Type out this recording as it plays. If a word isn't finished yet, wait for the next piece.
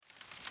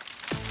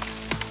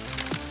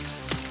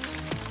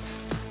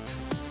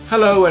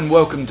Hello and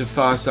welcome to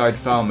Fireside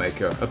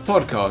FileMaker, a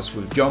podcast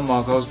with John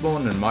Mark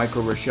Osborne and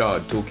Michael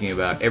Richard talking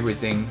about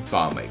everything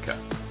FileMaker.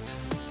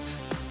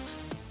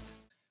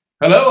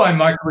 Hello, I'm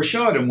Michael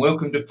Richard and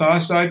welcome to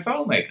Fireside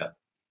FileMaker.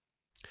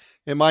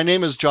 And my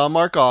name is John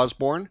Mark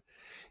Osborne.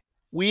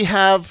 We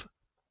have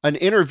an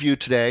interview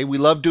today. We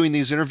love doing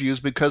these interviews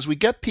because we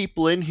get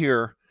people in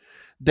here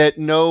that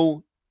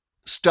know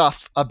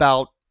stuff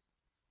about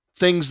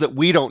things that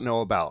we don't know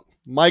about.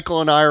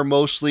 Michael and I are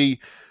mostly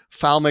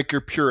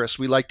FileMaker purists.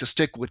 We like to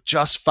stick with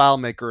just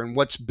FileMaker and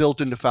what's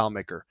built into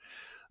FileMaker.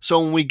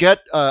 So when we get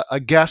a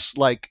guest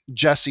like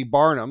Jesse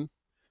Barnum,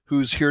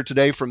 who's here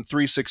today from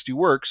 360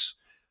 Works,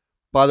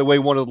 by the way,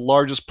 one of the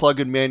largest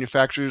plugin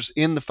manufacturers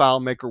in the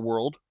FileMaker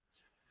world,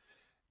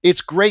 it's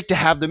great to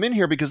have them in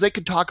here because they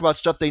can talk about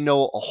stuff they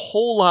know a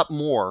whole lot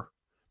more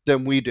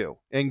than we do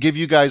and give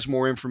you guys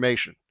more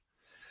information.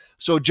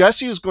 So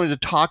Jesse is going to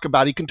talk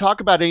about, he can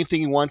talk about anything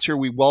he wants here.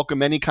 We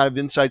welcome any kind of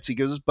insights he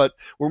gives us, but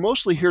we're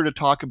mostly here to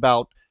talk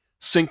about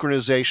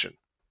synchronization.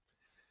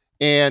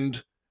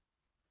 And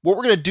what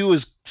we're going to do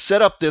is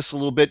set up this a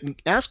little bit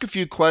and ask a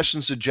few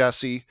questions to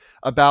Jesse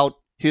about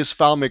his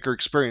FileMaker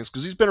experience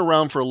because he's been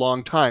around for a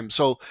long time.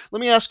 So let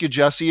me ask you,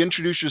 Jesse,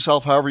 introduce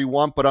yourself however you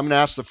want, but I'm going to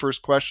ask the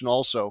first question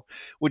also,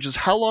 which is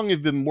how long have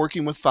you been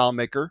working with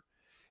FileMaker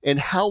and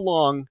how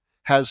long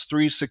has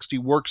 360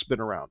 Works been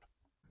around?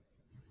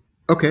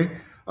 Okay.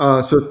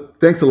 So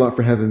thanks a lot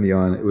for having me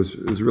on. It was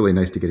really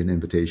nice to get an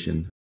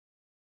invitation.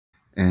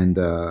 And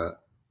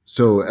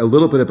so a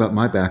little bit about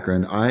my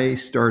background. I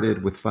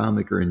started with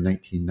FileMaker in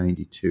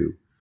 1992.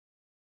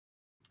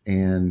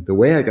 And the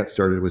way I got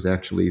started was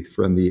actually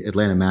from the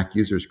Atlanta Mac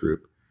Users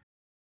Group.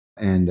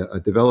 And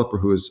a developer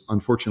who has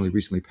unfortunately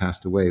recently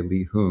passed away,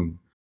 Lee Hung,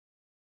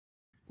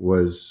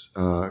 was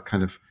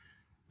kind of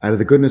out of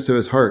the goodness of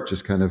his heart,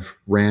 just kind of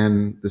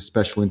ran this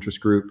special interest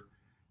group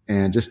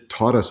and just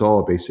taught us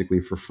all basically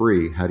for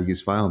free how to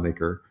use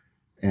FileMaker.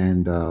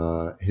 And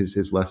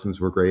his lessons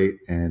were great,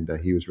 and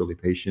he was really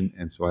patient.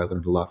 And so I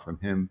learned a lot from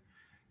him.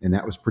 And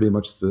that was pretty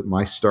much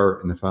my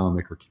start in the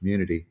FileMaker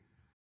community.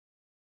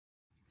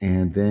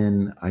 And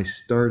then I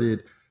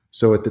started,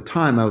 so at the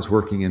time I was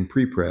working in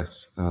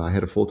prepress. I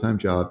had a full-time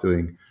job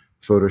doing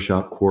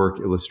Photoshop, Quark,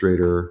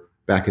 Illustrator,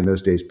 back in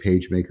those days,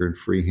 PageMaker and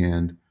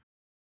Freehand,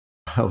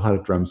 a lot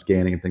of drum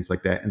scanning and things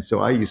like that. And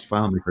so I used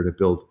FileMaker to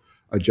build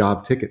a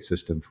job ticket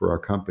system for our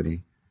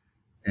company.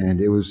 And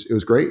it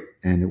was great,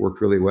 and it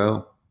worked really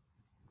well.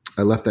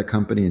 I left that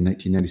company in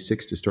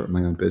 1996 to start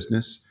my own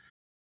business.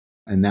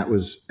 And that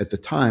was at the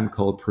time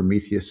called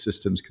Prometheus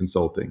Systems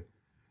Consulting.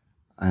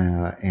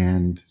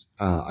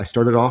 I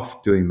started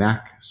off doing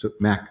Mac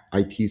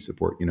IT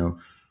support. You know,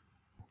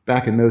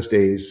 back in those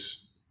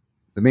days,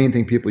 the main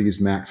thing people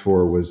used Macs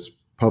for was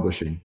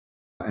publishing.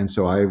 And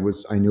so I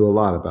knew a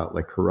lot about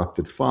like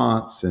corrupted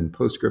fonts and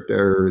PostScript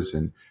errors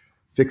and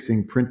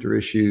fixing printer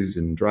issues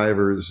and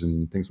drivers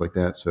and things like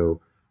that. So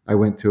I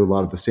went to a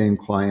lot of the same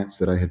clients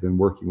that I had been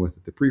working with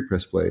at the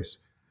prepress place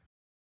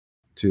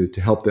to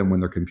help them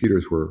when their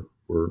computers were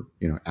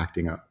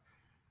acting up.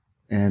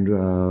 And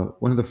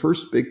one of the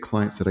first big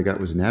clients that I got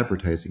was an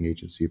advertising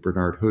agency,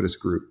 Bernard Hodes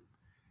Group.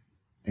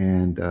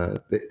 And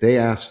they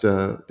asked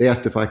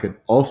if I could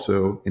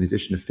also, in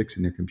addition to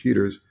fixing their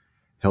computers,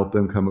 help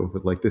them come up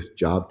with like this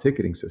job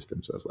ticketing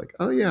system. So I was like,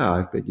 oh yeah,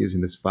 I've been using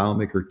this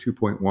FileMaker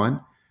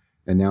 2.1,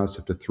 and now it's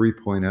up to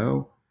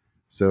 3.0.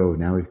 So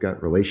now we've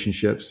got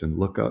relationships and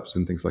lookups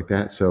and things like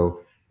that.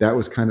 So that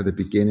was kind of the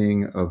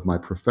beginning of my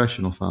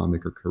professional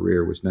FileMaker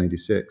career, was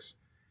 96.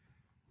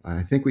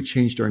 I think we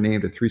changed our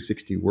name to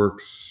 360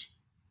 Works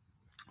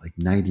like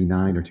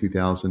 99 or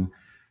 2000.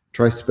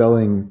 Try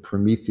spelling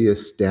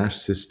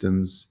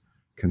Prometheus-Systems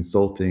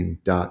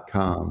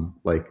consulting.com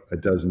like a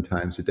dozen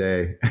times a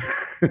day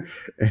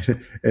and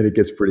it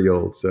gets pretty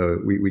old, so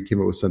we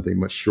came up with something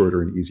much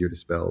shorter and easier to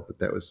spell, but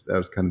that was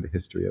kind of the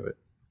history of it.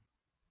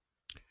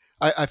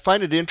 I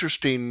find it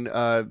interesting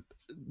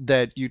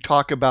that you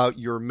talk about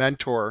your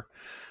mentor.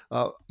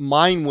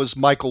 Mine was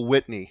Michael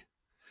Whitney.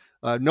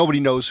 Nobody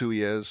knows who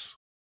he is.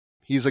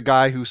 He's a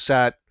guy who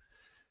sat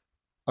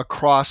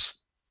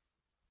across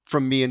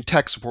from me in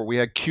tech support. We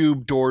had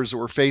cube doors that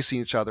were facing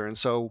each other. And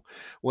so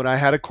when I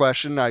had a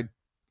question, I'd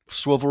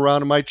swivel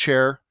around in my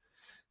chair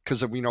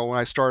because, when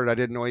I started, I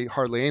didn't know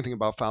hardly anything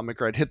about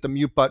FileMaker. I'd hit the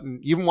mute button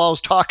even while I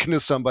was talking to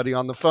somebody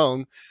on the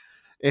phone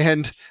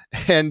and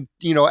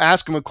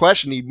ask him a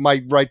question. He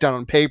might write down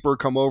on paper,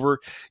 come over.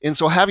 And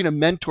so having a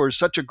mentor is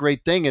such a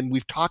great thing. And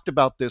we've talked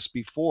about this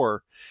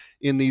before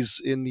in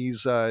these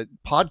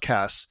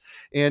podcasts.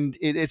 And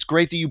it's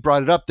great that you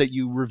brought it up, that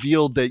you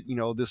revealed that,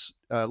 this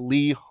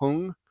Lee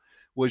Hung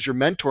was your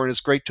mentor, and it's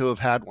great to have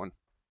had one.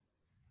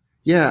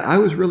 Yeah, I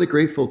was really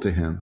grateful to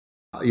him.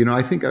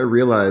 I think I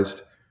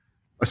realized,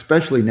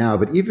 especially now,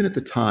 but even at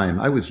the time,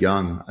 I was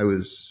young. I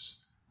was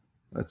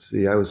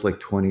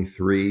like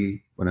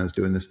 23 when I was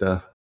doing this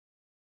stuff.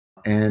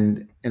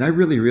 And I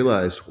really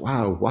realized,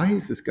 wow, why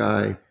is this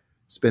guy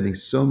spending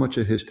so much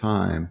of his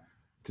time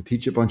to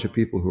teach a bunch of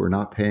people who are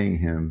not paying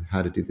him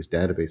how to do this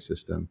database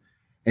system?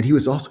 And he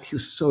was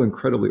so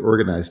incredibly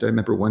organized. I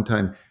remember one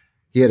time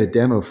he had a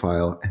demo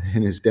file,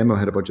 and his demo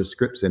had a bunch of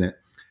scripts in it,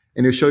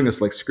 and he was showing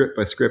us like script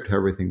by script how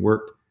everything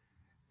worked.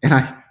 And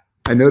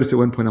I noticed at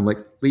one point, I'm like,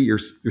 Lee, your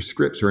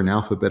scripts are in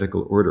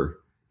alphabetical order.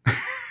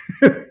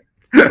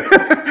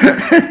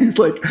 He's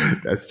like,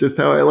 that's just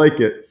how I like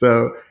it.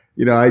 So,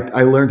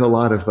 I learned a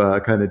lot of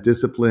kind of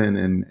discipline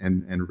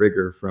and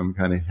rigor from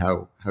kind of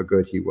how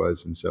good he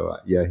was. And so,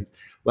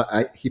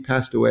 he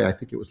passed away. I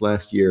think it was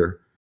last year.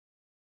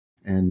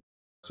 And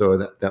so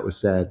that was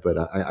sad, but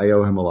I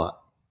owe him a lot.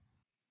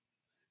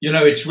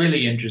 It's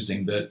really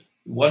interesting that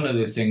one of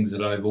the things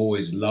that I've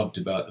always loved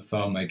about the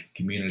FileMaker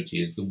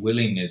community is the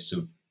willingness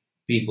of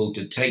people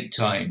to take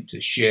time to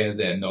share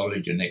their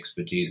knowledge and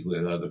expertise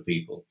with other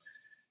people.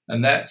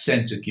 And that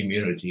sense of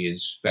community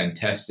is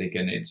fantastic,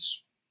 and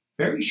it's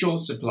very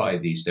short supply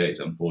these days,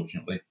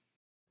 unfortunately.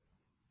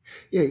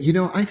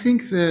 Yeah, I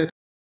think the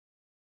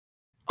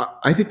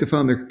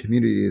FileMaker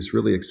community is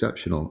really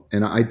exceptional.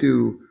 And I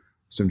do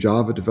some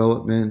Java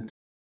development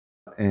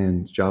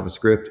and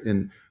JavaScript,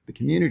 and the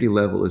community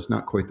level is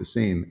not quite the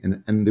same.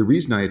 And the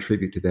reason I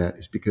attribute to that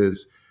is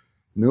because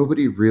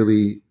nobody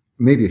really,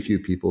 maybe a few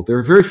people, there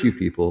are very few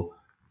people,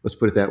 let's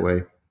put it that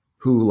way,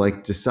 who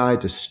like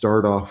decide to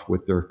start off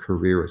with their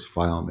career as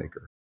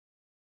FileMaker.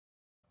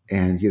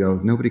 And,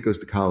 nobody goes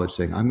to college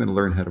saying, I'm going to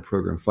learn how to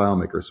program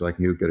FileMaker so I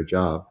can go get a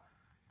job.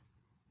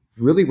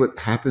 Really what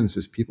happens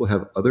is people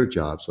have other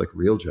jobs, like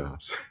real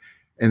jobs.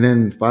 And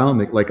then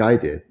FileMaker, like I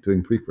did,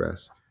 doing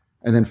prepress.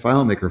 And then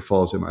FileMaker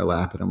falls in my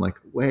lap, and I'm like,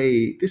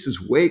 wait, this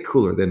is way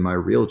cooler than my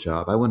real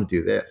job. I want to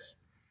do this.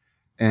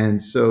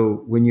 And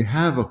so when you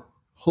have a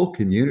whole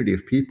community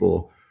of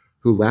people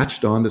who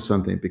latched onto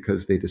something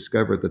because they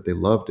discovered that they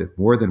loved it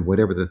more than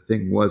whatever the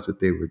thing was that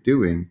they were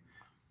doing,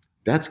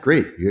 that's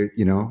great.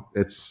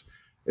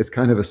 It's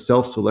kind of a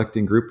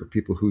self-selecting group of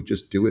people who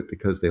just do it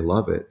because they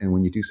love it. And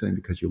when you do something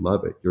because you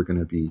love it, you're going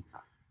to be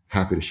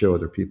happy to show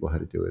other people how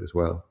to do it as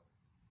well.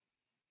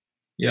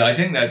 Yeah, I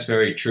think that's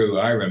very true.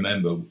 I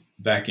remember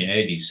back in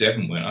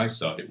 '87 when I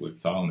started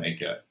with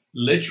FileMaker,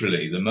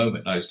 literally the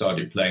moment I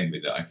started playing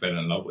with it, I fell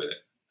in love with it,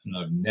 and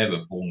I've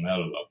never fallen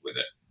out of love with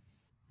it.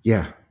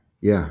 Yeah.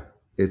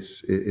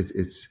 It's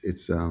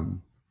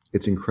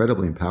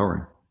incredibly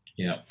empowering.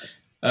 Yeah.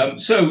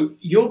 So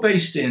you're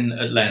based in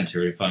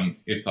Atlanta,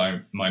 if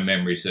my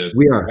memory serves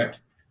me correct.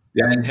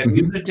 Yeah. And have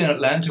you lived in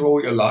Atlanta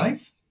all your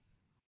life?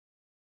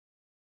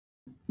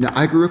 Now,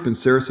 I grew up in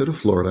Sarasota,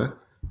 Florida.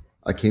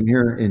 I came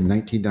here in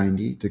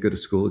 1990 to go to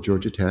school at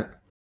Georgia Tech,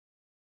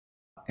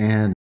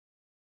 and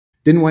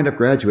didn't wind up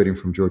graduating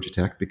from Georgia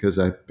Tech because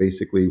I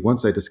basically,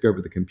 once I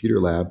discovered the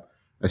computer lab,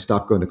 I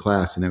stopped going to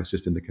class and I was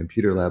just in the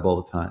computer lab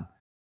all the time.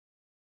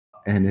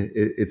 And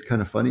it's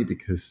kind of funny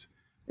because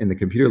in the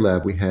computer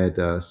lab, we had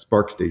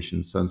Spark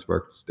stations, Sun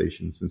Spark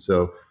stations. And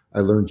so I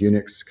learned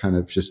Unix kind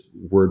of just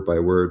word by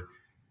word.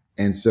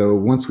 And so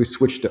once we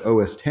switched to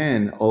OS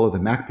 10, all of the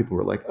Mac people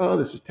were like, oh,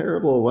 this is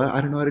terrible.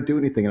 I don't know how to do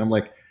anything. And I'm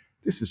like,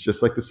 this is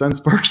just like the Sun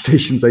Spark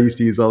stations I used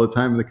to use all the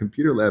time in the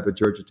computer lab at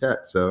Georgia Tech.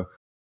 So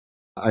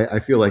I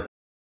feel like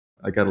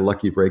I got a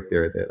lucky break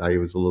there that I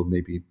was a little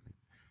maybe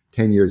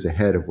 10 years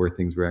ahead of where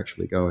things were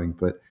actually going.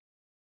 But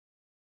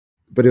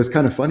it was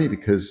kind of funny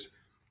because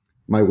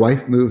my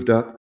wife moved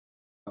up,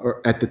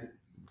 or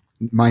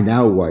my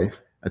now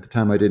wife, at the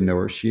time I didn't know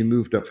her, she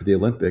moved up for the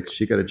Olympics.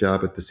 She got a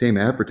job at the same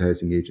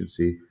advertising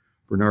agency,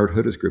 Bernard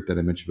Huda's group that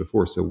I mentioned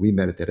before. So we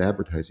met at that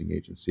advertising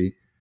agency.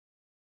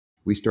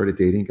 We started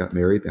dating, got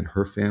married, then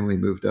her family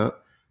moved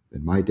up,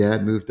 then my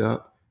dad moved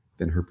up,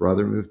 then her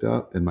brother moved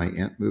up, then my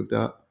aunt moved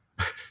up.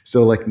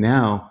 So like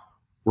now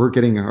we're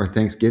getting our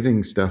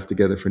Thanksgiving stuff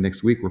together for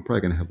next week. We're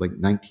probably going to have like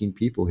 19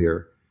 people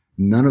here.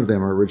 None of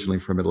them are originally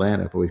from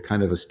Atlanta, but we've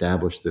kind of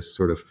established this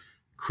sort of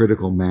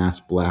critical mass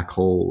black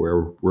hole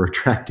where we're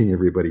attracting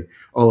everybody,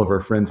 all of our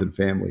friends and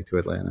family to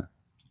Atlanta.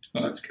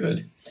 Well, that's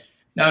good.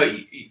 Now,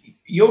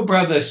 your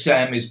brother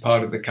Sam is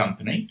part of the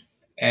company.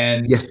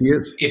 And yes, he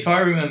is. If I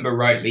remember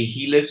rightly,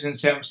 he lives in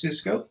San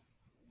Francisco?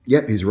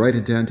 Yep, he's right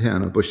in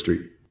downtown on Bush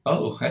Street.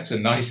 Oh, that's a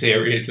nice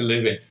area to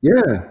live in.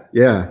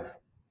 Yeah.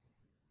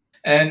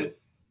 And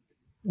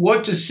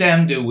what does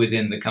Sam do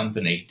within the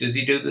company? Does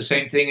he do the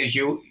same thing as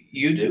you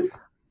do?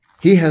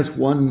 He has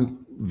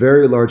one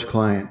very large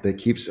client that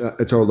keeps,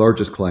 it's our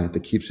largest client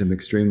that keeps him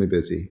extremely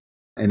busy.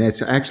 And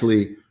it's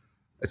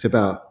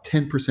about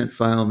 10%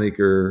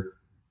 FileMaker,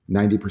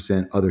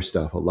 90% other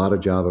stuff, a lot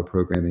of Java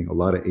programming, a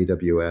lot of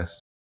AWS,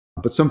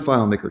 but some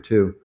FileMaker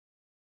too.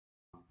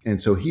 And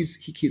so he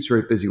keeps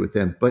very busy with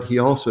them, but he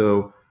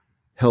also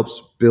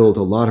helps build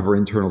a lot of our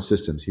internal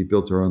systems. He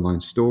builds our online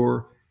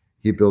store.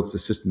 He builds the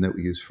system that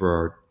we use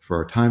for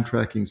our time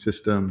tracking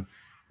system.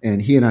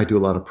 And he and I do a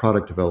lot of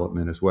product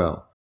development as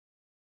well.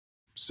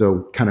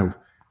 So kind of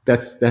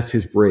that's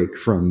his break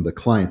from the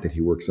client that he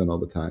works on all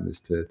the time,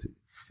 is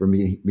for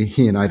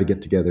he and I to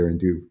get together and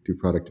do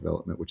product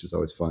development, which is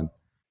always fun.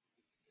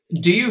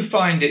 Do you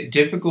find it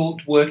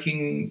difficult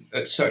working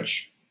at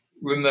such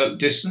remote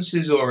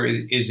distances, or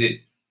is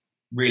it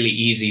really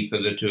easy for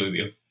the two of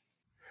you?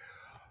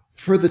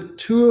 For the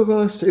two of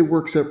us, it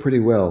works out pretty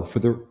well.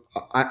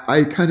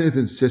 I kind of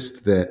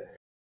insist that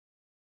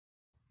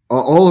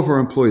all of our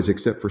employees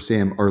except for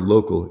Sam are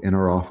local in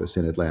our office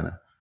in Atlanta.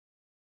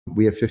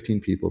 We have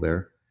 15 people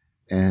there,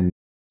 and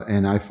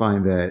I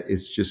find that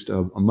it's just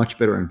a much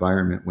better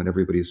environment when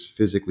everybody's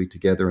physically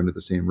together under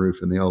the same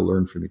roof and they all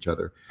learn from each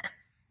other.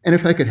 And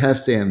if I could have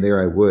Sam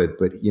there, I would.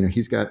 But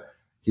he's got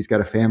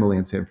a family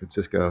in San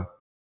Francisco,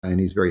 and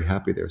he's very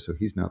happy there, so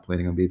he's not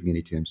planning on leaving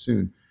anytime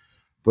soon.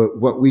 But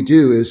what we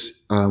do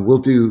is we'll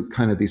do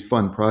kind of these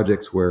fun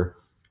projects where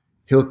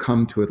he'll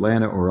come to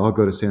Atlanta or I'll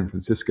go to San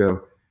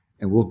Francisco,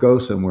 and we'll go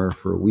somewhere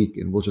for a week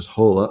and we'll just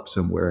hole up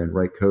somewhere and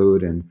write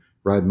code and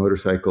ride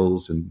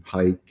motorcycles and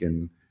hike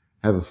and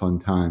have a fun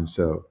time.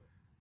 So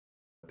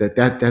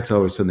that's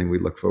always something we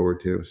look forward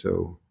to.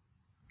 So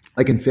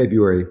like in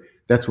February,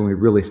 that's when we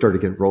really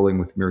started to get rolling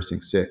with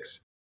MirrorSync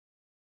 6.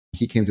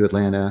 He came to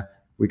Atlanta.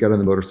 We got on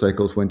the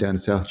motorcycles, went down to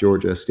South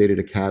Georgia, stayed at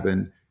a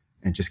cabin,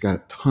 and just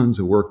got tons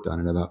of work done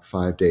in about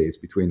 5 days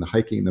between the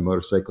hiking, the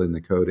motorcycling, and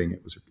the coding.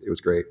 It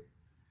was great.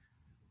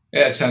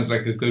 Yeah, it sounds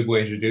like a good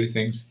way to do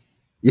things.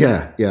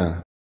 Yeah.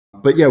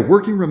 But yeah,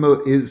 working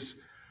remote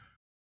is,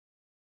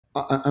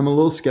 I'm a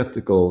little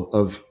skeptical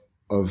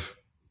of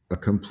a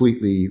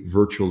completely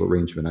virtual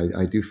arrangement.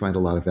 I do find a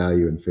lot of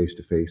value in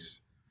face-to-face,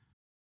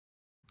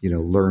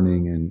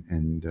 learning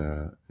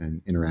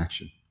and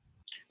interaction.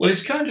 Well,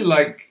 it's kind of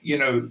like,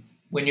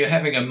 when you're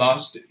having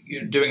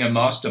you're doing a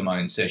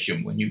mastermind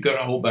session, when you've got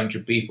a whole bunch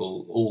of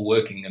people all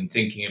working and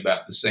thinking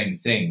about the same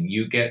thing,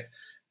 you get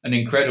an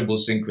incredible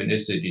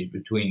synchronicity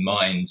between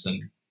minds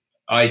and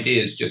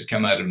ideas just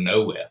come out of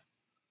nowhere.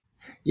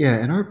 Yeah,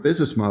 and our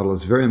business model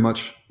is very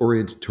much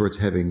oriented towards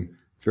having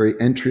very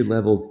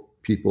entry-level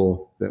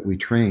people that we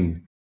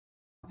train,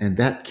 and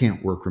that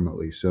can't work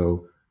remotely.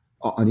 So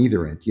on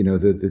either end,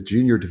 the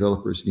junior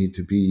developers need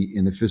to be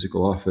in the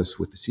physical office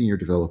with the senior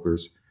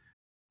developers,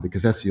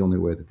 because that's the only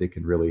way that they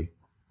can really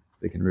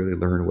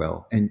learn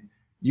well. And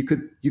you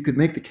could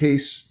make the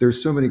case,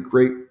 there's so many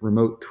great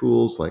remote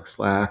tools like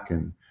Slack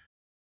and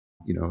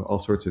all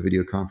sorts of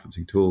video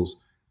conferencing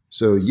tools.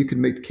 So you can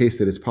make the case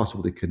that it's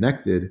possible to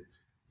connect it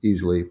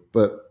easily,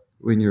 but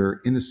when you're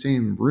in the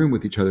same room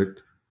with each other,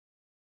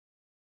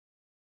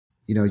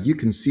 you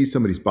can see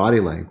somebody's body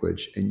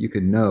language and you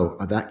can know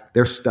that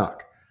they're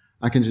stuck.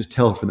 I can just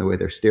tell from the way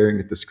they're staring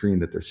at the screen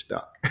that they're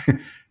stuck.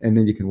 And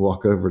then you can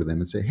walk over to them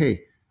and say,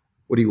 hey,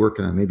 what are you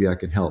working on? Maybe I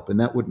can help. And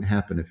that wouldn't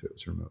happen if it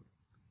was remote.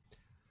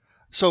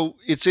 So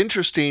it's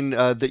interesting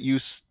that you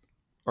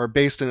are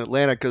based in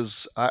Atlanta,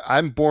 because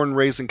I'm born and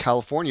raised in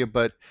California,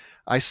 but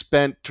I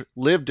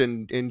lived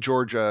in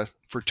Georgia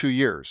for 2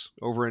 years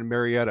over in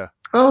Marietta.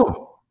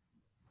 Oh,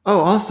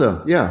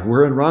 awesome. Yeah,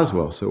 we're in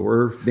Roswell, so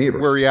we're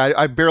neighbors.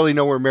 I barely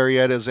know where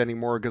Marietta is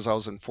anymore because I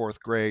was in 4th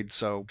grade.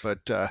 So, but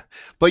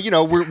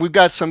we've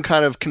got some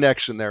kind of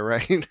connection there,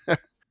 right?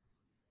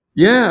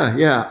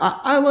 Yeah.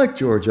 I like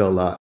Georgia a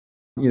lot.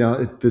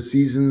 The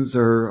seasons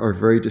are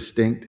very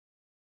distinct,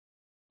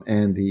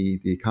 and the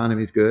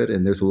economy is good,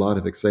 and there's a lot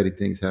of exciting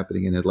things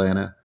happening in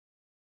Atlanta.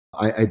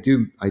 I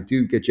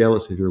do get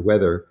jealous of your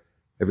weather.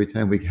 Every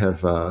time we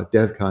have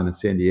DevCon in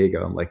San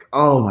Diego, I'm like,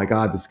 oh my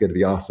God, this is going to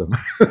be awesome.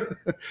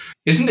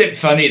 Isn't it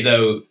funny,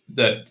 though,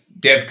 that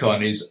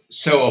DevCon is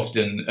so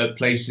often at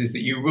places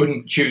that you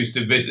wouldn't choose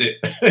to visit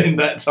in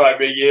that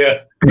time of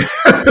year?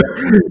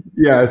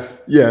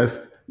 Yes.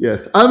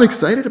 I'm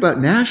excited about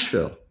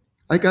Nashville.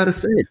 I got to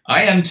say.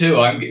 I am too.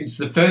 It's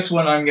the first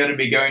one I'm going to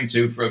be going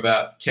to for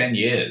about 10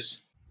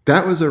 years.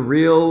 That was a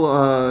real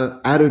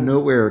out of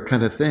nowhere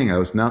kind of thing. I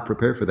was not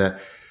prepared for that.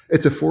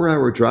 It's a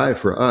 4-hour drive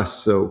for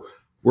us. So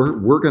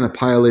we're going to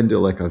pile into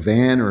like a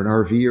van or an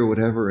RV or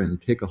whatever and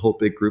take a whole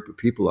big group of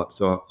people up.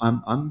 So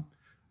I'm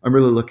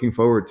really looking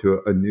forward to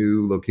a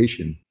new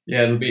location.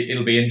 Yeah, it'll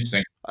be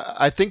interesting.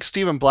 I think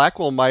Stephen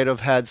Blackwell might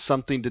have had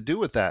something to do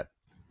with that.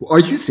 Are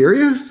you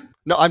serious?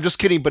 No, I'm just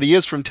kidding. But he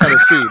is from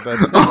Tennessee. But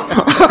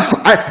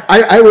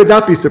I would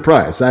not be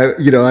surprised.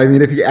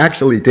 If he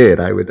actually did,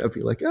 I'd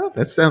be like, oh,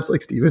 that sounds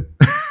like Stephen.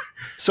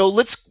 So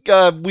let's,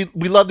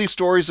 we love these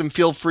stories, and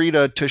feel free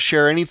to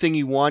share anything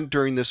you want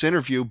during this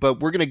interview, but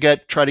we're going to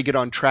try to get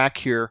on track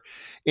here.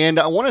 And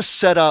I want to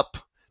set up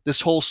this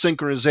whole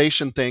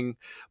synchronization thing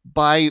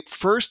by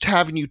first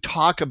having you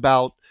talk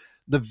about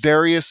the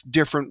various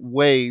different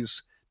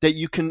ways that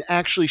you can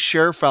actually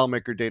share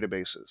FileMaker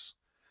databases.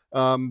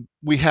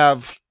 We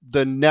have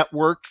the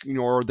network,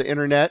 or the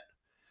internet,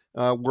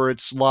 where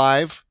it's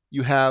live.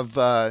 You have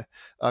a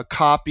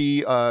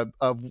copy of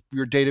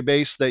your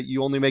database that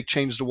you only make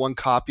changes to one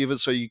copy of it,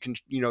 so you can,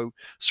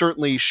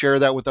 certainly share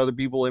that with other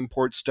people,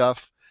 import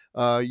stuff.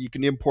 You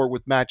can import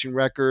with matching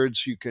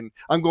records.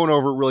 I'm going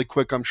over it really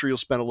quick. I'm sure you'll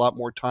spend a lot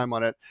more time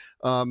on it.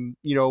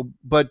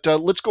 But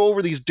let's go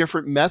over these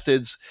different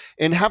methods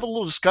and have a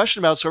little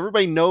discussion about it so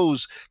everybody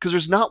knows, because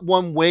there's not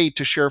one way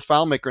to share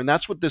FileMaker, and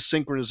that's what this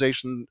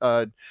synchronization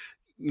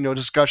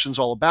discussion's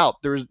all about.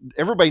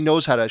 Everybody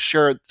knows how to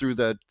share it through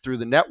the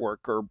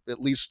network, or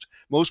at least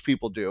most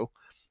people do.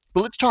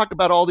 But let's talk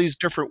about all these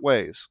different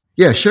ways.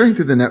 Yeah, sharing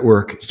through the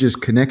network,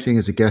 just connecting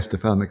as a guest to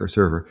FileMaker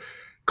Server.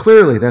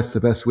 Clearly, that's the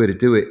best way to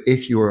do it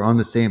if you are on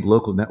the same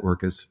local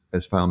network as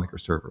FileMaker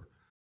Server.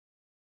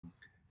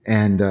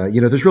 And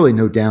there's really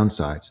no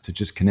downsides to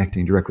just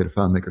connecting directly to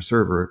FileMaker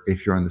Server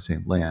if you're on the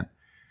same LAN.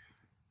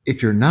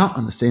 If you're not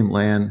on the same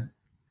LAN,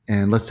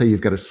 and let's say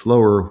you've got a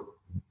slower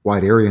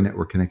wide area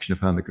network connection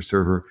to FileMaker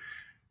Server,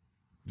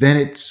 then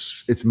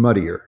it's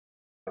muddier.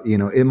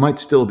 It might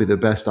still be the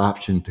best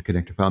option to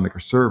connect to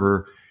FileMaker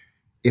Server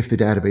if the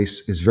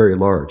database is very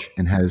large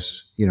and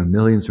has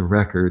millions of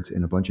records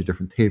in a bunch of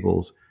different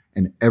tables,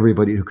 and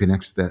everybody who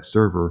connects to that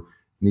server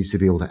needs to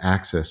be able to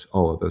access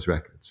all of those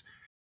records.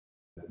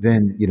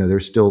 Then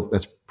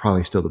that's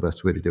probably still the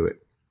best way to do it.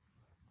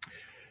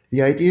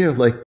 The idea of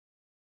like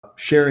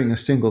sharing a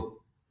single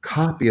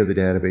copy of the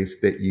database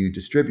that you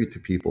distribute to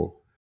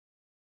people,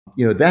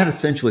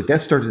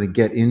 that's starting to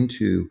get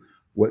into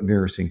what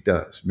MirrorSync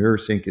does.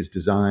 MirrorSync is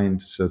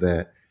designed so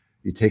that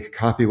you take a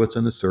copy of what's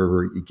on the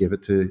server, you give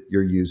it to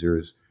your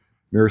users.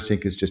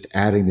 MirrorSync is just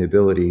adding the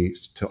ability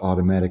to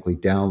automatically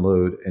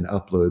download and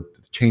upload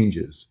the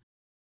changes.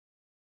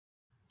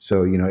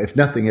 So, if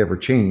nothing ever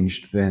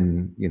changed,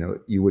 then,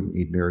 you wouldn't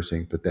need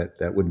MirrorSync, but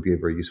that wouldn't be a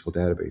very useful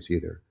database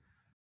either.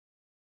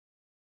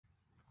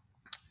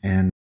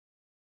 And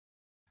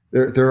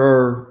there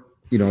are,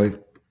 the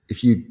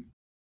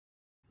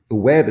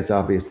web is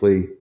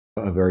obviously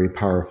a very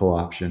powerful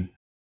option.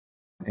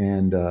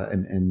 And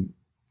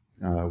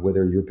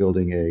whether you're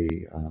building a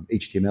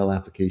HTML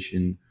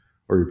application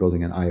or you're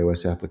building an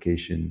iOS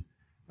application,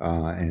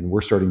 and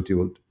we're starting to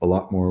do a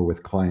lot more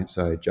with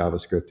client-side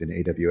JavaScript and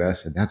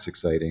AWS, and that's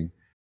exciting,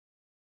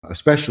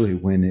 especially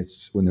when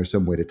there's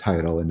some way to tie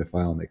it all into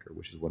FileMaker,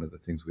 which is one of the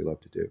things we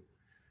love to do.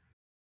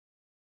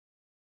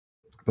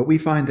 But we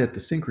find that the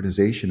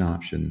synchronization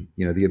option,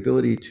 the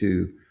ability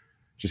to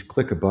just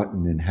click a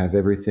button and have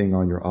everything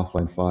on your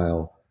offline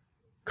file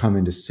come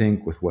into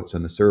sync with what's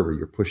on the server.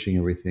 You're pushing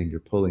everything, you're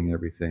pulling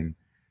everything.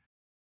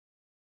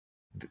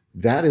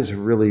 That is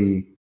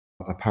really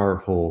a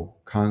powerful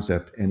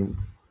concept. And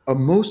I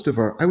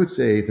would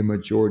say the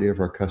majority of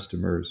our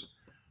customers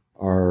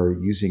are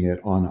using it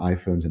on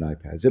iPhones and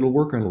iPads. It'll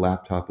work on a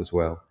laptop as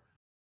well.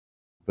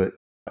 But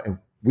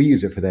we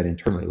use it for that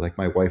internally. Like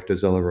my wife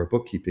does all of our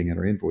bookkeeping and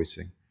our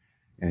invoicing,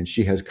 and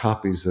she has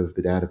copies of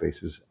the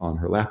databases on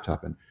her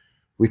laptop. And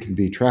we can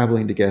be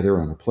traveling together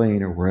on a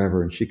plane or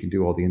wherever, and she can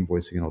do all the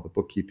invoicing and all the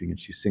bookkeeping, and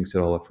she syncs it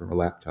all up from her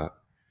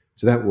laptop.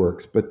 So that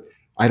works. But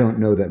I don't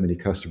know that many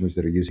customers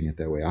that are using it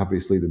that way.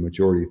 Obviously, the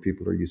majority of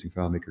people are using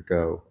FileMaker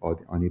Go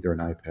on either an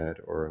iPad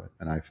or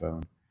an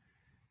iPhone.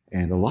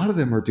 And a lot of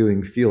them are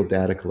doing field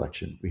data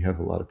collection. We have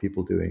a lot of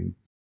people doing,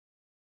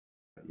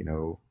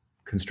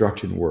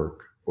 construction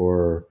work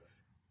or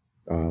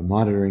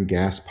monitoring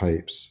gas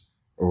pipes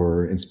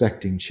or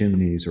inspecting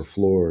chimneys or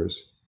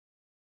floors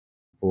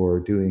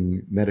or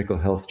doing medical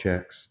health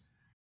checks.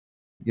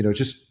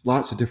 Just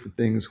lots of different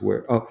things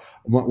where,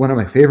 one of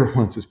my favorite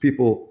ones is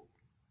people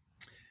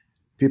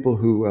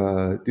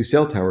who do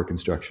cell tower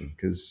construction,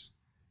 because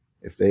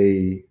if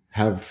they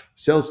have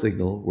cell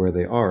signal where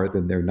they are,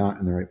 then they're not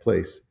in the right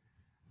place.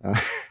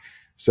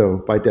 So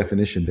by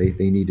definition,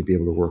 they need to be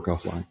able to work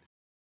offline.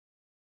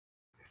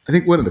 I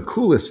think one of the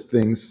coolest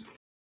things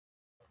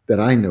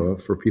that I know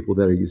of for people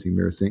that are using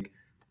MirrorSync,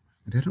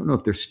 and I don't know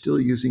if they're still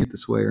using it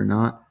this way or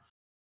not,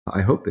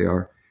 I hope they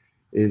are,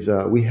 is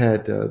there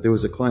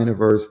was a client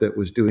of ours that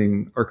was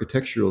doing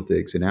architectural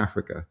digs in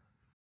Africa.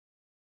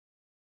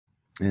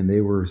 And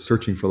they were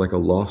searching for like a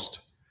lost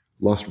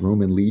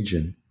Roman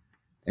legion.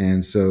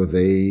 And so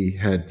they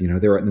had,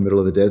 they were out in the middle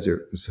of the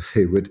desert. And so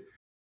they would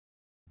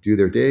do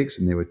their digs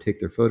and they would take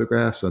their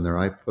photographs on their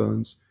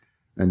iPhones,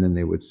 and then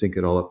they would sync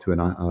it all up to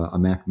a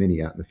Mac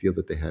Mini out in the field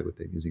that they had with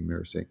them using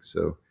MirrorSync.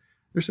 So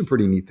there's some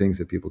pretty neat things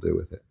that people do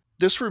with it.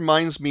 This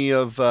reminds me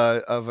of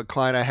a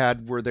client I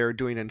had where they were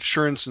doing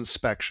insurance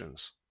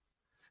inspections.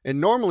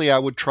 And normally I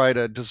would try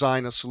to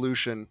design a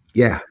solution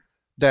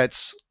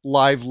that's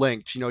live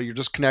linked. You're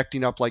just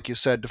connecting up, like you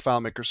said, to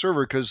FileMaker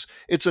Server, because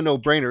it's a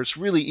no-brainer. It's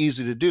really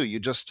easy to do. You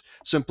just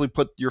simply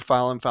put your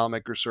file in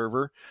FileMaker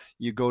Server.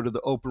 You go to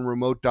the open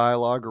remote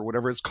dialog, or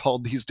whatever it's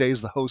called these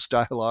days, the host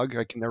dialog.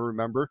 I can never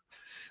remember.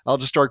 I'll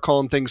just start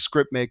calling things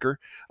ScriptMaker.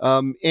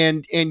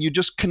 And you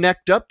just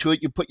connect up to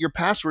it. You put your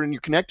password and you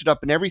connect it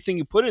up, and everything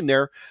you put in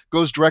there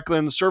goes directly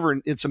on the server,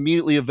 and it's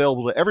immediately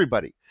available to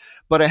everybody.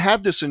 But I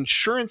had this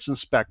insurance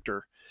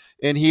inspector,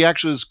 and he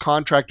actually was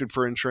contracted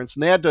for insurance,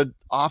 and they had to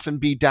often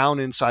be down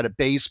inside of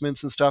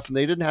basements and stuff, and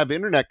they didn't have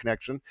internet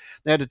connection.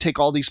 They had to take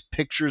all these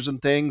pictures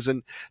and things,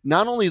 and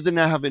not only did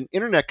they have an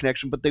internet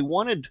connection, but they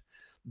wanted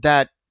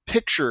that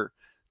picture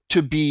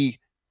to be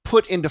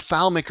put into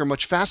FileMaker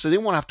much faster. They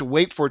won't have to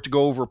wait for it to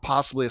go over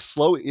possibly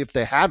if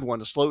they had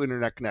a slow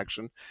internet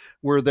connection,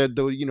 where they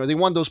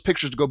want those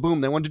pictures to go boom.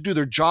 They want to do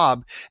their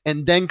job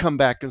and then come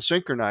back and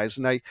synchronize.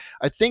 And I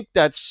think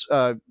that's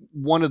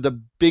one of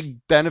the big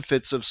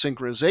benefits of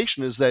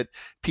synchronization, is that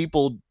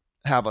people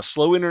have a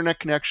slow internet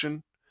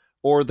connection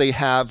or they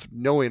have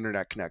no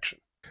internet connection.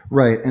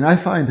 Right. And I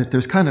find that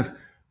there's kind of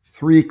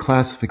three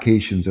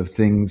classifications of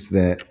things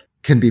that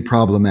can be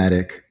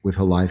problematic with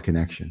a live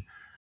connection.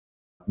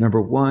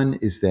 Number one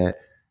is that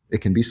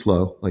it can be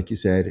slow, like you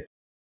said.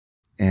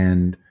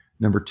 And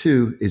Number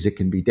two is it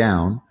can be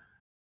down.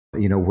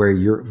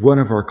 Where one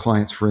of our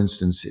clients, for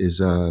instance, is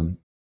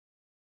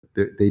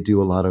they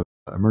do a lot of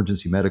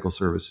emergency medical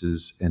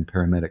services and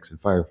paramedics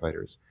and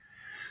firefighters.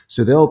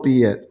 So they'll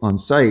be on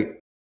site,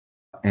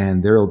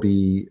 and there'll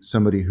be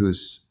somebody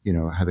who's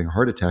having a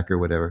heart attack or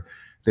whatever.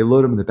 They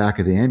load them in the back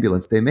of the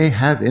ambulance. They may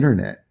have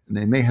internet and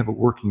they may have a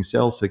working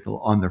cell signal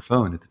on their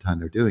phone at the time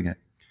they're doing it.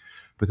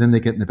 But then they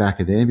get in the back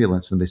of the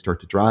ambulance and they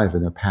start to drive,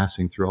 and they're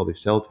passing through all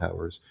these cell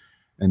towers,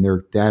 and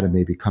their data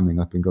may be coming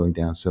up and going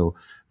down. So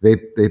they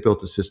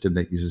built a system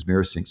that uses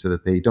MirrorSync so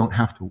that they don't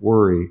have to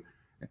worry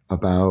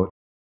about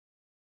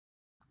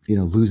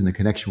losing the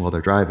connection while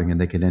they're driving, and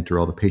they can enter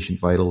all the patient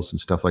vitals and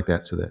stuff like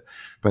that, so that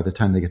by the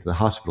time they get to the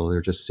hospital,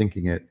 they're just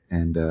syncing it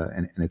and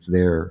it's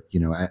there,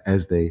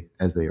 as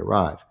they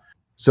arrive.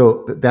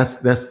 So that's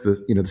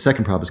the the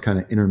second problem is kind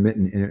of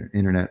intermittent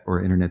internet,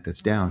 or internet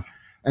that's down.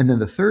 And then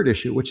the third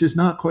issue, which is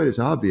not quite as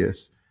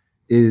obvious,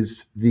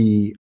 is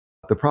the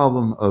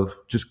problem of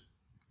just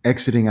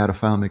exiting out of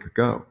FileMaker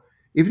Go.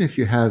 Even if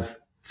you have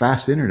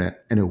fast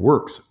internet and it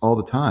works all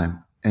the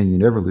time and you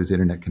never lose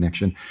internet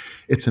connection,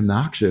 it's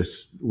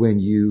obnoxious when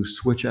you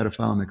switch out of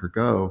FileMaker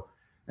Go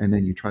and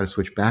then you try to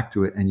switch back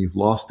to it and you've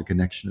lost the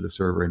connection to the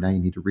server, and now you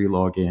need to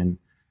relog in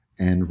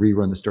and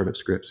rerun the startup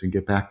scripts and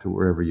get back to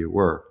wherever you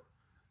were.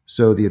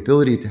 So the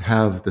ability to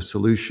have the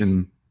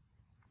solution,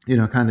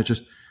 kind of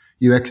just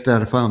you exit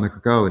out of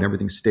FileMaker Go and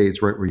everything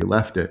stays right where you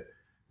left it,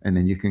 and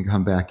then you can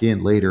come back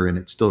in later and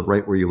it's still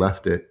right where you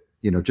left it,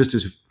 just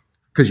as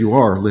because you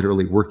are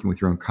literally working with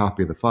your own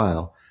copy of the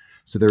file.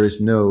 So there is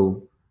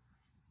no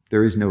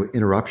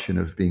interruption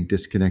of being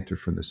disconnected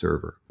from the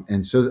server.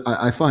 And so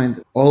I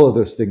find all of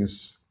those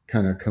things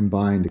kind of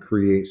combine to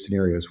create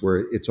scenarios where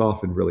it's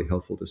often really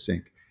helpful to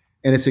sync.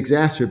 And it's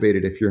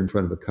exacerbated if you're in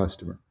front of a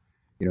customer.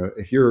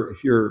 If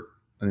you're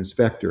an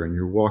inspector and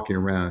you're walking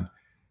around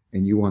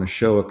and you want to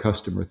show a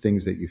customer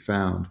things that you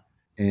found,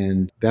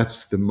 and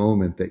that's the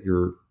moment that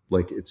you're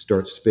like, it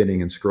starts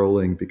spinning and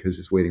scrolling because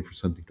it's waiting for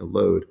something to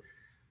load.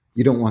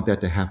 You don't want that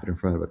to happen in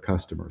front of a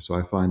customer. So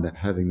I find that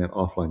having that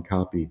offline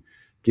copy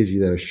gives you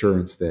that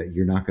assurance that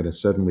you're not going to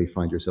suddenly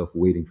find yourself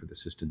waiting for the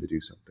system to do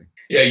something.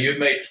 Yeah, you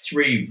made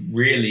three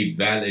really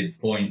valid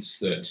points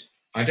that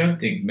I don't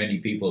think many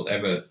people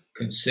ever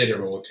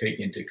consider or take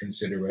into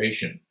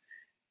consideration.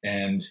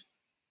 And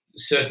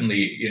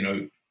certainly,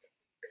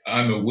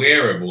 I'm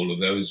aware of all of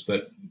those,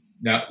 but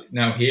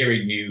now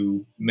hearing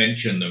you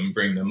mention them,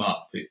 bring them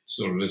up, it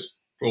sort of has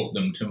brought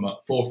them to my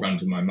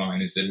forefront of my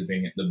mind instead of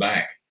being at the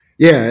back.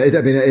 Yeah,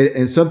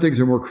 and some things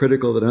are more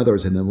critical than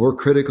others, and the more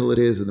critical it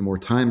is, and the more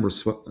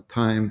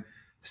time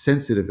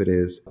sensitive it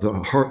is,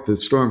 the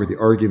stronger the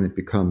argument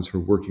becomes for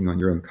working on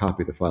your own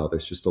copy of the file.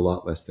 There's just a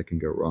lot less that can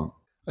go wrong.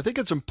 I think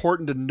it's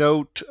important to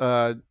note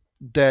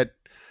that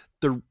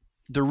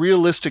the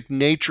realistic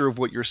nature of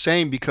what you're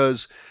saying,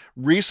 because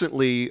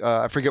recently,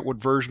 I forget what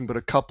version, but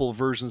a couple of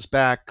versions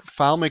back,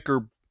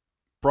 FileMaker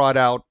brought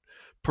out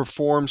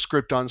Perform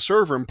script on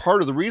server. And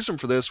part of the reason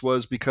for this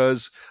was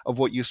because of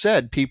what you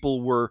said.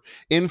 People were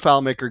in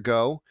FileMaker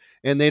Go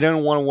and they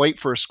didn't want to wait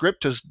for a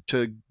script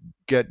to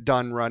get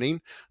done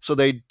running. So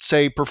they'd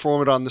say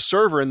perform it on the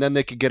server, and then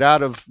they could get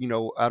out of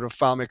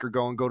FileMaker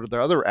Go and go to the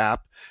other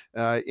app.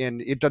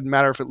 And it doesn't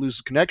matter if it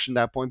loses connection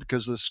at that point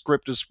because the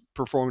script is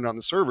performing on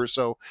the server.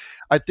 So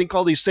I think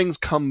all these things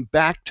come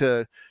back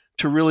to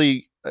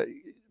really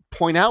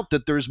point out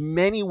that there's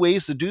many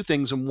ways to do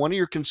things, and one of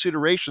your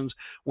considerations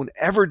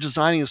whenever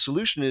designing a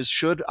solution is,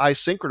 should I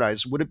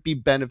synchronize? Would it be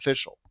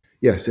beneficial?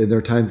 Yes, and there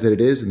are times that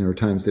it is, and there are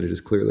times that it is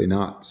clearly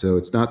not. So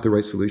it's not the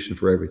right solution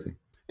for everything.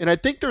 And I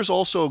think there's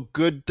also a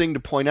good thing to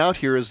point out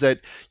here is that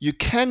you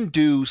can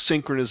do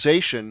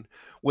synchronization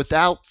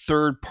without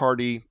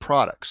third-party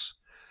products.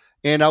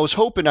 And I was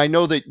hoping, I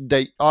know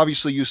that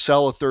obviously you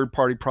sell a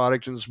third-party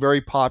product and it's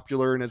very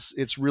popular and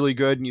it's really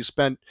good. And you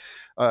spent,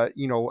 I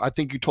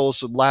think you told us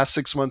the last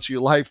 6 months of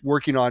your life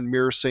working on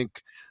MirrorSync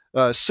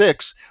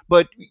 6.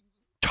 But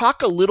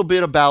talk a little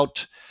bit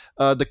about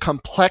the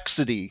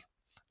complexity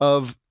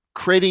of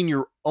creating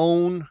your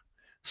own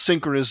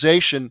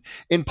synchronization,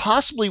 and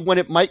possibly when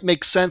it might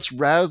make sense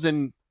rather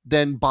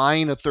than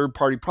buying a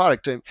third-party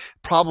product. And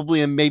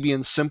probably and maybe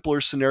in simpler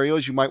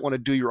scenarios, you might want to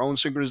do your own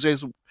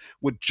synchronization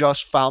with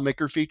just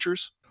FileMaker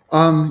features.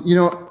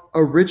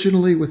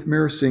 Originally with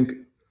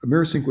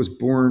MirrorSync was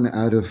born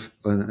out of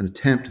an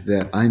attempt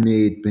that I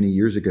made many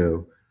years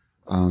ago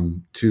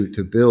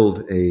to build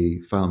a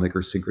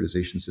FileMaker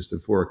synchronization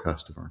system for a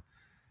customer,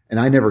 and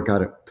I never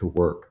got it to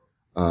work.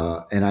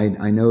 And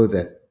I know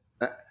that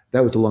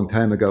was a long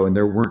time ago, and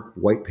there weren't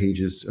white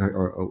pages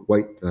or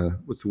white.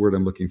 What's the word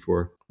I'm looking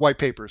for? White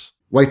papers.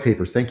 White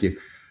papers. Thank you.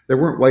 There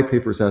weren't white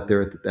papers out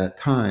there at that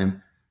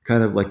time,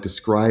 kind of like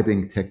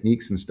describing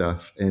techniques and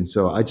stuff. And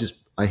so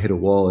I hit a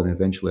wall, and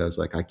eventually I was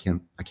like, I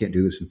can't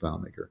do this in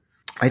FileMaker.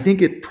 I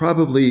think it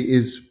probably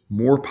is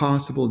more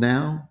possible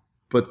now,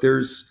 but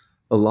there's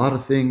a lot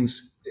of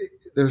things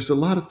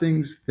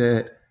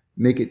that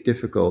make it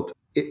difficult.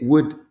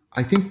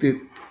 I think that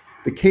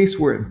the case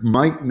where it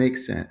might make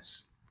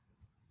sense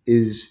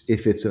is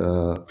if it's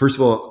a, first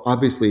of all,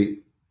 obviously,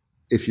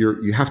 if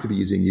you have to be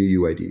using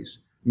UUIDs.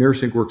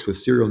 MirrorSync works with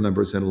serial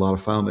numbers, and a lot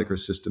of FileMaker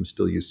systems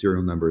still use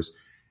serial numbers.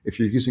 If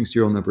you're using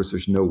serial numbers,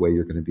 there's no way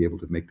you're going to be able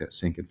to make that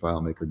sync in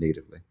FileMaker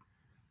natively.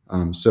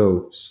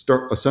 So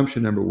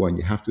assumption number one,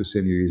 you have to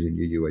assume you're using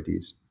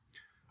UUIDs.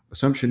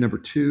 Assumption number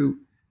two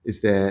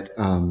is that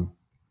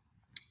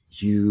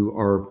you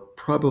are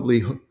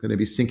probably going to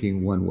be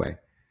syncing one way.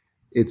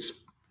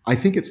 I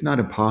think it's not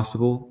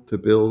impossible to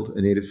build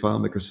a native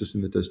FileMaker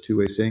system that does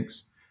two-way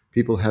syncs.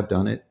 People have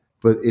done it,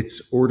 but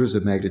it's orders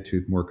of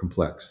magnitude more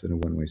complex than a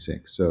one-way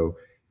sync. So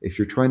if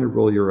you're trying to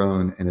roll your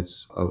own and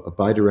it's a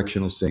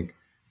bidirectional sync,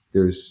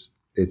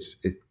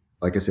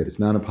 like I said, it's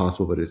not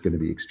impossible, but it's going to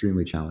be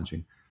extremely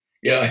challenging.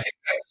 Yeah, I think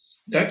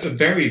that's a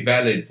very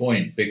valid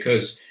point,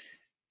 because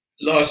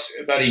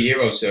about a year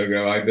or so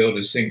ago, I built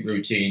a sync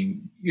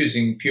routine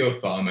using pure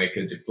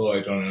FileMaker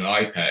deployed on an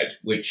iPad,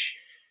 which,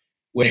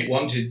 when it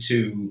wanted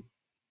to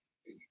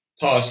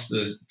pass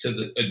a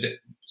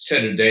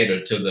set of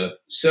data to the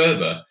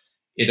server,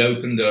 it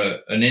opened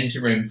an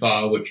interim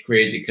file which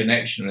created a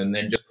connection and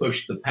then just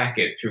pushed the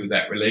packet through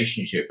that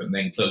relationship and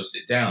then closed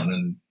it down.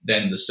 And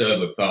then the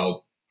server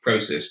file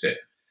processed it.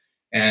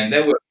 And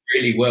that worked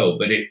really well,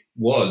 but it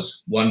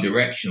was one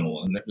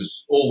directional and that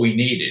was all we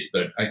needed.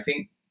 But I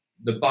think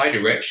the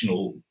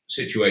bidirectional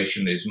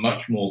situation is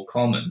much more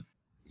common.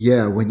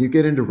 Yeah, when you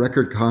get into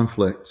record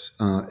conflicts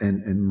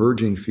and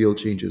merging field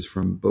changes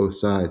from both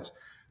sides,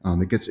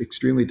 it gets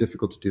extremely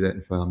difficult to do that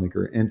in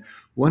FileMaker. And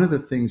one of the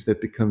things that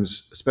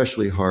becomes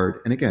especially hard,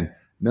 and again,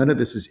 none of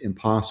this is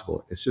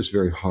impossible, it's just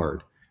very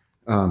hard,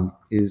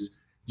 is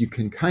you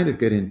can kind of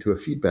get into a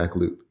feedback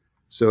loop.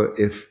 So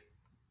if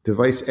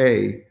device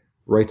A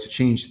writes a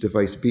change to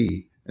device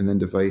B, and then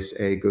device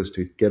A goes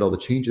to get all the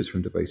changes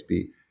from device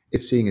B,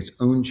 it's seeing its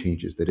own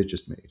changes that it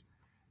just made.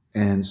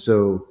 And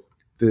so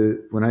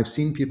when I've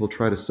seen people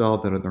try to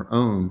solve that on their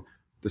own,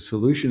 the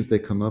solutions they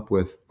come up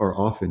with are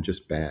often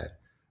just bad.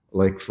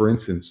 Like, for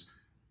instance,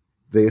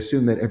 they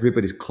assume that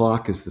everybody's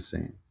clock is the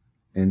same.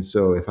 And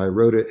so if I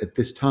wrote it at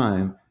this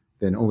time,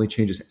 then only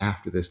changes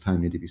after this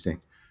time need to be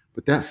synced.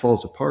 But that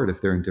falls apart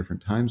if they're in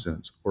different time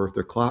zones, or if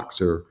their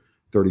clocks are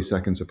 30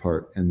 seconds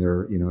apart and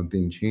they're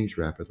being changed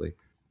rapidly.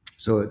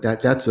 So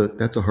that's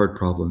a hard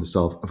problem to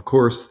solve. Of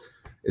course,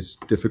 it's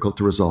difficult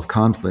to resolve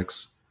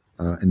conflicts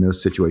in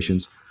those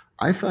situations.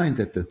 I find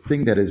that the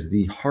thing that is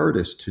the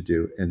hardest to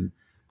do, and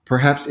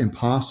perhaps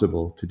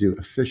impossible to do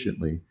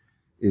efficiently,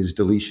 is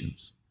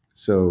deletions.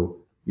 So,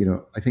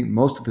 I think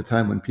most of the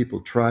time when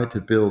people try to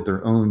build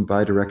their own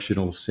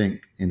bidirectional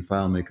sync in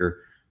FileMaker,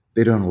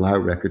 they don't allow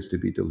records to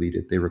be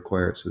deleted. They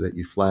require it so that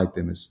you flag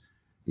them as,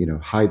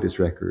 hide this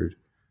record.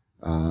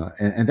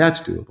 And that's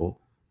doable.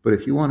 But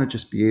if you want to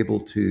just be able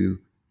to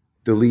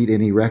delete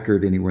any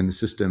record anywhere in the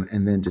system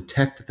and then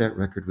detect that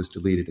record was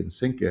deleted and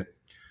sync it,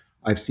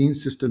 I've seen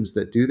systems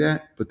that do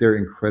that, but they're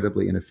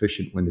incredibly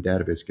inefficient when the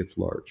database gets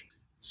large.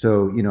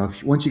 So,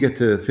 once you get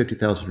to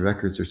 50,000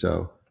 records or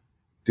so,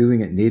 doing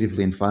it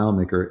natively in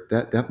FileMaker,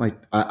 that might.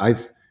 I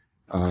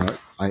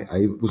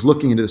was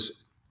looking into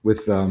this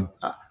with.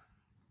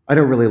 I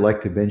don't really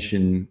like to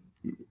mention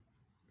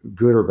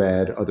good or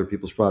bad other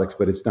people's products,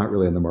 but it's not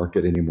really on the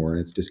market anymore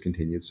and it's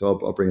discontinued. So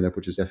I'll bring it up,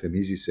 which is FM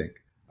Easy Sync.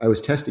 I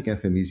was testing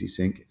FM Easy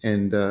Sync,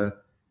 and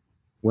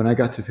when I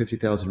got to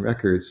 50,000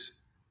 records,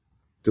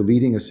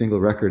 deleting a single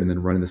record and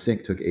then running the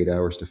sync took 8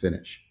 hours to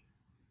finish,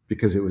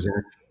 because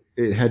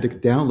it had to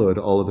download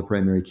all of the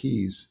primary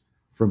keys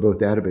from both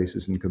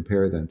databases and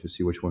compare them to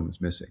see which one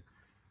was missing.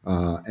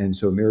 And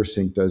so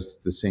MirrorSync does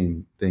the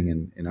same thing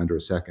in under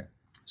a second.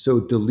 So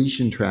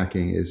deletion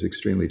tracking is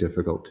extremely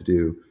difficult to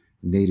do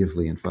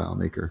natively in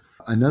FileMaker.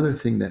 Another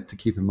thing that to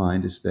keep in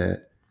mind is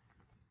that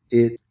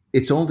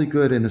it's only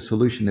good in a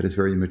solution that is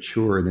very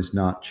mature and is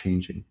not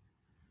changing,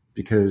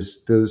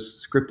 because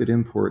those scripted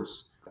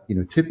imports,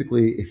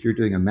 typically if you're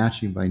doing a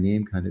matching by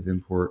name kind of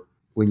import,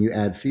 when you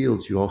add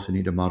fields, you also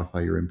need to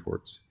modify your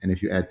imports. And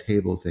if you add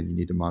tables, then you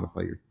need to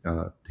modify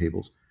your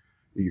tables,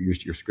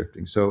 your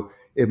scripting. So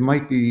it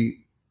might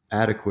be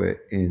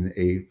adequate in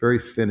a very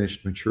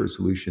finished, mature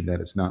solution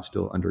that is not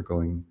still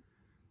undergoing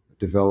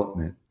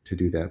development to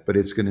do that, but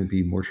it's going to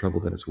be more trouble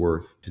than it's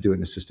worth to do it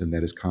in a system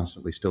that is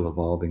constantly still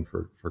evolving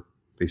for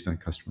based on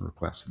customer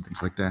requests and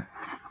things like that.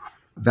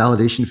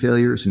 Validation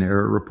failures and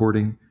error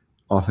reporting,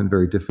 often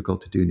very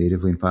difficult to do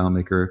natively in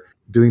FileMaker.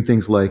 Doing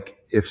things like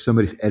if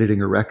somebody's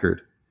editing a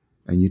record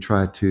and you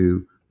try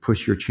to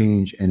push your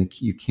change and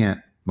you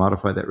can't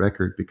modify that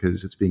record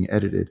because it's being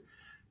edited,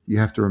 you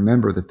have to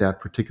remember that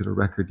particular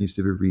record needs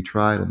to be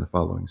retried on the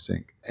following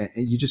sync. And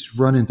you just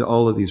run into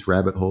all of these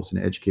rabbit holes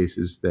and edge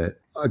cases that,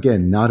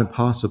 again, not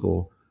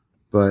impossible,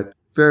 but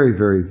very,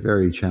 very,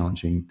 very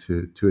challenging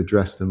to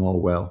address them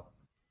all well.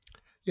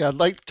 Yeah, I'd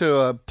like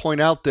to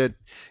point out that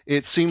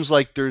it seems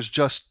like there's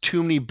just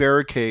too many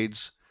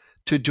barricades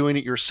to doing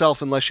it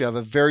yourself unless you have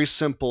a very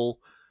simple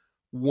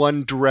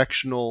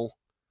one-directional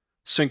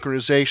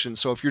synchronization.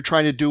 So if you're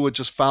trying to do with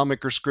just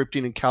FileMaker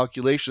scripting and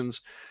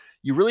calculations,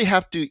 You really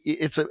have to.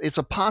 It's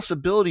a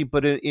possibility,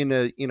 but in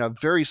a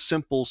very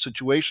simple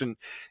situation,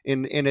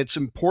 and it's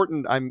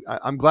important.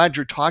 I'm glad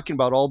you're talking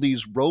about all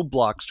these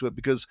roadblocks to it,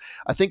 because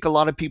I think a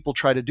lot of people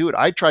try to do it.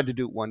 I tried to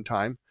do it one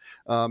time,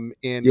 and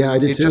Yeah, I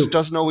did it just too.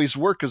 doesn't always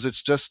work because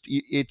it's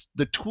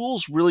the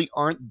tools really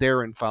aren't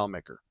there in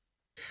FileMaker.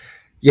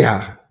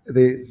 Yeah,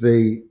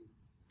 they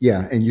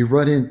yeah, and you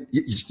run in.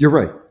 You're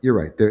right. You're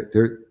right.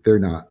 They're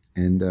not,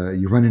 and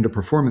you run into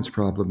performance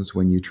problems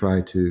when you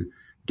try to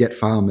get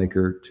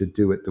FileMaker to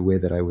do it the way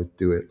that I would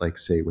do it, like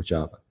say with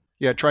Java.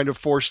 Yeah, trying to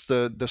force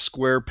the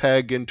square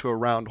peg into a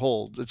round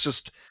hole.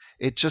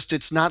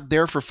 It's not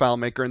there for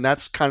FileMaker, and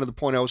that's kind of the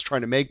point I was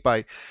trying to make.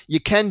 By you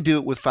can do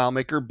it with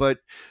FileMaker, but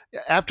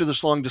after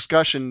this long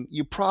discussion,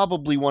 you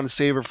probably want to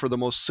save it for the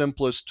most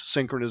simplest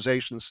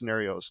synchronization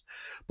scenarios.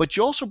 But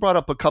you also brought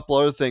up a couple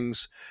other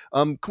things.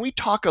 Can we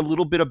talk a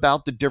little bit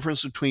about the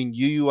difference between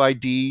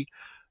UUID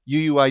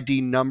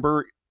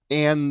number,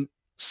 and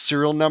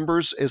serial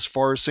numbers as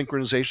far as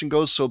synchronization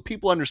goes, so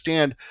people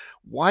understand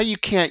why you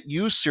can't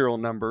use serial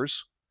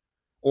numbers,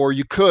 or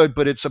you could,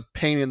 but it's a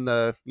pain in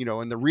the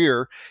in the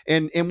rear,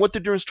 and what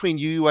the difference between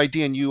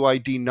UUID and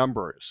UID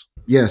number is.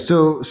 Yeah.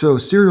 So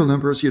serial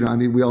numbers. I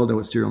mean, we all know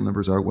what serial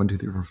numbers are: 1, 2,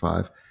 3, 4,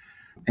 5.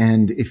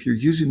 And if you're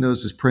using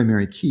those as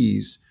primary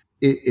keys,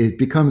 it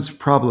becomes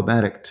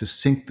problematic to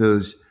sync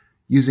those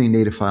using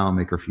native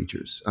FileMaker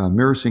features.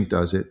 MirrorSync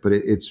does it, but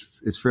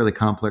it's fairly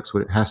complex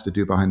what it has to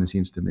do behind the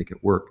scenes to make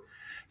it work.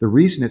 The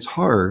reason it's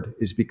hard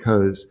is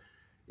because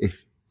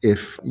if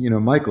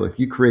Michael, if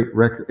you create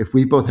record, if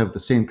we both have the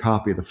same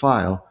copy of the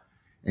file,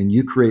 and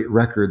you create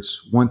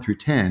records 1 through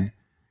 10,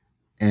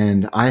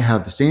 and I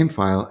have the same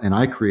file and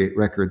I create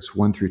records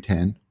 1 through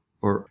 10,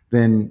 or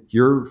then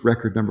your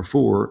record number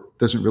 4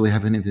 doesn't really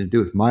have anything to do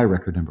with my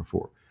record number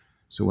 4.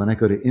 So when I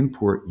go to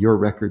import your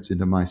records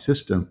into my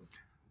system,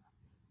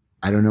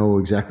 I don't know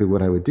exactly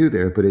what I would do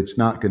there, but it's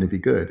not going to be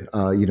good.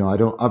 I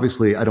don't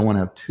want to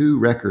have 2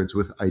 records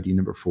with ID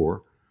number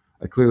 4.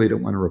 I clearly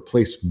don't want to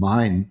replace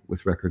mine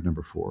with record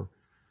number 4.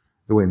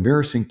 The way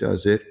MirrorSync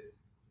does it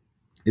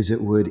is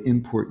it would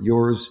import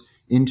yours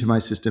into my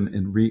system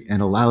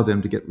and allow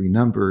them to get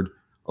renumbered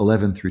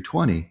 11 through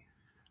 20.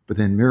 But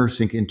then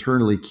MirrorSync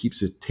internally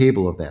keeps a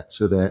table of that,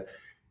 so that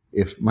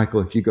if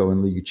you go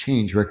and you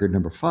change record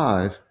number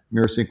 5,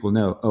 MirrorSync will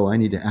know, oh, I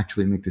need to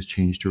actually make this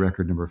change to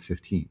record number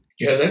 15.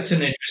 Yeah, that's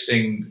an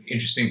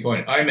interesting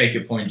point. I make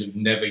a point of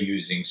never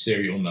using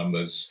serial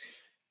numbers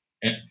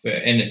for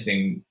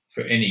anything,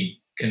 for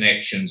any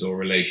connections or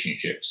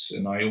relationships,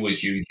 and I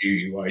always use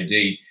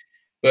UUID.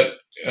 But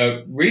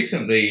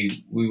recently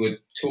we were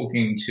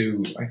talking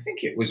to, I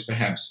think it was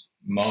perhaps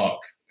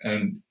Mark,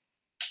 and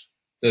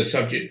the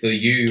subject, the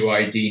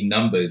UUID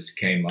numbers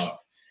came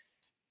up,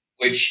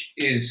 which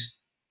is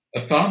a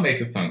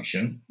FileMaker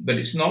function, but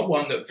it's not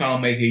one that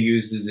FileMaker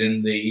uses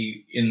in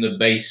the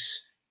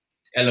base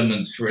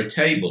elements for a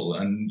table.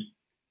 And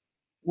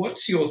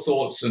what's your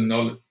thoughts and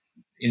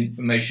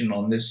information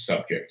on this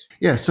subject?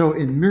 Yeah, so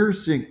in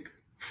MirrorSync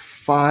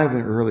 5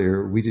 and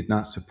earlier, we did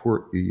not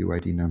support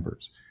UUID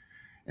numbers.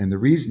 And the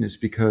reason is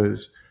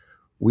because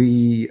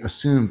we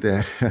assumed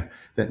that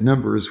that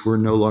numbers were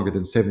no longer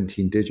than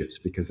 17 digits,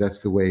 because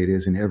that's the way it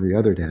is in every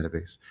other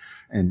database.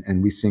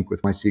 And we sync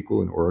with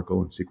MySQL and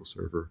Oracle and SQL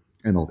Server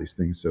and all these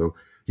things. So,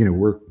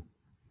 we're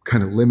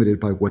kind of limited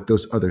by what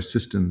those other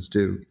systems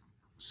do.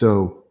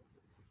 So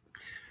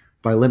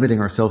by limiting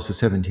ourselves to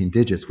 17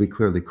 digits, we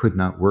clearly could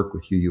not work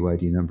with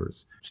UUID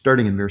numbers.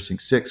 Starting in MirrorSync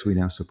 6, we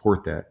now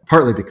support that,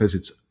 partly because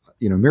it's,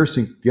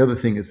 MirrorSync. The other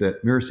thing is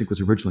that MirrorSync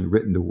was originally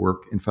written to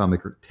work in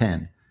FileMaker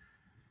 10,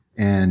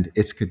 and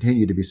it's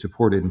continued to be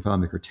supported in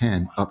FileMaker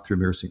 10 up through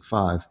MirrorSync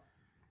 5.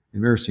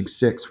 In MirrorSync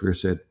 6, we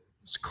said,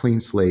 it's a clean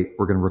slate,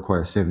 we're going to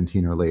require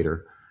 17 or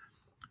later.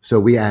 So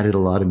we added a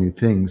lot of new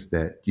things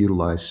that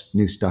utilize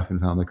new stuff in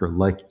FileMaker,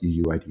 like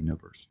UUID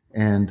numbers.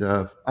 And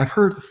I've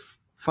heard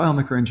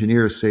FileMaker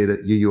engineers say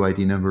that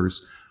UUID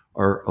numbers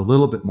are a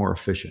little bit more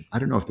efficient. I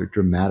don't know if they're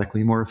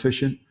dramatically more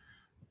efficient,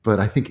 but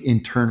I think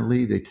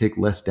internally they take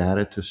less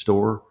data to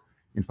store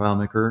in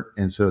FileMaker,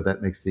 and so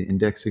that makes the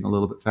indexing a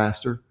little bit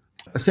faster.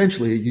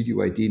 Essentially, a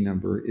UUID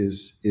number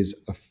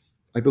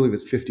I believe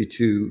it's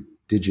 52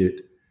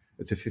 digit.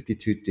 It's a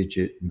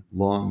 52-digit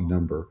long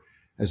number,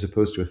 as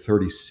opposed to a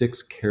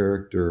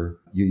 36-character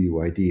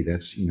UUID.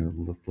 That's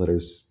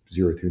letters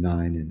 0 through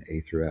 9 and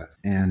A through F.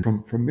 And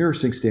from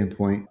MirrorSync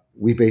standpoint,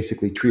 we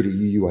basically treat a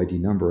UUID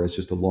number as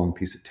just a long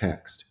piece of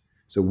text.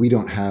 So we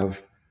don't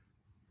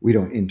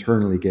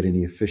internally get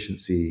any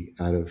efficiency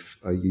out of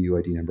a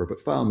UUID number,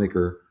 but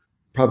FileMaker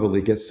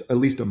probably gets at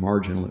least a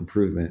marginal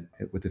improvement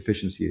with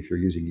efficiency if you're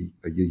using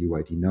a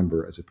UUID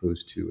number as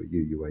opposed to a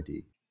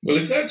UUID. Well,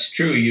 if that's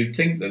true, you'd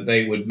think that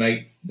they would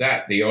make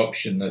that the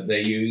option that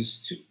they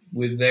use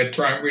with their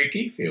primary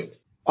key field.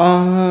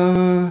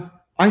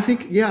 I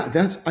think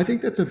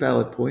that's a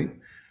valid point.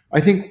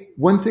 I think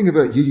one thing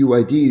about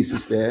UUIDs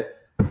is that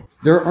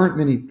there aren't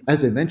many,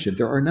 as I mentioned,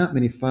 there are not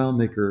many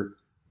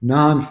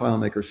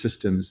non-FileMaker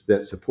systems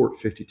that support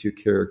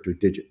 52-character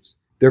digits.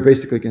 They're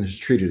basically going to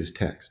treat it as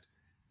text.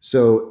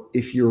 So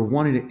if you're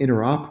wanting to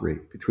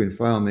interoperate between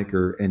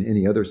FileMaker and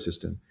any other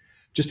system,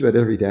 just about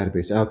every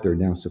database out there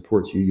now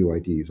supports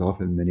UUIDs.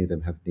 Often many of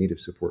them have native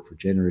support for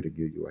generating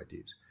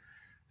UUIDs.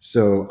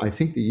 So I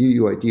think the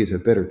UUID is a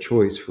better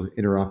choice for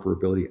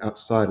interoperability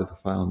outside of the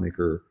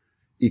FileMaker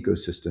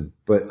ecosystem.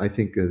 But I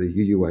think the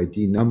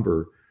UUID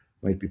number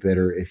might be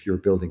better if you're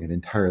building an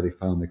entirely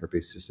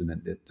FileMaker-based system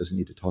that doesn't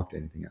need to talk to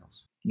anything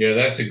else. Yeah,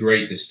 that's a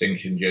great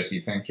distinction, Jesse.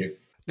 Thank you.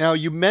 Now,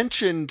 you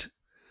mentioned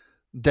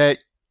that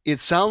it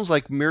sounds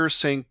like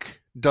MirrorSync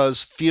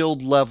does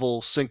field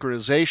level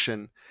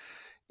synchronization.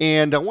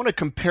 And I want to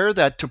compare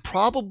that to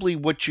probably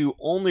what you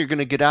only are going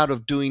to get out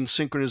of doing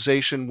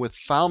synchronization with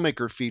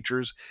FileMaker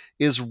features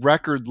is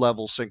record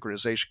level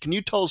synchronization. Can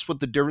you tell us what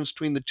the difference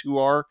between the two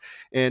are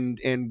and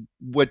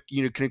what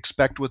you can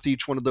expect with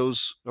each one of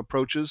those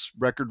approaches,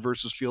 record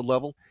versus field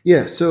level?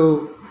 Yeah,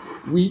 so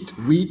we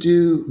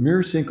do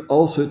MirrorSync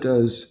also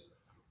does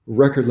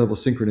record level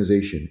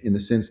synchronization in the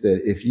sense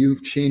that if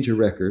you change a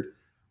record,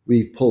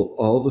 we pull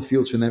all the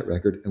fields from that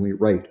record and we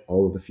write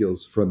all of the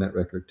fields from that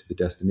record to the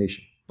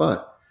destination.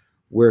 But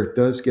where it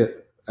does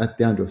get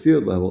down to a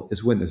field level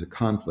is when there's a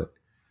conflict.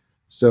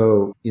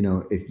 So,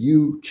 if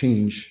you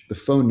change the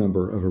phone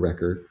number of a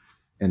record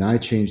and I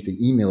change the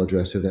email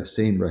address of that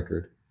same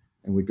record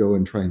and we go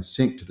and try and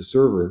sync to the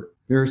server,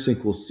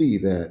 MirrorSync will see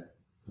that,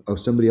 oh,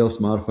 somebody else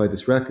modified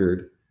this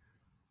record.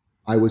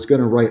 I was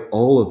going to write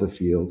all of the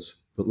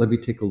fields, but let me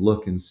take a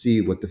look and see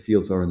what the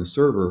fields are in the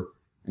server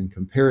and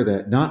compare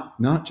that.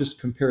 Not just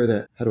compare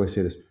that. How do I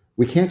say this?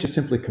 We can't just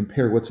simply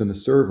compare what's in the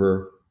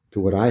server to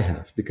what I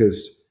have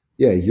because,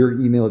 yeah, your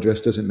email address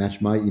doesn't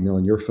match my email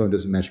and your phone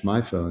doesn't match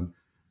my phone.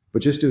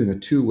 But just doing a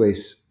two-way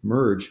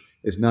merge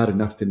is not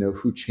enough to know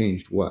who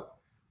changed what.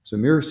 So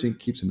MirrorSync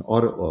keeps an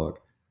audit log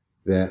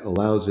that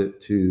allows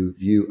it to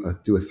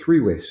do a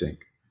three-way sync.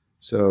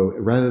 So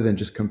rather than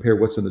just compare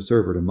what's on the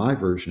server to my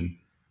version,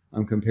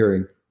 I'm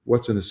comparing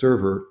what's in the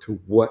server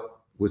to what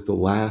was the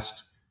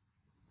last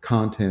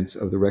contents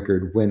of the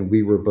record when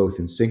we were both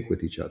in sync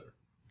with each other.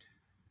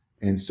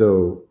 And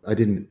so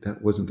that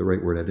wasn't the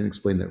right word. I didn't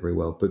explain that very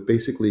well. But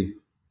basically,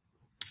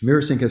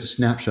 MirrorSync has a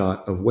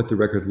snapshot of what the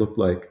record looked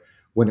like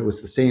when it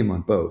was the same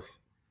on both.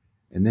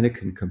 And then it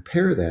can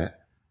compare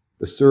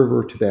the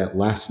server to that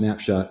last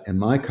snapshot and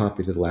my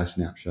copy to the last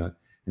snapshot.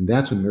 And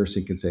that's when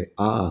MirrorSync can say,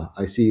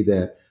 I see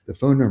that the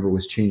phone number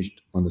was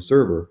changed on the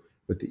server,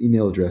 but the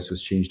email address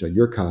was changed on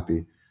your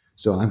copy.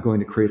 So I'm going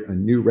to create a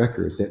new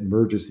record that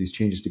merges these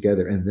changes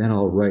together, and then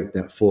I'll write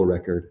that full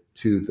record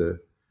to the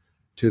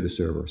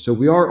server. So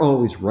we are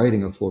always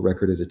writing a full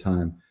record at a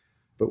time.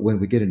 But when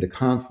we get into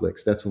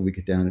conflicts, that's when we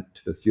get down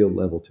to the field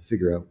level to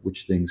figure out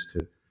which things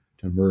to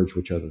merge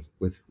with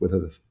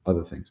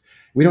other things.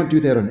 We don't do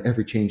that on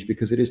every change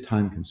because it is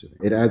time consuming.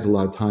 It adds a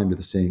lot of time to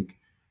the sync,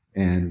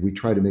 and we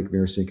try to make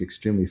MirrorSync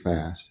extremely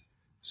fast.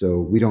 So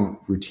we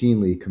don't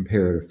routinely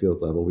compare at a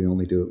field level. We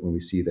only do it when we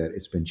see that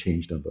it's been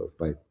changed on both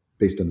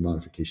based on the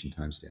modification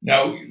timestamp.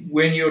 Now,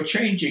 when you're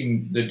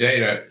changing the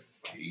data,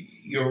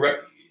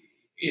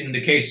 in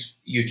the case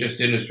you just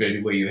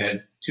illustrated where you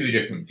had two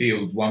different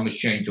fields, one was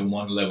changed on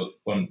one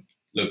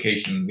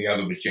location, and the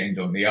other was changed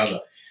on the other.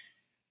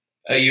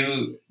 Are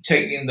you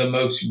taking the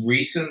most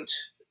recent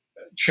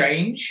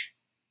change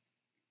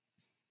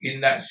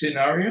in that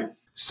scenario?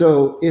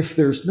 So if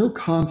there's no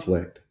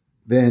conflict,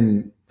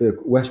 then the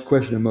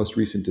question of most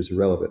recent is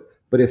irrelevant.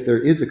 But if there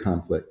is a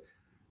conflict,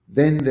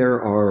 then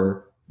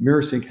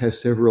MirrorSync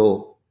has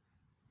several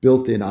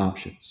built-in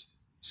options.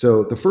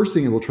 So the first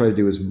thing it will try to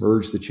do is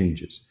merge the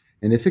changes.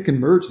 And if it can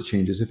merge the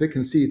changes, if it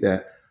can see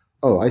that,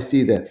 I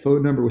see that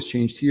phone number was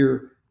changed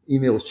here,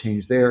 email was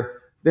changed there,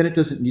 then it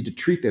doesn't need to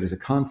treat that as a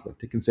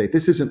conflict. It can say,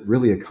 this isn't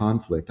really a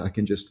conflict. I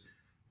can just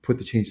put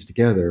the changes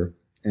together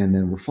and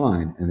then we're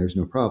fine and there's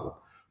no problem.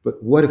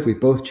 But what if we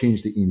both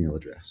change the email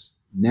address?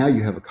 Now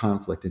you have a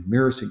conflict, and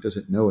MirrorSync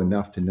doesn't know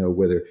enough to know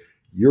whether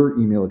your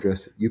email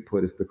address that you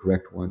put is the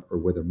correct one or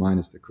whether mine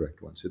is the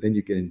correct one. So then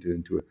you get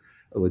into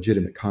a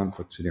legitimate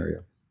conflict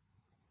scenario.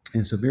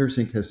 And so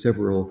MirrorSync has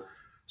several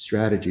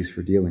strategies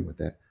for dealing with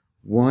that.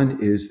 One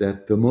is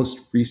that the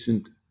most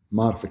recent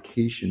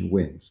modification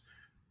wins,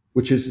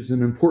 which is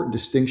an important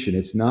distinction.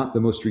 It's not the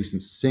most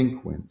recent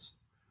sync wins,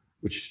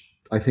 which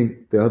I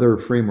think the other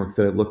frameworks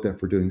that I've looked at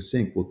for doing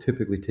sync will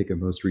typically take a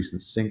most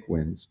recent sync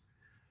wins.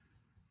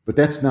 But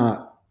that's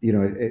not,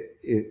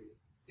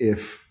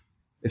 if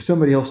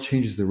somebody else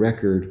changes the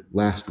record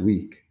last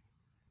week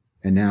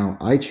and now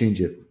I change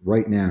it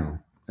right now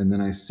and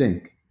then I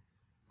sync,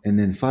 and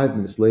then 5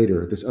 minutes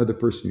later, this other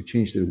person who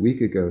changed it a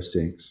week ago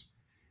syncs,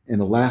 in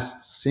the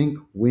last sync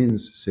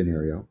wins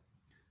scenario,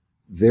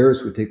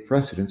 theirs would take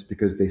precedence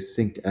because they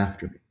synced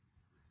after me.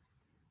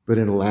 But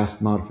in a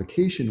last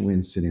modification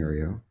wins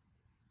scenario,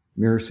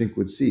 MirrorSync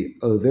would see,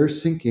 they're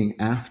syncing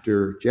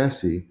after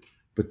Jesse,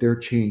 but their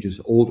change is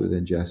older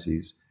than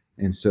Jesse's.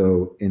 And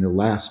so in the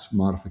last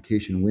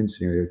modification win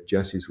scenario,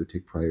 Jesse's would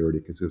take priority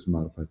because it was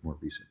modified more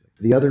recently.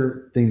 The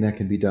other thing that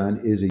can be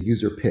done is a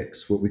user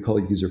picks, what we call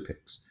user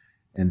picks.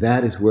 And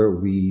that is where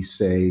we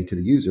say to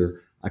the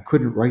user, I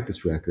couldn't write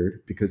this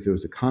record because there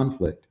was a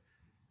conflict.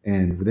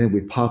 And then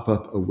we pop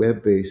up a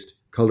web-based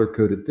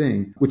color-coded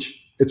thing,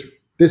 which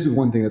this is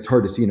one thing that's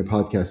hard to see in a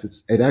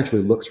podcast. It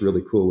actually looks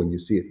really cool when you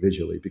see it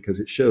visually because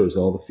it shows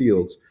all the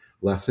fields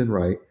left and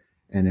right,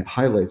 and it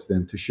highlights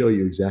them to show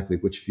you exactly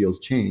which fields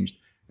changed.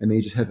 And then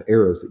you just have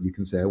arrows that you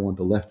can say, I want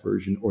the left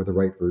version or the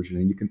right version,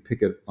 and you can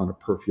pick it on a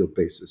per field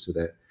basis so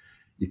that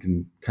you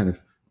can kind of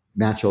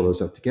match all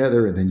those up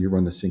together, and then you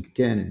run the sync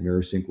again, and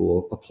MirrorSync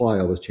will apply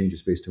all those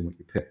changes based on what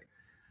you pick.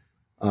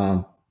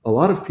 A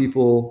lot of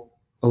people,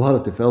 a lot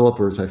of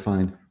developers, I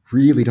find,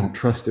 really don't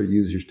trust their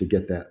users to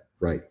get that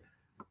right,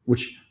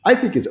 which I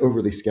think is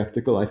overly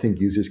skeptical. I think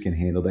users can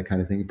handle that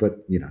kind of thing,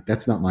 but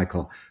that's not my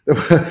call.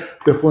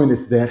 The point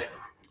is that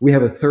we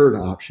have a third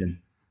option,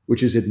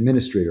 which is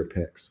administrator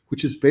picks,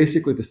 which is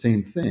basically the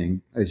same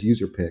thing as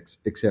user picks,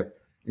 except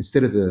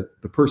instead of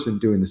the person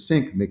doing the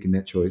sync making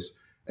that choice,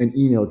 an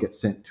email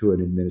gets sent to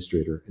an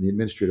administrator, and the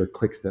administrator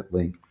clicks that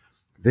link.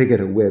 They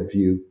get a web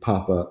view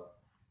pop up,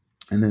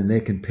 and then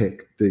they can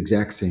pick the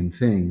exact same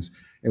things.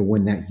 And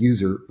when that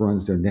user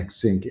runs their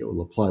next sync, it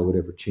will apply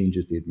whatever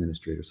changes the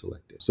administrator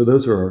selected. So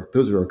those are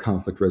our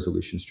conflict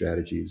resolution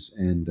strategies,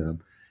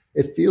 and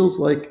it feels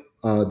like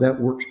that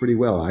works pretty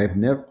well.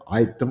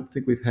 I don't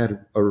think we've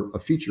had a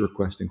feature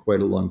request in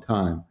quite a long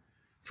time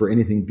for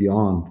anything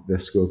beyond the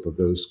scope of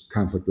those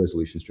conflict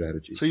resolution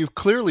strategies. So you've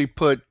clearly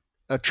put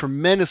a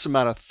tremendous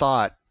amount of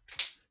thought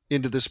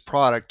into this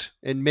product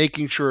and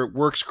making sure it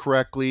works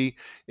correctly,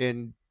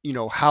 and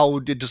how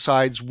it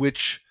decides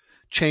which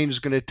change is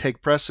going to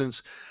take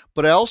precedence.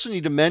 But I also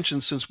need to mention,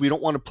 since we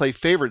don't want to play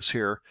favorites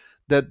here,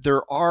 that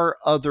there are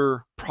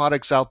other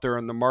products out there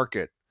in the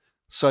market,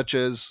 such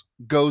as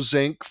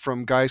GoZync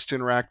from Geist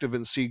Interactive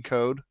and Seed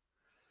Code,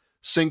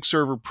 Sync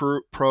Server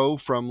Pro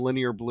from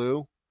Linear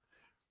Blue,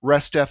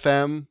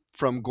 RestFM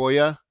from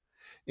Goya,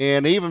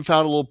 and I even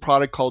found a little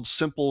product called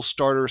Simple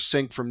Starter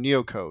Sync from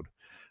Neocode.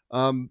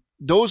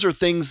 Those are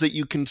things that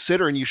you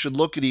consider, and you should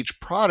look at each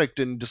product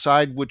and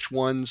decide which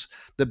one's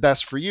the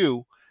best for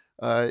you.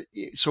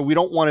 So we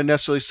don't want to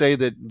necessarily say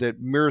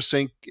that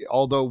MirrorSync,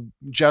 although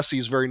Jesse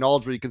is very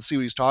knowledgeable, you can see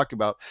what he's talking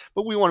about,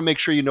 but we want to make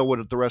sure you know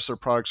what the rest of the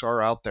products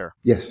are out there.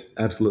 Yes,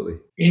 absolutely.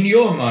 In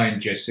your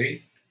mind,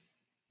 Jesse,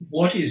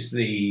 what is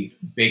the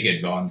big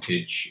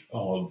advantage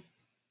of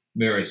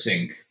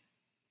MirrorSync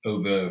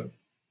over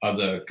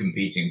other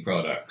competing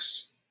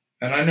products?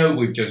 And I know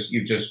you've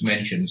just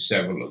mentioned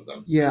several of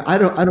them. Yeah, I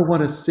don't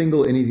want to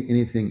single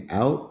anything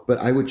out, but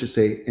I would just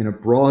say, in a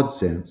broad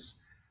sense,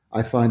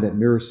 I find that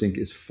MirrorSync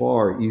is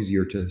far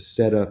easier to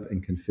set up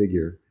and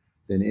configure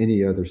than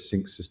any other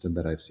sync system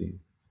that I've seen.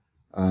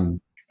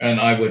 And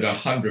I would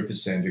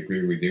 100%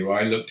 agree with you.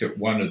 I looked at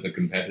one of the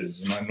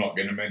competitors, and I'm not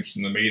going to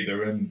mention them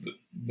either, and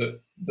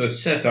the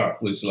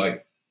setup was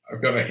like,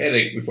 I've got a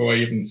headache before I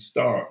even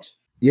start.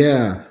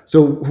 Yeah,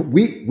 so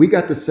we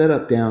got the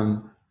setup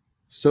down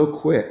so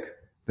quick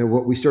that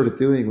what we started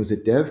doing was,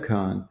 at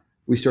DevCon,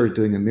 we started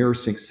doing a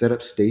MirrorSync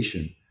setup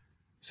station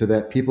so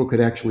that people could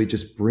actually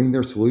just bring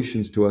their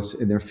solutions to us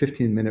in their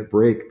 15-minute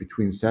break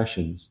between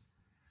sessions,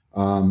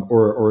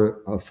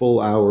 or a full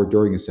hour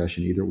during a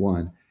session, either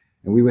one.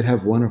 And we would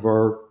have one of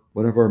our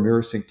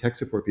MirrorSync tech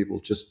support people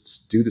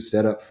just do the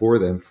setup for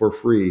them for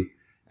free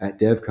at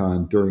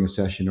DevCon during a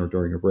session or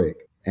during a break.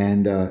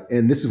 And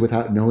this is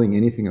without knowing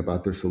anything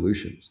about their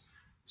solutions.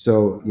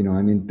 So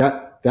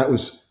that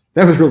was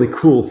really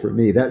cool for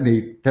me. That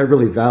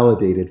really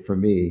validated for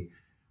me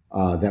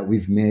that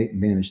we've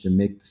managed to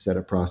make the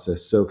setup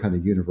process so kind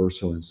of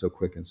universal and so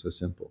quick and so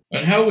simple.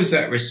 And how was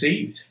that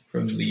received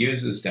from the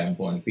user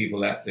standpoint,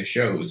 people at the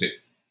show? Was it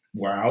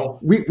wow?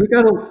 We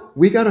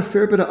got a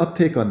fair bit of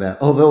uptake on that.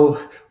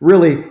 Although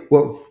really,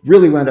 what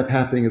really wound up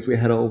happening is we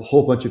had a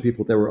whole bunch of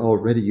people that were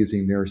already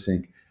using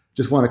MirrorSync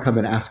just want to come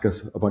and ask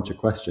us a bunch of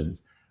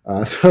questions.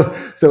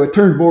 So it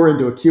turned more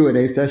into a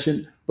Q&A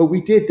session. But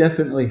we did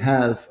definitely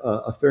have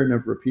a fair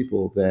number of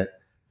people that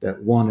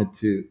wanted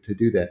to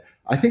do that.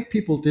 I think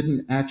people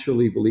didn't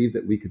actually believe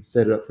that we could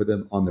set it up for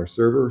them on their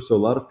server. So a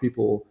lot of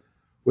people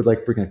would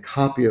bring a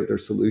copy of their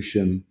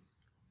solution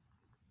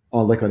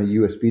on a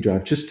USB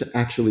drive just to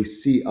actually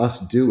see us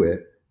do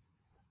it.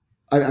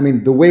 I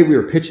mean, the way we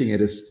were pitching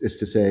it is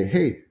to say,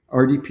 hey,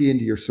 RDP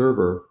into your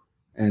server,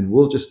 and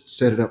we'll just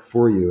set it up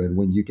for you. And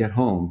when you get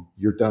home,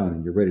 you're done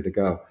and you're ready to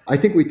go. I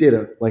think we did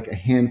a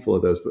handful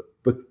of those, but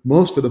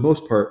for the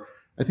most part,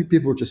 I think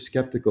people were just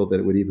skeptical that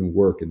it would even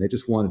work, and they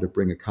just wanted to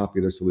bring a copy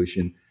of their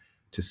solution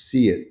to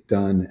see it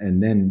done,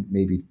 and then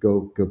maybe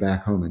go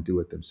back home and do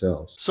it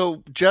themselves.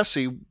 So,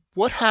 Jesse,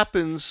 what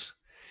happens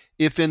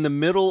if in the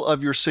middle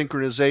of your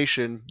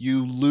synchronization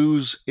you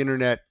lose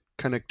internet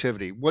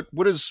connectivity? What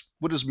does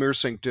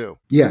MirrorSync do?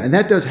 Yeah, and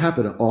that does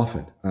happen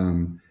often.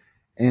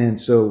 And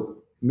so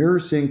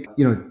MirrorSync,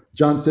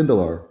 John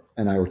Sindelar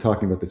and I were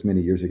talking about this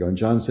many years ago, and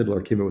John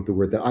Sindelar came up with the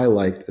word that I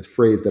liked, a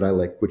phrase that I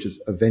like, which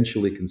is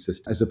eventually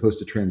consistent, as opposed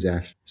to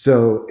transaction.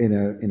 So in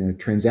a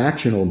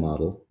transactional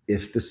model,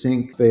 if the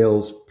sync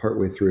fails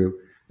partway through,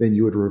 then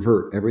you would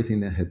revert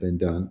everything that had been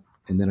done,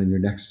 and then on your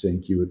next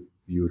sync, you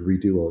would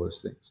redo all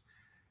those things.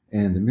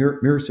 And the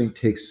MirrorSync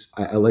takes,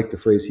 I like the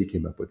phrase he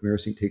came up with,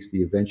 MirrorSync takes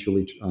the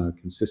eventually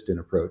consistent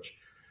approach,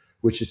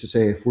 which is to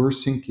say, if we're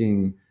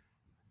syncing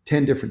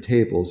 10 different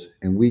tables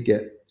and we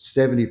get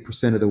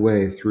 70% of the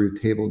way through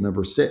table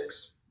number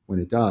 6 when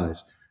it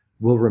dies,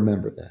 we'll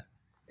remember that.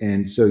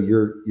 And so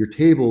your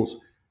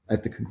tables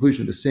at the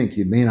conclusion of the sync,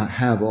 you may not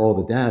have all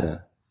the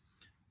data,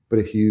 but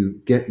if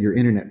you get your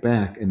internet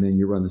back and then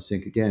you run the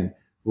sync again,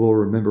 we'll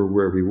remember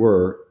where we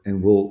were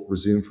and we'll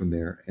resume from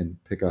there and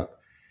pick up.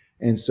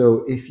 And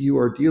so if you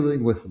are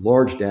dealing with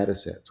large data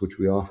sets, which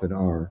we often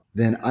are,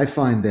 then I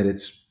find that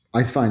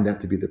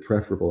to be the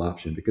preferable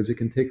option, because it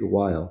can take a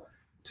while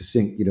to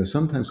sync.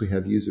 Sometimes we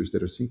have users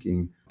that are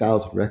syncing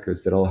 1,000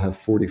 records that all have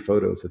 40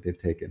 photos that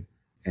they've taken.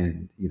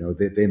 And,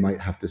 they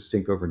might have to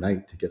sync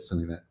overnight to get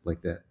something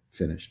like that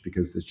finished,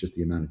 because it's just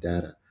the amount of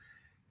data.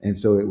 And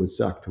so it would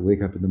suck to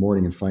wake up in the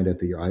morning and find out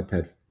that your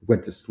iPad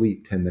went to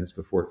sleep 10 minutes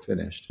before it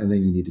finished, and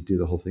then you need to do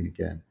the whole thing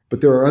again.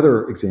 But there are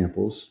other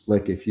examples,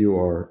 like if you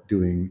are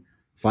doing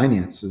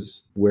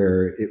finances,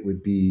 where it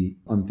would be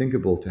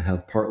unthinkable to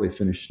have partly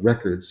finished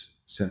records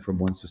sent from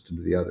one system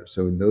to the other.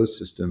 So in those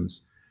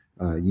systems,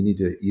 you need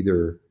to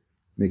either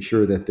make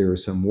sure that there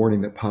is some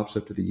warning that pops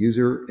up to the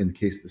user in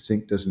case the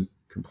sync doesn't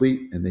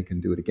complete and they can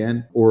do it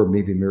again, or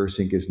maybe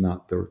MirrorSync is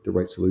not the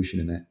right solution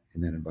in that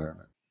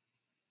environment.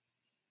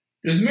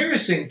 Does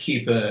MirrorSync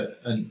keep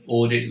an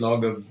audit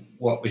log of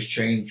what was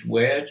changed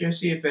where,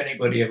 Jesse, if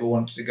anybody ever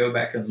wanted to go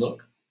back and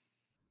look?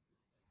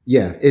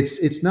 Yeah,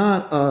 it's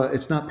not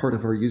part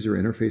of our user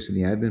interface in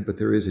the admin, but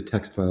there is a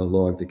text file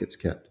log that gets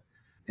kept.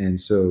 And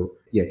so,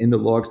 yeah, in the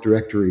logs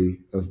directory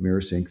of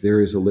MirrorSync,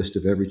 there is a list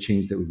of every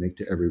change that we make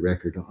to every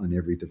record on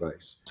every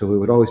device. So it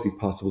would always be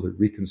possible to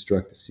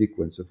reconstruct the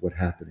sequence of what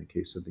happened in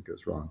case something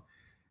goes wrong.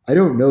 I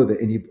don't know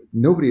that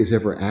nobody has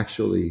ever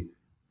actually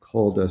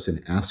called us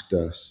and asked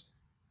us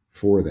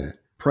for that.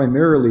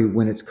 Primarily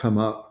when it's come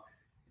up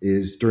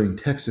is during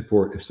tech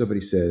support. If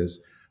somebody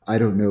says, I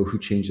don't know who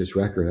changed this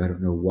record, I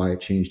don't know why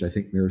it changed, I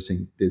think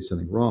MirrorSync did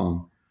something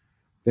wrong,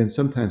 then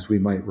sometimes we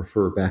might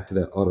refer back to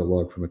that auto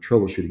log from a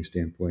troubleshooting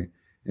standpoint,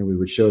 and we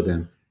would show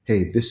them,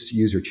 hey, this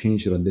user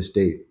changed it on this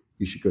date.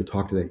 You should go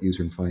talk to that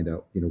user and find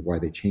out, why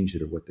they changed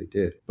it or what they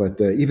did.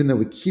 But even though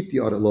we keep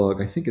the audit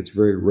log, I think it's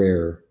very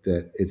rare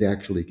that it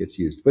actually gets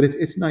used. But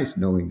it's nice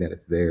knowing that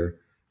it's there.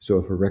 So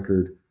if a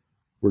record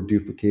were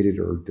duplicated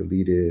or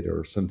deleted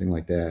or something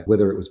like that,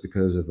 whether it was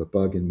because of a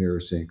bug in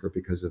MirrorSync or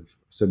because of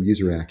some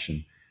user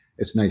action,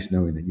 it's nice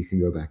knowing that you can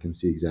go back and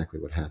see exactly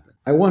what happened.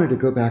 I wanted to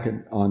go back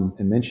and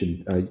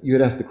mention, you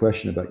had asked the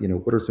question about,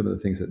 what are some of the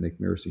things that make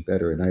MirrorSync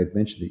better? And I had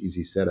mentioned the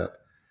easy setup.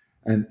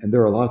 And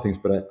there are a lot of things,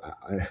 but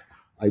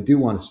I do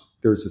want to,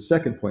 there's a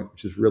second point,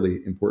 which is really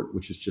important,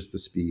 which is just the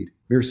speed.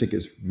 MirrorSync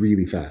is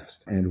really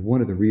fast. And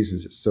one of the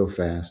reasons it's so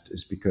fast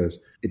is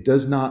because it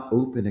does not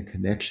open a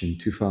connection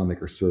to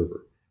FileMaker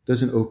Server. It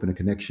doesn't open a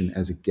connection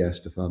as a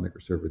guest to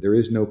FileMaker Server. There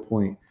is no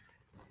point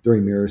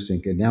during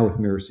MirrorSync, and now with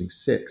MirrorSync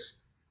 6,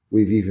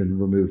 we've even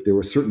removed, there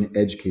were certain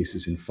edge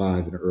cases in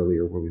 5 and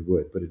earlier where we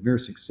would, but in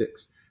MirrorSync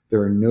 6,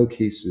 there are no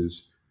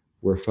cases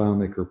where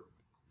FileMaker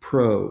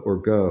Pro or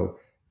Go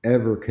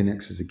ever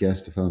connects as a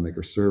guest to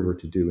FileMaker Server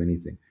to do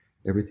anything.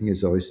 Everything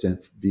is always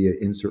sent via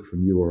insert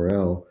from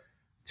URL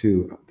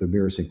to the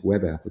MirrorSync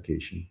web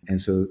application. And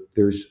so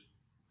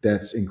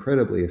that's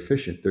incredibly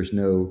efficient. There's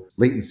no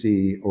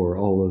latency or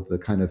all of the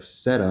kind of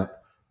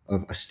setup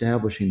of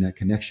establishing that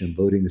connection,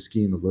 loading the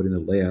schema, loading the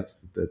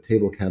layouts, the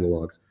table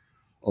catalogs,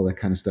 all that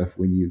kind of stuff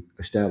when you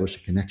establish a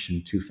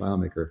connection to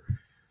FileMaker.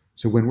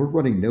 So when we're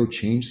running no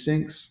change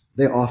syncs,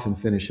 they often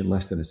finish in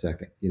less than a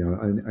second.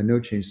 A no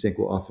change sync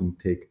will often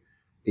take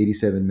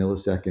 87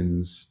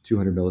 milliseconds,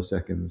 200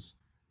 milliseconds,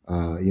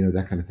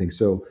 that kind of thing.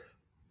 So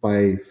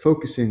by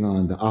focusing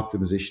on the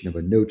optimization of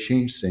a no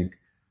change sync,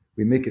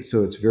 we make it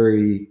so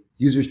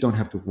users don't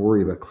have to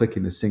worry about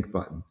clicking the sync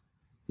button.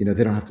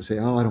 They don't have to say,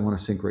 oh, I don't want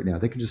to sync right now.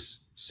 They can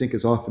just sync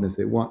as often as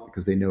they want,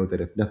 because they know that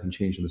if nothing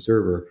changed on the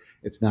server,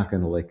 it's not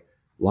going to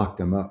lock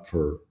them up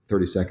for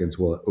 30 seconds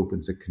while it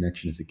opens a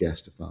connection as a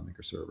guest to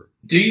FileMaker Server.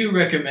 Do you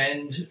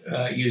recommend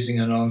using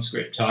an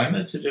on-script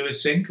timer to do a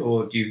sync,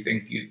 or do you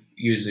think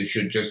users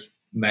should just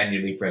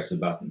manually press the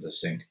button to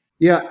sync?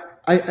 Yeah,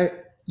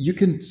 you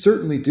can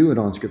certainly do an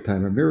on-script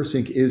timer.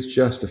 MirrorSync is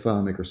just a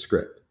FileMaker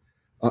script,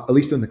 at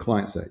least on the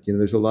client side.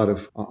 There's a lot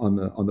of, on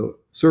the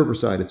server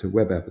side, it's a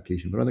web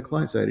application, but on the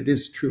client side, it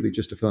is truly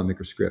just a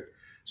FileMaker script.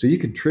 So you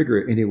can trigger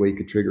it any way you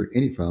could trigger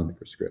any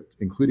FileMaker script,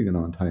 including an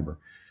on-timer.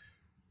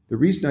 The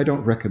reason I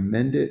don't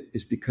recommend it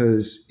is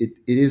because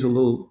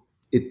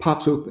it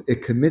pops open,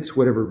 it commits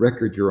whatever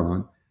record you're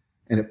on,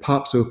 and it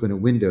pops open a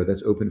window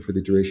that's open for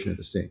the duration of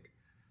the sync.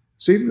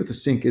 So even if the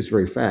sync is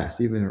very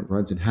fast, even if it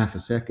runs in half a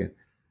second,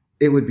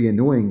 it would be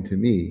annoying to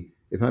me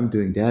if I'm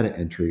doing data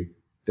entry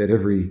that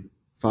every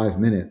 5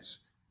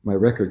 minutes my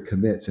record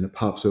commits and it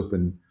pops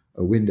open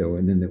a window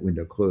and then that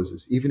window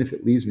closes. Even if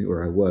it leaves me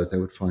where I was, I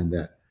would find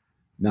that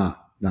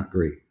not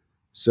great.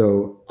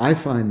 So I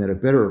find that a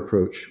better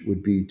approach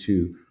would be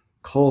to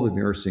call the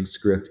MirrorSync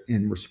script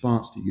in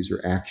response to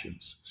user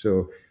actions.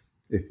 So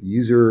if the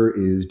user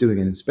is doing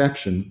an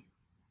inspection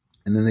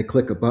and then they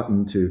click a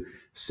button to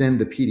send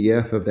the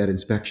PDF of that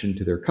inspection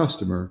to their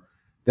customer,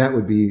 that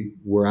would be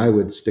where I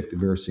would stick the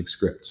MirrorSync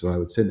script. So I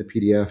would send the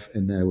PDF,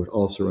 and then I would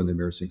also run the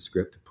MirrorSync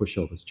script to push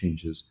all those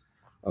changes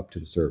up to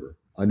the server.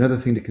 Another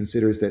thing to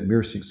consider is that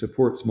MirrorSync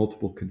supports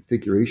multiple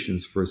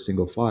configurations for a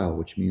single file,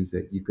 which means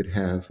that you could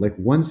have like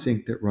one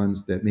sync that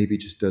runs that maybe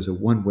just does a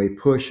one-way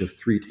push of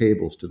 3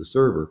 tables to the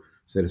server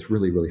so that it's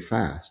really, really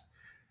fast.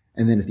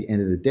 And then at the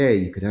end of the day,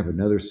 you could have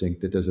another sync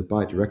that does a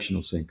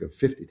bi-directional sync of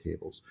 50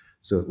 tables.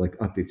 So it like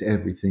updates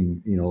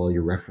everything, all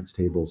your reference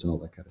tables and all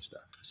that kind of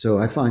stuff. So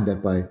I find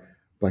that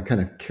by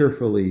kind of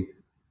carefully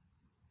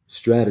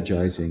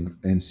strategizing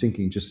and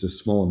syncing just a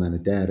small amount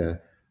of data,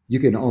 you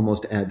can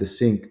almost add the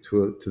sync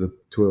to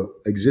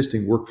a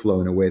existing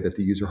workflow in a way that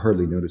the user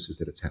hardly notices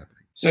that it's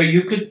happening. So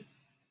you could,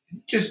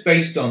 just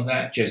based on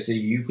that, Jesse,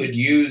 you could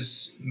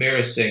use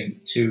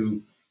MirrorSync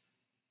to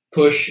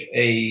push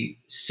a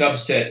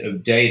subset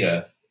of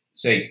data,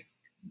 say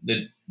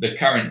the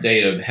current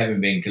data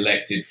having been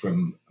collected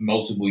from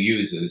multiple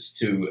users,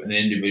 to an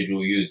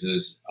individual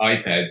user's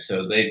iPad,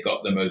 so they've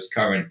got the most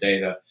current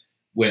data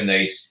when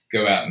they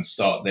go out and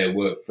start their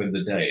work for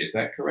the day. Is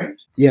that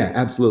correct? Yeah,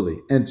 absolutely.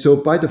 And so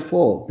by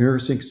default,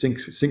 MirrorSync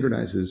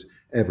synchronizes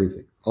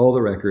everything, all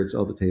the records,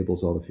 all the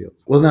tables, all the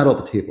fields. Well, not all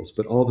the tables,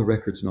 but all the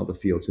records and all the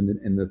fields and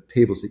the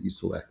tables that you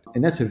select.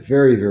 And that's a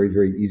very, very,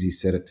 very easy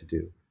setup to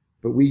do.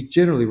 But we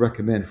generally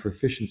recommend, for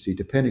efficiency,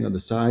 depending on the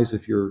size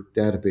of your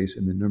database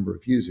and the number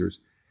of users,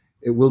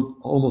 it will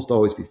almost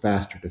always be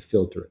faster to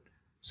filter it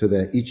so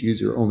that each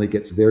user only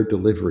gets their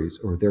deliveries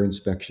or their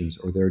inspections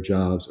or their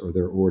jobs or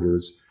their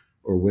orders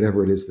or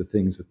whatever it is, the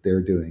things that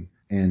they're doing.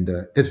 And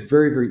it's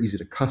very, very easy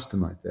to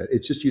customize that.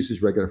 It just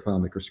uses regular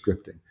FileMaker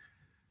scripting.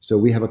 So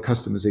we have a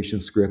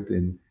customization script.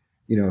 And,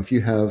 if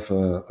you have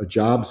a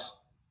jobs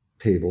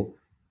table,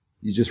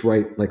 you just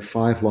write like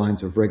 5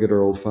 lines of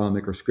regular old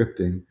FileMaker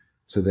scripting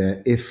so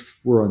that if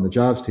we're on the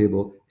jobs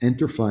table,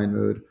 enter find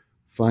mode,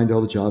 find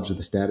all the jobs where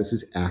the status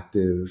is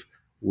active,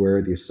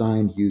 where the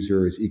assigned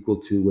user is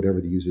equal to whatever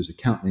the user's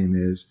account name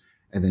is,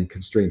 and then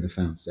constrain the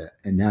found set.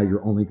 And now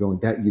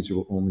that user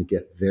will only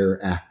get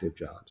their active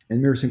jobs.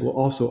 And MirrorSync will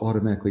also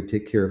automatically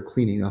take care of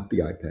cleaning up the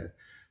iPad.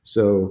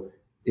 So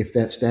if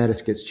that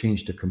status gets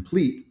changed to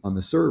complete on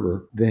the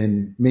server,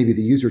 then maybe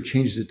the user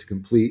changes it to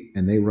complete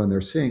and they run their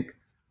sync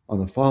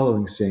on the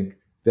following sync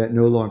that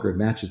no longer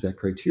matches that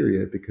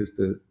criteria because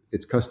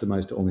it's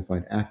customized to only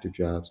find active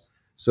jobs.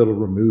 So it'll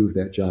remove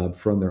that job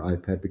from their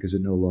iPad because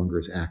it no longer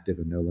is active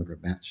and no longer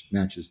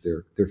matches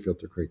their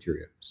filter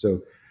criteria.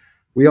 So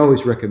we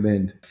always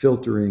recommend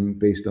filtering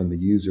based on the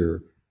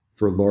user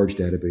for large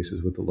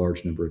databases with a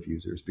large number of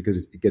users because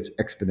it gets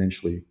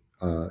exponentially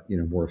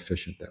more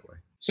efficient that way.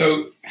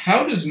 So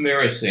how does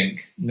MirrorSync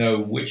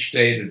know which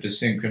data to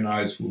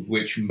synchronize with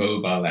which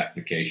mobile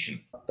application?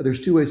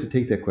 There's 2 ways to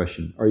take that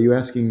question. Are you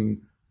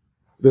asking...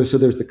 So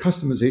there's the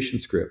customization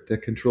script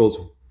that controls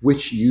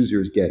which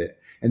users get it.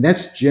 And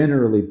that's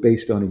generally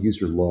based on a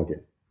user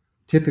login.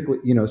 Typically,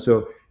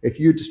 so if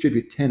you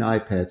distribute 10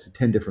 iPads to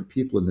 10 different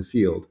people in the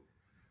field,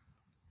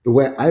 the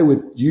way I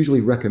would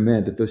usually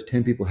recommend that those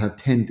 10 people have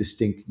 10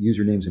 distinct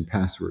usernames and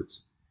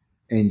passwords.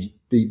 And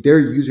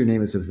their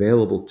username is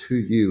available to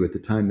you at the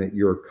time that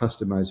you're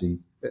customizing,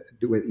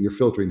 you're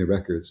filtering the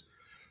records.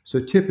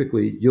 So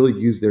typically, you'll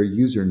use their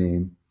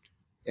username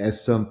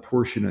as some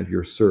portion of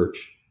your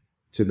search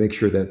to make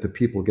sure that the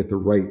people get the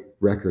right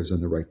records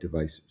on the right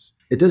devices.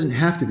 It doesn't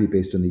have to be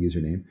based on the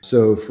username.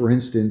 So for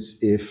instance,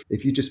 if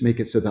you just make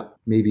it so that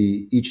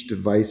maybe each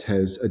device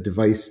has a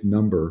device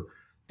number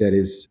that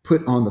is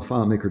put on the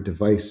FileMaker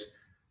device,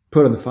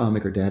 put on the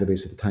FileMaker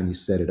database at the time you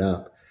set it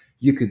up,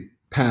 you could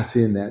pass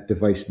in that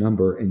device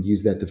number and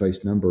use that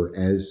device number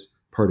as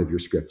part of your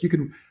script.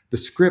 The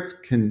script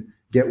can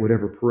get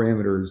whatever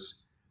parameters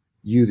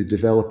you, the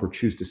developer,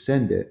 choose to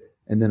send it.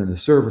 And then on the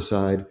server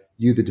side,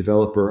 you, the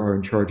developer, are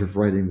in charge of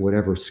writing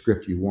whatever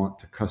script you want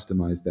to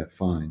customize that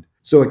find.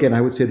 So again,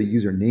 I would say the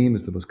username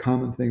is the most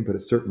common thing, but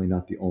it's certainly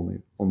not the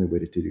only way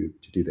to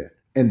do that.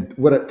 And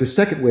the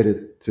second way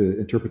to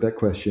interpret that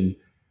question,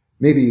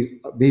 maybe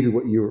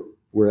what you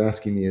were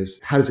asking me is,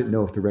 how does it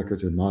know if the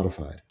records are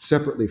modified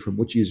separately from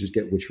which users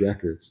get which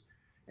records?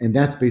 And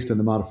that's based on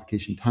the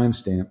modification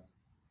timestamp.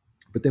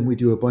 But then we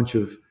do a bunch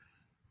of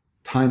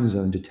time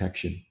zone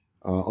detection.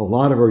 A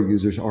lot of our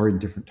users are in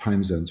different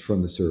time zones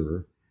from the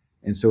server.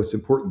 And so it's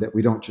important that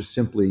we don't just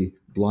simply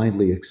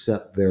blindly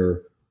accept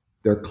their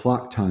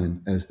clock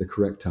time as the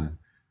correct time.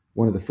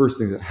 One of the first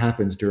things that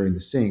happens during the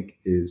sync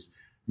is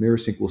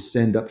MirrorSync will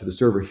send up to the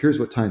server, here's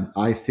what time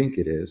I think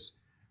it is.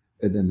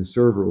 And then the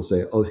server will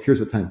say, oh, here's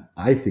what time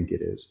I think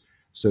it is.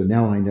 So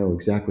now I know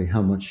exactly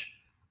how much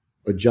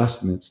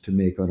adjustments to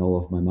make on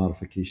all of my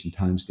modification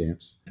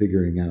timestamps,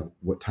 figuring out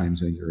what time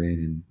zone you're in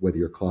and whether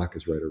your clock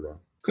is right or wrong.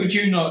 Could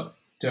you not,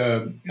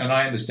 and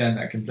I understand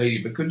that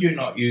completely, but could you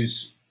not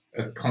use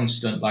a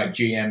constant like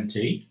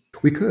GMT?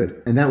 We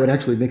could, and that would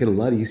actually make it a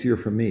lot easier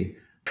for me.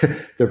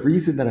 The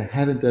reason that I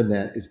haven't done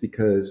that is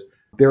because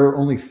there are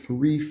only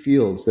 3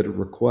 fields that are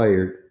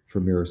required for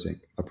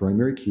MirrorSync: a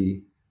primary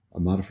key, a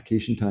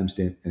modification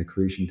timestamp, and a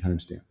creation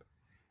timestamp.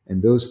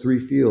 And those three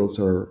fields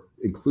are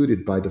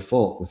included by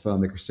default with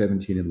FileMaker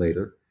 17 and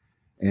later.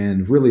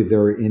 And really,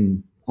 they're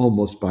in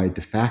almost by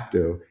de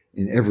facto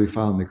in every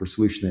FileMaker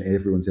solution that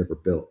everyone's ever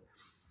built.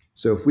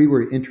 So if we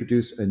were to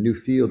introduce a new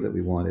field that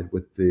we wanted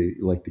with the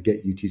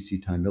get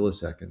UTC time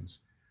milliseconds,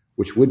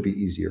 which would be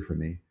easier for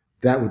me,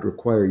 that would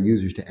require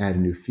users to add a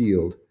new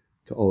field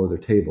to all of their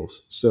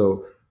tables.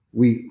 So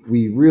we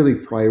really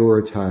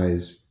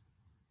prioritize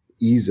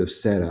ease of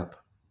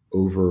setup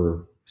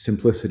over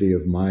simplicity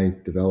of my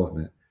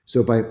development.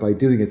 So by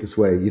doing it this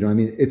way,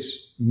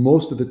 it's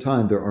most of the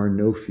time there are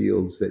no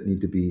fields that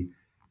need to be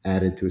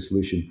added to a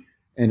solution.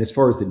 And as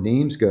far as the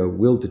names go,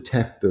 we'll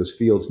detect those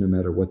fields no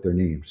matter what they're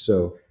named.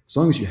 So as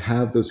long as you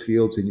have those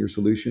fields in your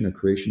solution, a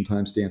creation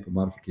timestamp, a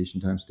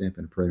modification timestamp,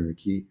 and a primary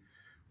key,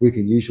 we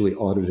can usually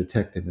auto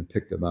detect them and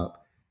pick them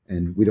up.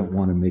 And we don't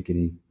want to make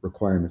any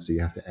requirements so you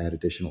have to add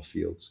additional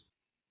fields.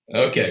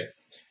 Okay,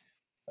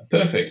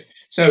 perfect.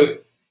 So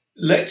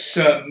let's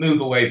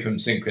move away from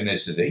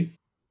synchronicity.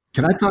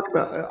 Can I talk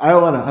about? I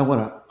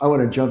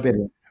want to jump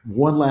in.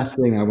 One last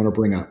thing I want to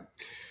bring up,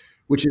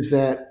 which is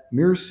that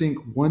MirrorSync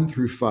 1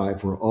 through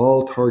 5 were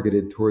all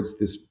targeted towards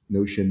this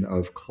notion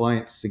of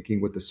clients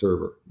syncing with the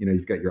server.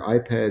 You've got your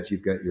iPads,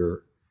 you've got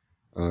your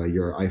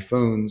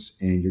iPhones,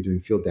 and you're doing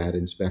field data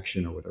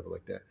inspection or whatever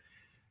like that.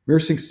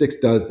 MirrorSync 6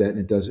 does that, and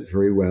it does it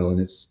very well, and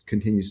it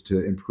continues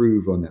to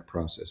improve on that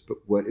process. But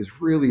what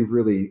is really,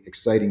 really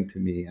exciting to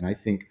me, and I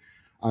think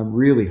I'm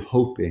really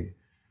hoping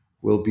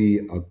will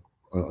be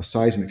a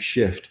seismic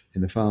shift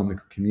in the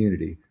FileMaker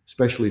community,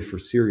 especially for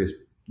serious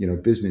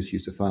business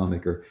use of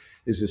FileMaker,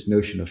 is this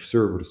notion of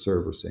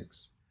server-to-server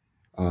syncs.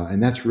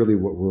 And that's really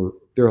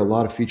there are a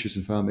lot of features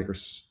in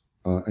FileMaker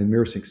and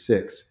MirrorSync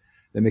 6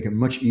 that make it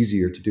much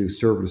easier to do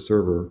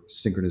server-to-server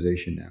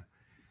synchronization now.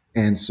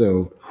 And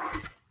so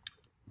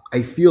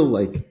I feel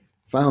like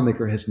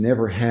FileMaker has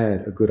never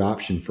had a good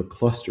option for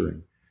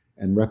clustering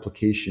and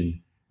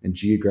replication and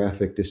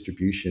geographic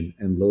distribution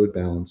and load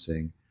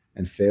balancing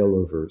and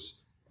failovers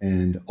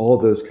and all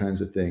those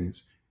kinds of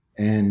things.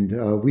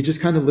 And we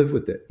just kind of live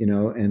with it,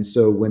 And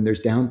so when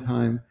there's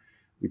downtime,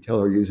 we tell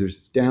our users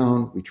it's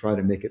down. We try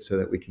to make it so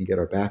that we can get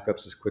our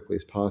backups as quickly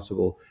as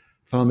possible.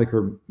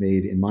 FileMaker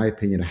made, in my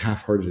opinion, a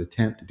half-hearted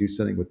attempt to do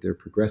something with their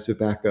progressive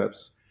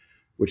backups,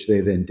 which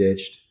they then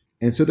ditched.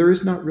 And so there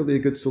is not really a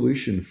good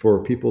solution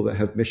for people that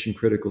have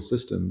mission-critical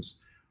systems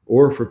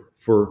or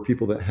for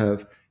people that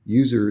have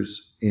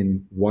users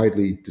in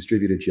widely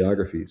distributed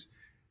geographies.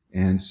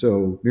 And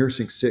so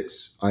MirrorSync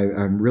 6,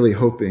 I'm really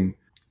hoping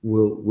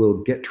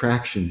will get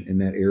traction in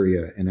that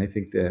area. And I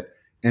think that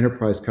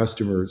enterprise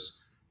customers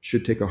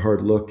should take a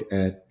hard look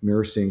at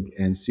MirrorSync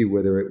and see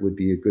whether it would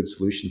be a good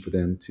solution for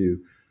them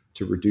to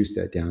reduce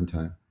that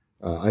downtime.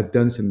 I've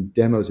done some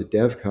demos at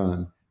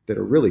DevCon that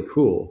are really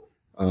cool,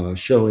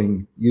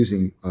 showing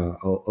using a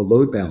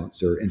load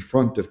balancer in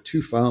front of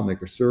two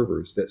FileMaker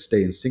servers that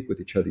stay in sync with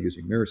each other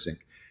using MirrorSync.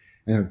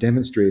 And I've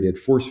demonstrated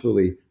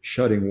forcefully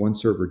shutting one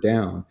server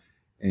down,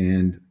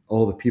 and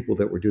all the people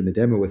that were doing the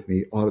demo with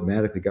me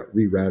automatically got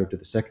rerouted to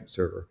the second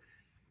server.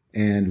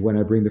 And when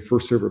I bring the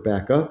first server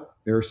back up,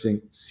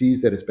 MirrorSync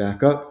sees that it's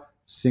back up,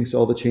 syncs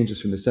all the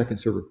changes from the second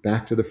server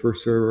back to the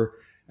first server,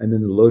 and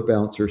then the load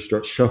balancer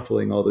starts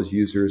shuffling all those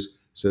users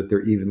so that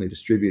they're evenly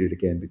distributed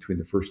again between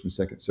the first and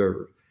second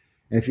server.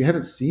 And if you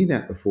haven't seen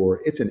that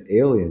before, it's an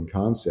alien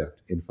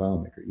concept in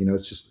FileMaker.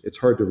 It's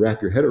hard to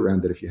wrap your head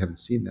around it if you haven't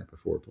seen that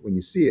before. But when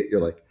you see it,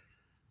 you're like,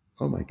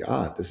 oh my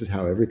God, this is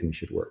how everything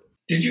should work.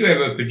 Did you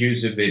ever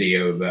produce a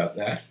video about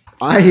that?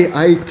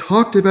 I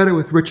talked about it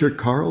with Richard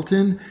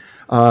Carlton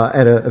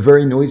at a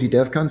very noisy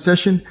DevCon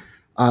session,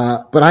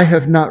 but I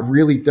have not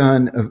really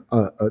done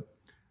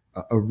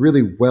a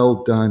really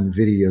well done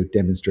video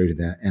demonstrating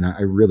that, and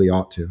I really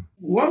ought to.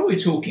 While we're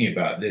talking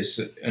about this,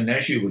 and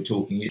as you were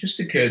talking, it just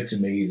occurred to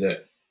me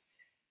that,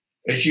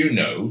 as you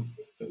know,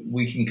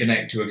 we can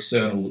connect to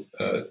external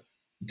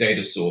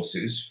data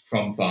sources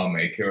from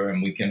FileMaker,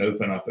 and we can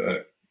open up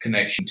a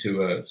connection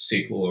to a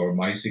SQL or a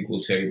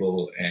MySQL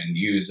table and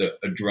use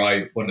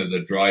one of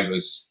the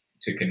drivers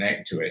to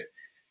connect to it.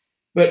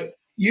 But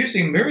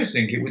using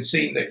MirrorSync, it would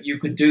seem that you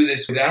could do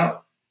this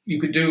you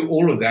could do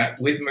all of that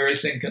with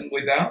MirrorSync and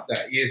without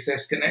that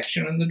ESS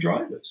connection and the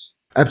drivers.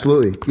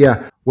 Absolutely.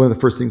 Yeah. One of the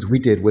first things we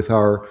did with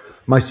our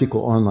MySQL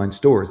online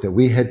stores that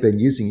we had been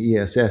using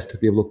ESS to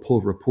be able to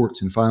pull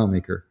reports in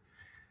FileMaker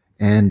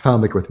and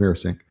FileMaker with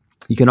MirrorSync.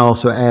 You can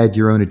also add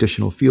your own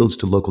additional fields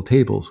to local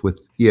tables. With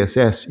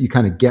ESS, you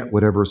kind of get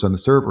whatever's on the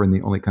server, and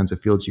the only kinds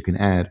of fields you can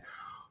add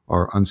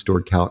are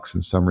unstored calcs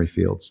and summary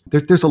fields.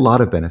 There's a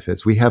lot of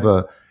benefits. We have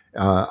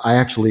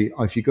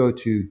if you go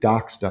to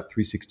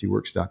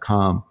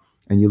docs.360works.com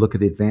and you look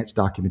at the advanced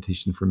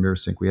documentation for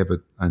MirrorSync, we have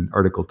an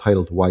article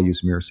titled Why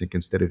Use MirrorSync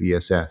Instead of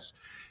ESS.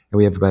 And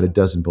we have about a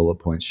dozen bullet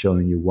points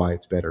showing you why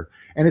it's better.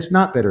 And it's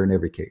not better in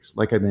every case.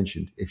 Like I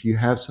mentioned, if you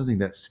have something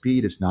that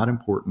speed is not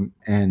important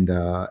and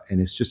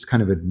it's just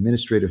kind of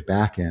administrative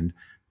backend,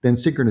 then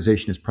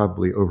synchronization is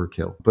probably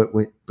overkill. But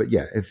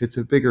yeah, if it's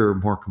a bigger,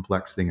 more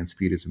complex thing and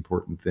speed is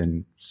important,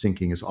 then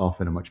syncing is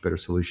often a much better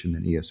solution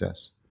than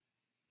ESS.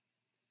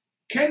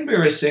 Can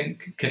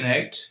MirrorSync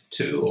connect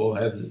to, or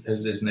has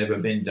this never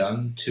been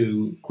done,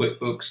 to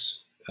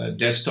QuickBooks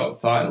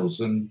desktop files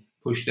and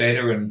push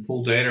data and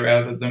pull data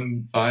out of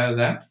them via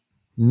that?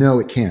 No,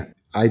 it can't.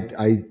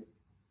 I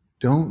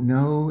don't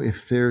know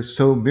if there's,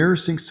 so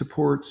MirrorSync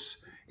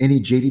supports any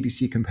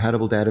JDBC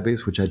compatible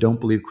database, which I don't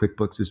believe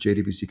QuickBooks is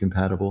JDBC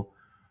compatible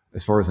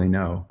as far as I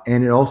know.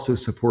 And it also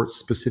supports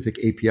specific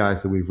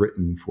APIs that we've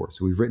written for.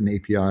 So we've written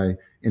API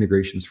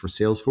integrations for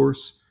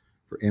Salesforce,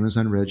 for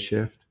Amazon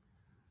Redshift,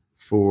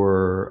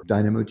 for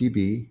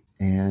DynamoDB,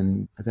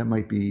 and that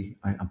might be,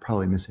 I'm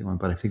probably missing one,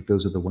 but I think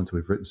those are the ones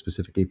we've written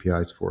specific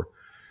APIs for.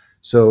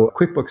 So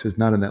QuickBooks is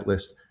not on that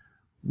list.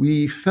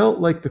 We felt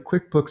like the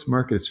QuickBooks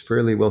market is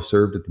fairly well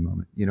served at the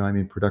moment. I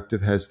mean,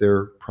 Productive has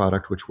their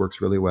product, which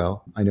works really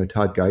well. I know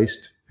Todd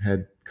Geist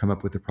had come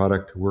up with a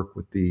product to work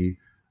with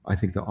I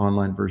think the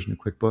online version of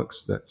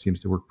QuickBooks that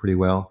seems to work pretty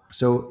well.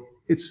 So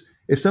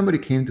if somebody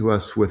came to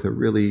us with a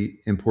really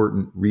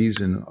important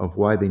reason of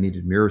why they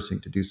needed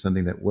MirrorSync to do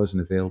something that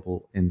wasn't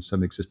available in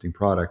some existing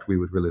product, we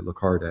would really look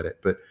hard at it.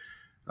 But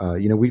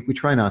we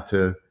try not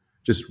to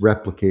just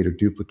replicate or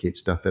duplicate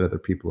stuff that other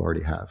people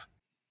already have.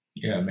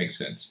 Yeah, it makes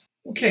sense.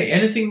 Okay,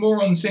 anything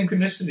more on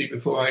synchronicity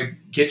before I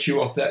get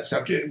you off that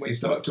subject and we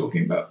start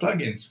talking about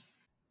plugins?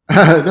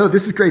 No,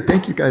 this is great.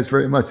 Thank you guys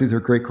very much. These are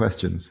great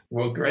questions.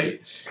 Well,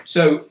 great.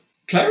 So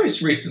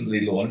Claris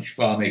recently launched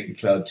FileMaker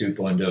Cloud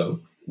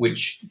 2.0,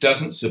 which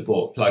doesn't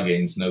support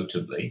plugins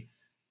notably.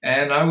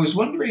 And I was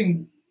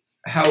wondering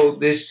how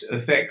this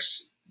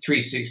affects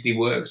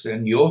 360works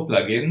and your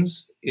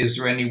plugins. Is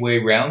there any way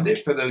around it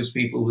for those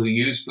people who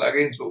use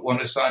plugins but want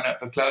to sign up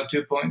for Cloud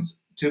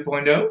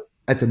 2.0?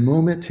 At the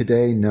moment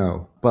today,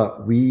 no,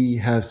 but we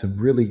have some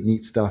really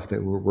neat stuff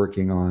that we're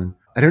working on.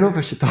 I don't know if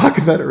I should talk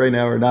about it right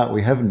now or not.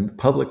 We haven't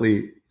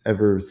publicly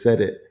ever said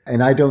it,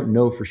 and I don't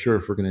know for sure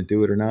if we're going to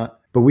do it or not.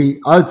 But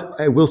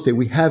I will say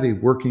we have a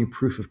working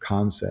proof of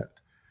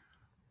concept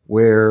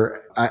where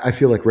I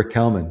feel like Rick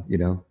Hellman,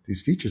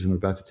 these features I'm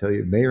about to tell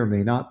you may or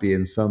may not be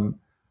in some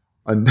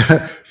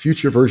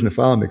future version of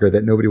FileMaker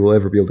that nobody will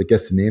ever be able to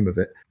guess the name of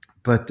it.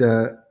 But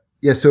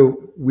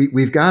so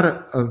we've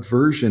got a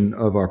version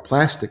of our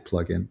Plastic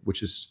plugin,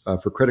 which is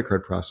for credit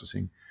card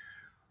processing,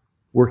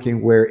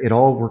 working where it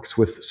all works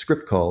with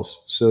script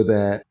calls, so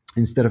that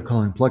instead of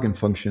calling plugin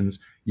functions,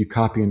 you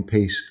copy and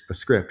paste a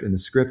script, and the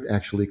script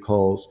actually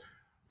calls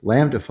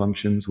Lambda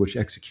functions, which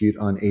execute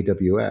on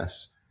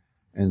AWS.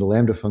 And the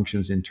Lambda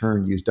functions in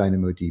turn use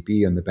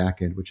DynamoDB on the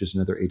backend, which is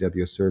another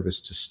AWS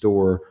service, to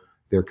store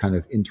their kind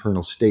of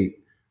internal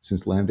state,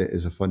 since Lambda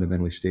is a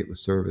fundamentally stateless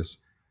service.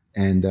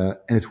 And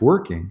it's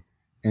working,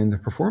 and the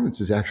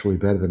performance is actually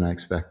better than I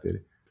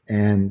expected.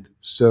 And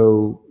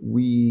so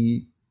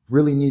we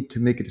really need to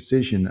make a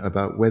decision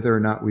about whether or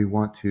not we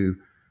want to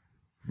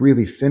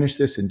really finish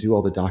this and do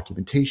all the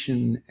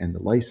documentation and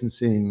the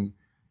licensing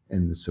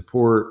and the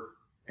support,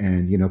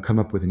 and come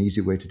up with an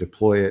easy way to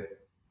deploy it,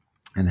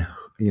 and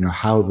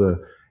how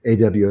the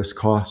AWS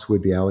costs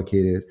would be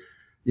allocated.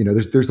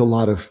 There's a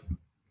lot of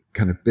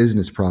kind of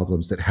business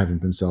problems that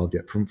haven't been solved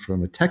yet.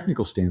 From a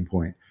technical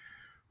standpoint,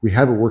 we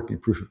have a working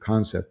proof of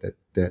concept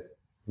that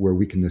where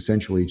we can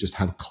essentially just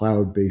have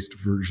cloud-based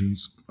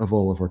versions of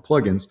all of our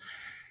plugins.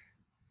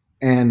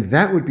 And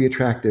that would be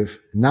attractive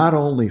not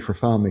only for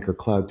FileMaker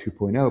Cloud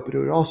 2.0, but it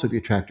would also be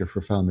attractive for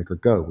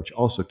FileMaker Go, which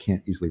also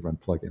can't easily run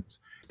plugins.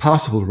 It's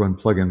possible to run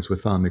plugins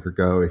with FileMaker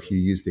Go if you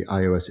use the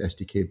iOS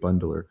SDK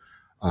bundler.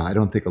 I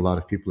don't think a lot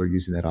of people are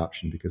using that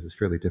option because it's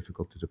fairly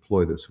difficult to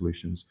deploy those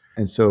solutions.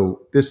 And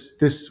so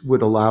this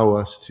would allow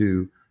us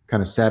to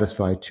kind of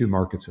satisfy two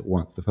markets at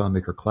once, the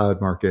FileMaker Cloud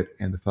market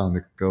and the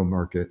FileMaker Go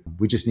market.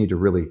 We just need to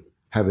really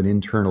have an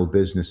internal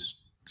business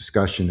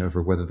discussion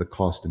over whether the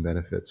cost and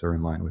benefits are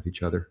in line with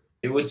each other.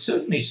 It would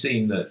certainly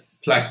seem that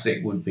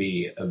Plastic would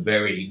be a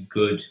very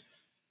good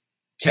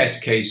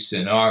test case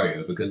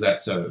scenario, because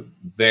that's a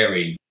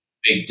very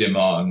big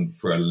demand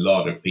for a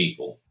lot of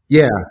people.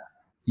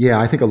 Yeah,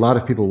 I think a lot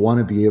of people want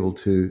to be able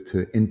to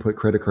input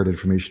credit card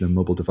information on a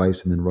mobile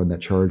device and then run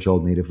that charge all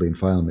natively in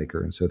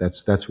FileMaker. And so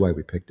that's why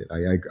we picked it.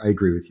 I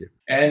agree with you.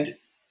 And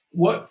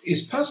what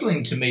is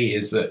puzzling to me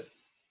is that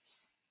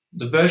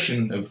the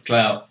version of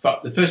Cloud,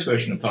 the first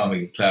version of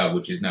FileMaker Cloud,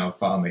 which is now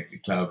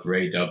FileMaker Cloud for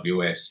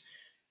AWS,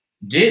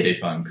 did,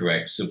 if I'm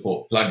correct,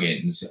 support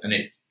plugins, and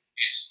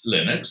it's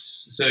Linux.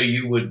 So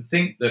you would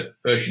think that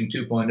version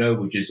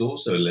 2.0, which is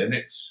also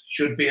Linux,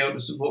 should be able to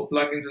support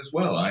plugins as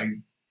well.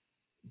 I'm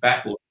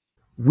baffled.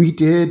 We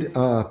did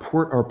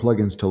port our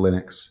plugins to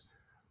Linux,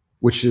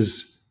 which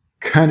is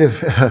kind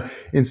of,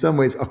 in some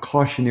ways, a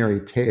cautionary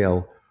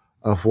tale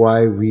of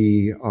why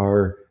we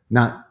are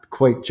not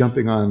quite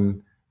jumping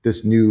on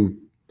this new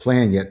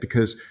plan yet,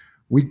 because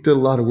we did a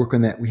lot of work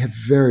on that. We had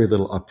very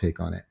little uptake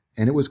on it.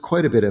 And it was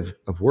quite a bit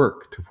of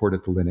work to port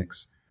it to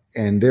Linux.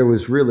 And there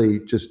was really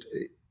just,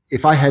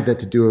 if I had that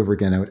to do over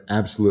again, I would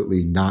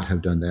absolutely not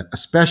have done that,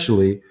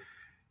 especially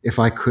if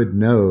I could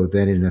know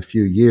that in a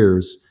few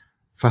years,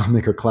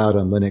 FileMaker Cloud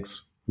on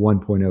Linux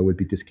 1.0 would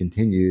be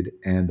discontinued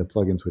and the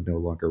plugins would no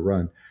longer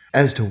run.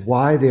 As to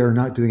why they are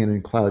not doing it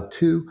in Cloud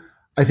 2,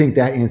 I think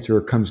that answer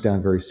comes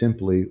down very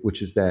simply,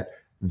 which is that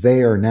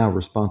they are now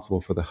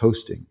responsible for the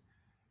hosting.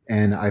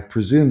 And I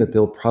presume that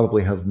they'll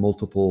probably have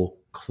multiple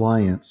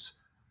clients.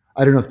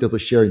 I don't know if they'll be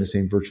sharing the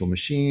same virtual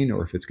machine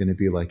or if it's going to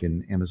be like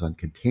an Amazon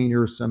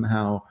container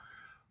somehow.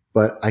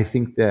 But I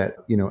think that,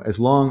 as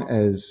long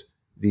as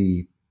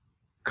the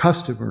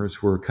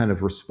customers were kind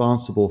of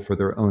responsible for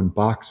their own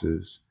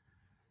boxes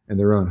and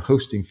their own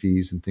hosting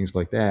fees and things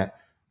like that,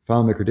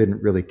 FileMaker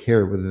didn't really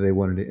care whether they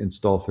wanted to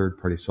install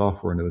third-party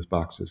software into those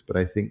boxes. But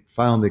I think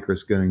FileMaker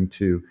is going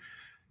to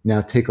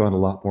now take on a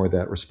lot more of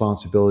that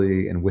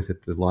responsibility and with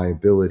it the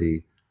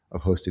liability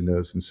of hosting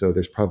those. And so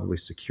there's probably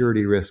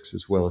security risks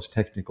as well as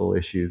technical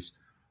issues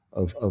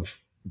of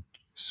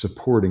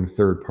supporting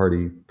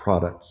third-party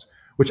products,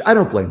 which I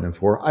don't blame them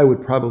for. I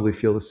would probably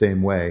feel the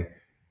same way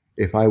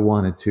if I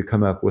wanted to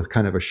come up with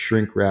kind of a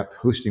shrink-wrapped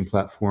hosting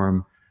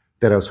platform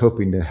that I was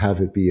hoping to have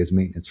it be as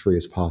maintenance-free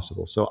as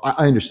possible. So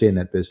I understand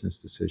that business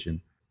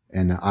decision.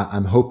 And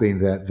I'm hoping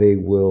that they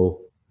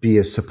will be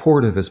as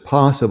supportive as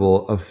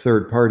possible of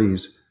third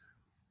parties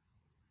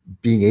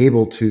being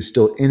able to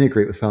still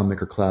integrate with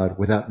FileMaker Cloud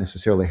without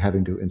necessarily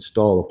having to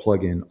install a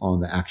plugin on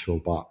the actual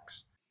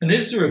box. And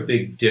is there a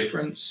big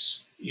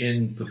difference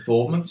in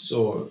performance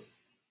or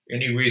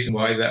any reason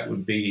why that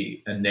would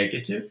be a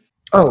negative?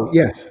 Oh,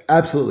 yes,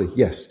 absolutely.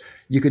 Yes.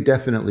 You could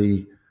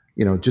definitely,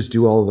 just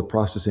do all of the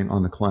processing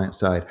on the client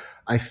side.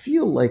 I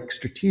feel like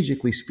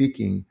strategically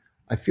speaking,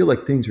 I feel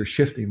like things are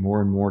shifting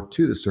more and more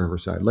to the server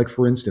side. Like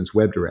for instance,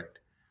 WebDirect.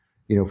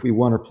 If we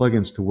want our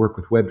plugins to work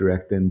with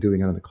WebDirect, then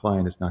doing it on the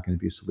client is not going to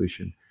be a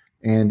solution.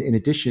 And in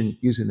addition,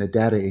 using the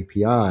data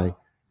API,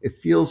 it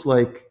feels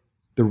like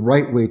the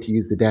right way to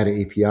use the data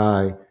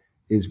API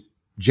is,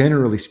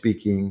 generally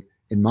speaking,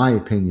 in my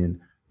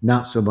opinion,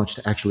 not so much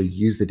to actually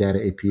use the data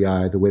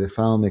API the way the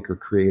FileMaker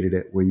created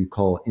it, where you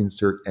call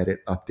insert,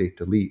 edit, update,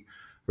 delete,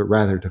 but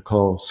rather to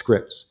call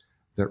scripts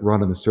that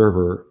run on the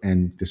server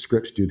and the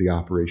scripts do the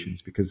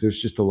operations, because there's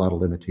just a lot of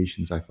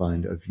limitations I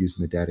find of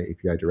using the data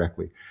API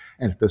directly.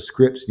 And if the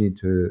scripts need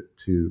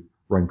to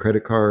run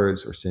credit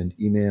cards or send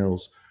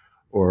emails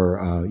or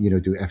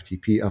do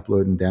FTP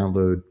upload and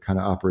download kind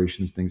of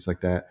operations, things like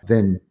that,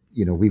 then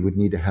we would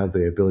need to have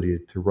the ability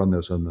to run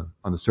those on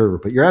the server.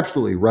 But you're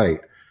absolutely right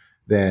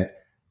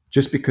that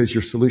just because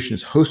your solution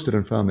is hosted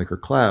on FileMaker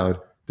Cloud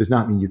does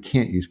not mean you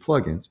can't use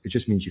plugins. It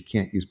just means you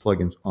can't use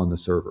plugins on the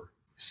server.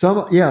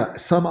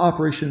 Some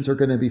operations are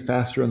going to be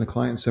faster on the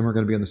client, some are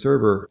going to be on the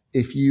server.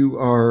 If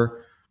you're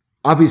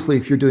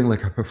doing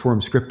like a perform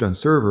script on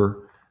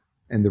server,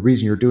 and the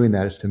reason you're doing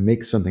that is to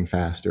make something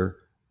faster,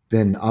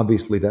 then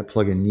obviously that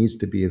plugin needs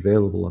to be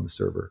available on the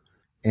server.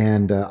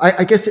 And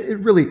I guess it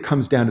really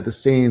comes down to the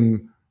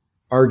same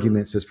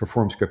arguments as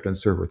perform script on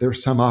server. There are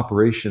some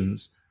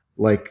operations,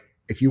 like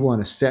if you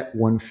want to set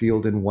one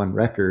field in one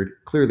record,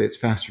 clearly it's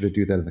faster to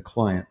do that in the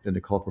client than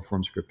to call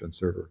perform script on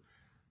server.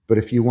 But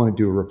if you want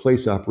to do a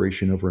replace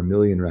operation over 1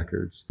 million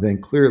records,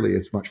 then clearly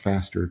it's much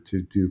faster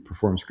to do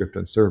perform script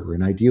on server,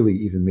 and ideally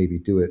even maybe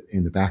do it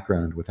in the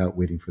background without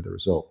waiting for the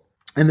result.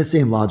 And the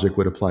same logic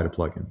would apply to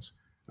plugins.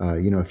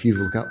 If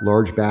you've got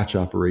large batch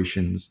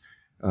operations,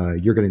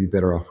 you're going to be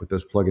better off with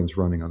those plugins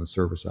running on the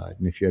server side.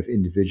 And if you have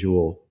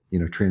individual,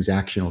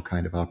 transactional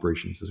kind of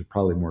operations, those are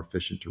probably more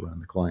efficient to run on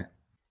the client.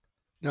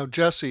 Now,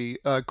 Jesse,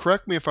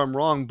 correct me if I'm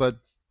wrong, but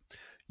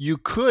you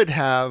could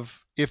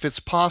have, if it's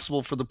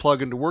possible for the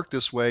plugin to work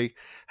this way,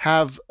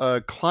 have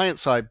a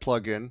client-side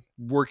plugin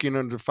working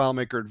under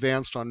FileMaker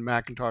Advanced on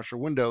Macintosh or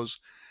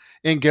Windows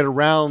and get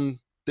around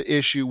the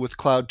issue with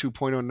Cloud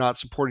 2.0 not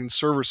supporting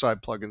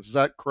server-side plugins. Is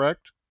that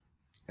correct?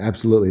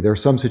 Absolutely. There are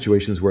some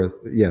situations where,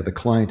 the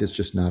client is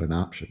just not an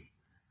option.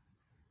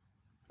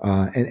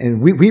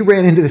 And we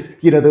ran into this,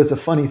 there's a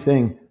funny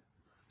thing.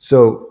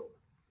 So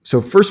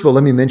first of all,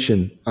 let me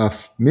mention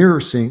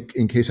MirrorSync,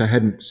 in case I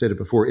hadn't said it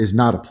before, is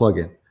not a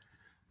plugin.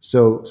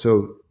 So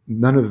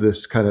none of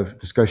this kind of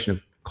discussion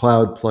of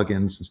cloud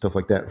plugins and stuff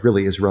like that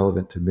really is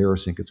relevant to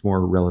MirrorSync. It's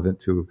more relevant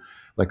to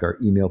like our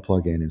email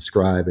plugin and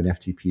Scribe and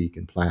FTP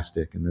and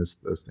Plastic and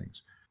those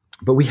things.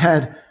 But we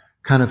had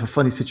kind of a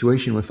funny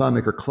situation when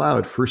FileMaker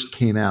Cloud first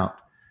came out.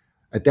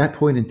 At that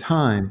point in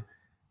time,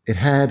 it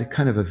had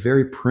kind of a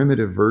very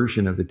primitive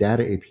version of the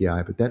data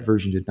API, but that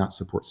version did not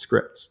support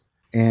scripts.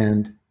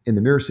 And in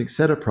the MirrorSync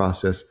setup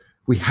process,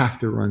 we have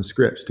to run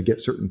scripts to get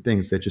certain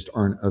things that just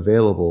aren't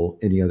available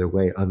any other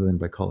way other than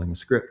by calling a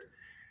script.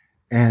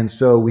 And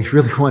so we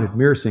really wanted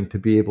MirrorSync to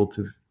be able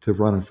to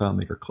run on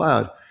FileMaker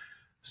Cloud.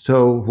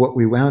 So what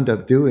we wound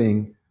up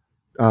doing,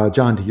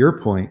 John, to your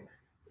point,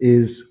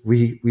 is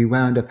we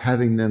wound up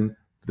having them,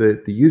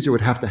 the user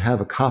would have to have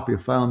a copy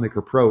of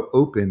FileMaker Pro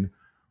open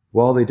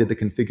while they did the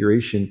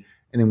configuration.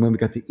 And then when we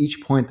got to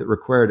each point that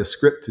required a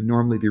script to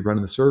normally be run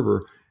on the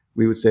server,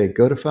 we would say,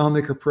 go to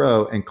FileMaker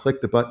Pro and click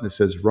the button that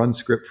says run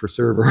script for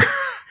server.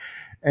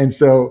 And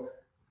so,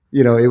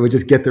 it would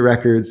just get the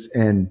records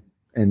and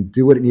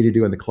do what it needed to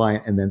do on the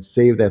client and then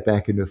save that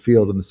back into a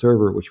field on the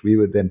server, which we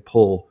would then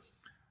pull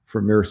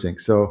from MirrorSync.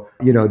 So,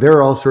 there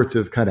are all sorts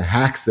of kind of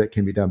hacks that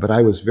can be done, but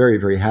I was very,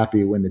 very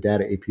happy when the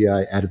data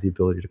API added the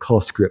ability to call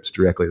scripts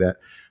directly. That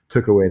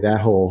took away that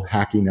whole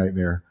hacking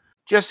nightmare.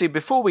 Jesse,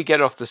 before we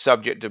get off the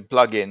subject of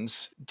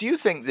plugins, do you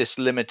think this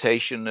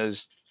limitation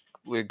as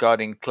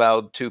regarding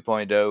Cloud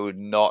 2.0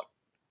 not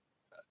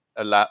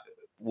allow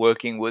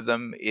working with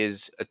them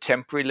is a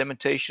temporary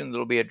limitation that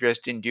will be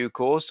addressed in due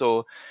course,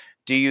 or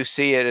do you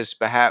see it as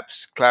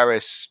perhaps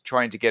Claris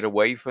trying to get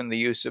away from the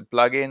use of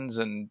plugins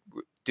and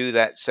do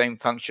that same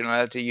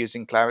functionality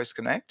using Claris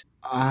Connect?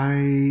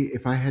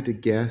 If I had to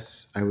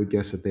guess, I would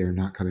guess that they are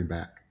not coming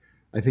back.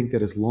 I think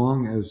that as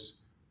long as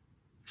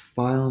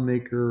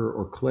FileMaker,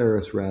 or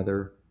Claris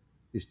rather,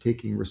 is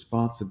taking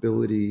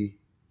responsibility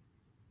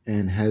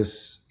and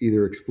has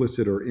either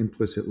explicit or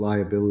implicit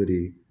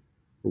liability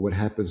for what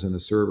happens on the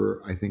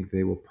server, I think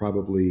they will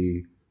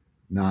probably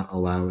not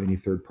allow any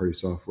third-party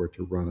software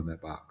to run on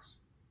that box.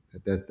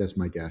 That's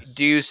my guess.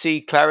 Do you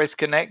see Claris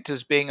Connect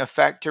as being a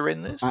factor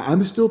in this?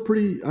 I'm still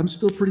pretty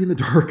in the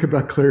dark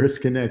about Claris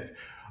Connect.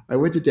 I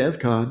went to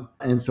DevCon,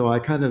 and so I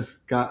kind of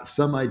got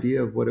some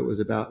idea of what it was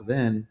about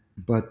then.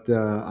 But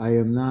I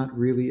am not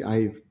really.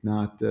 I'm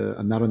not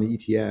on the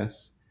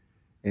ETS,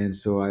 and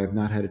so I have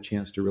not had a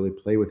chance to really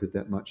play with it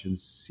that much and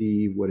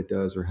see what it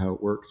does or how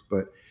it works.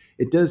 But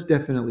it does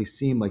definitely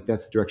seem like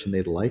that's the direction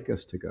they'd like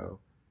us to go.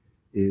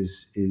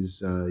 Is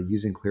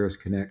using Claris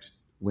Connect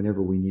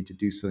whenever we need to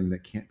do something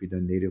that can't be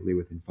done natively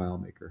within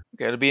FileMaker.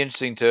 Okay, it'll be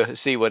interesting to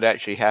see what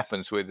actually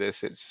happens with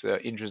this. It's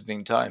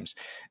interesting times.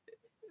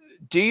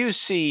 Do you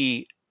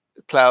see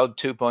Cloud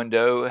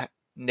 2.0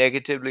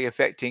 negatively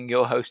affecting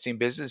your hosting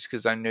business?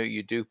 Because I know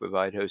you do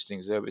provide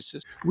hosting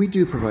services. We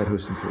do provide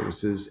hosting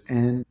services,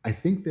 and I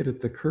think that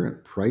at the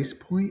current price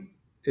point,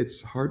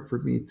 it's hard for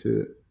me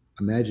to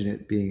imagine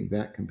it being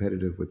that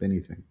competitive with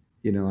anything.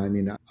 You know, I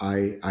mean,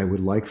 I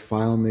would like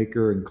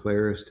FileMaker and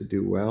Claris to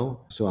do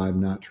well, so I'm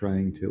not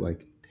trying to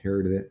like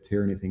tear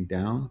anything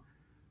down,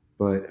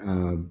 but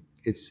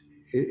it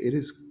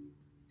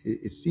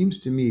seems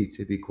to me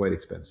to be quite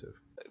expensive.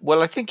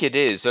 Well, I think it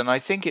is, and I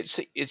think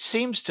it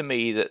seems to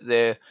me that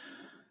they're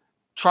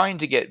trying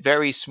to get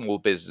very small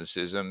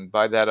businesses, and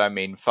by that I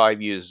mean 5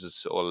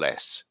 users or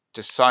less,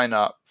 to sign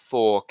up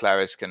for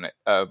Claris Connect,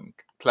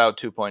 Cloud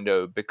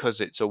 2.0 because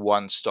it's a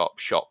one-stop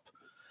shop.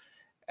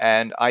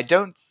 And I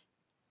don't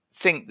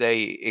think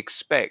they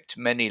expect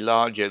many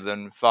larger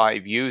than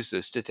 5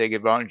 users to take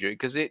advantage of it,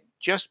 because it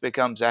just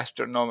becomes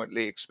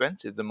astronomically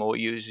expensive the more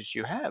users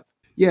you have.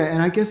 Yeah,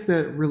 and I guess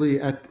that really,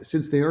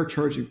 since they are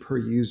charging per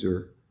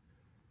user,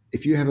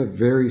 if you have a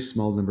very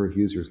small number of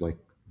users, like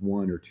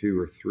 1 or 2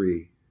 or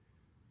 3,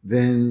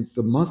 then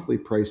the monthly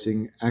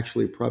pricing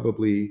actually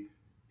probably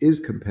is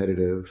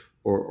competitive,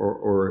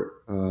 or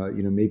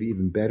maybe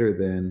even better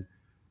than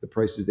the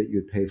prices that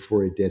you would pay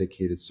for a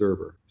dedicated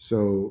server.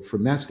 So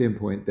from that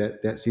standpoint,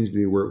 that seems to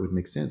be where it would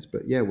make sense.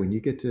 But yeah, when you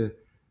get to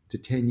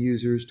 10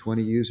 users,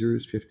 20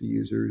 users, 50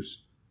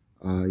 users,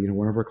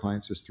 one of our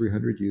clients has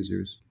 300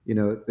 users,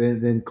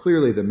 then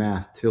clearly the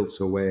math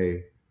tilts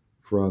away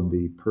from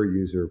the per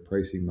user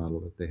pricing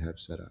model that they have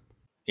set up.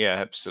 Yeah,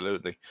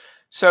 absolutely.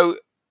 So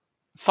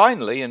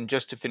finally, and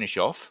just to finish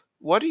off,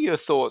 what are your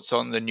thoughts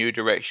on the new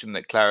direction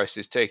that Claris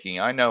is taking?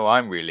 I know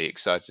I'm really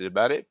excited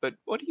about it, but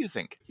what do you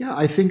think? Yeah,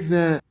 I think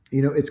that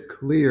it's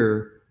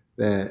clear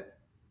that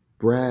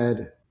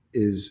Brad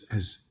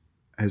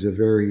has a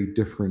very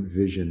different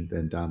vision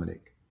than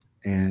Dominic,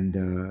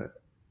 and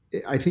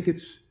I think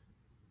it's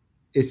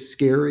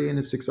scary and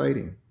it's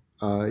exciting.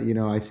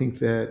 I think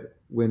that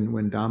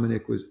when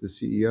Dominic was the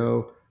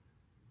CEO,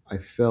 I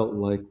felt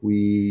like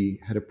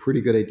we had a pretty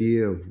good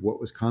idea of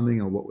what was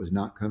coming and what was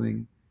not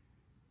coming,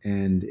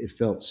 and it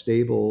felt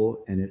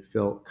stable and it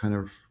felt kind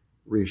of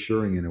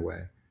reassuring in a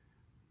way.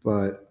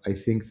 But I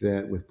think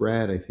that with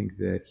Brad, I think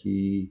that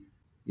he,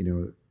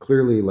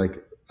 clearly,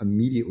 like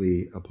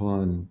immediately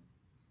upon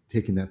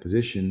taking that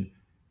position,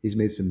 he's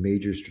made some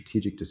major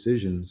strategic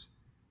decisions,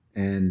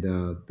 and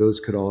those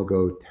could all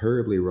go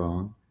terribly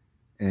wrong,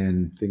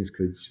 and things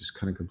could just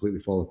kind of completely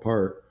fall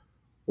apart,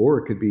 or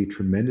it could be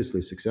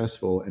tremendously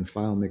successful, and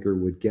FileMaker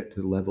would get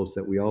to the levels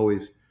that we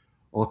always,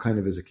 all kind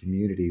of as a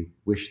community,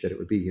 wish that it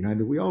would be. I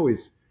mean,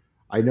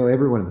 I know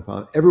everyone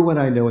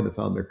I know in the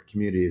FileMaker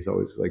community is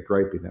always like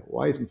griping that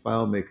why isn't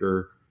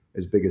FileMaker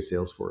as big as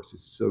Salesforce?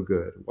 It's so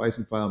good. Why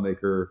isn't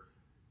FileMaker,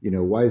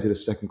 why is it a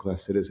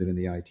second-class citizen in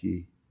the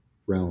IT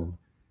realm?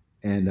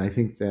 And I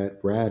think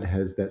that Brad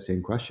has that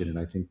same question, and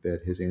I think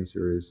that his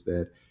answer is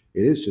that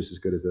it is just as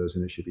good as those,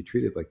 and it should be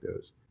treated like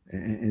those.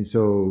 And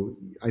so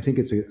I think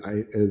it's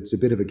a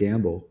bit of a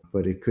gamble,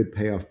 but it could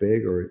pay off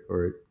big, or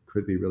it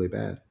could be really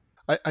bad.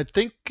 I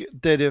think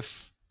that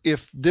if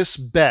this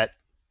bet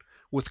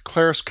with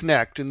Claris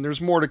Connect, and there's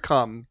more to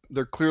come,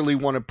 they clearly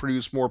want to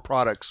produce more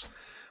products,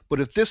 but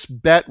if this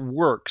bet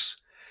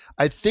works,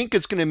 I think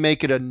it's going to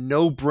make it a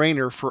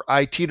no-brainer for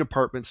IT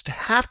departments to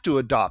have to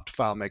adopt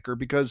FileMaker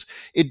because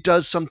it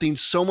does something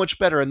so much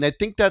better. And I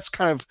think that's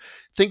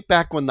think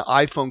back when the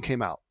iPhone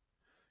came out.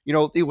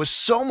 It was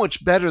so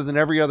much better than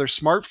every other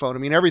smartphone. I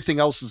mean, everything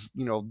else is,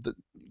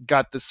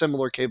 got the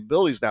similar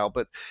capabilities now.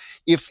 But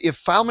if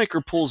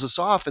FileMaker pulls this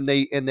off and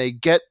they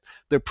get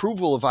the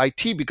approval of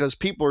IT because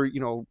people are,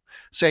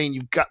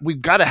 saying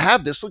we've got to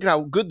have this. Look at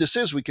how good this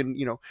is. We can,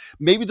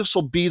 maybe this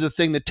will be the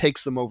thing that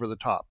takes them over the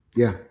top.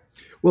 Yeah.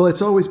 Well,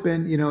 it's always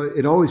been,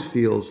 it always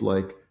feels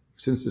like,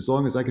 since as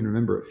long as I can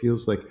remember, it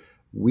feels like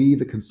we,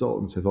 the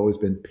consultants, have always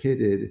been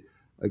pitted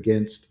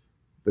against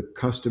the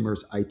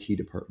customer's IT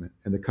department,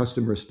 and the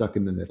customer is stuck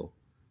in the middle,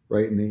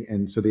 right?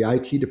 And so the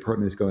IT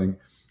department is going,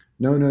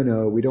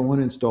 no, we don't want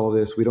to install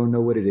this. We don't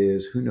know what it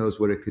is. Who knows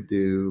what it could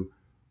do?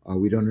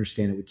 We don't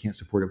understand it. We can't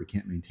support it. We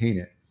can't maintain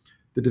it.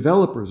 The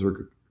developers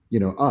are,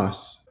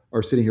 us,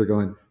 are sitting here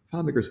going,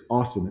 FileMaker is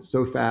awesome. It's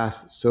so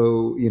fast, it's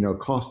so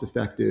cost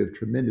effective,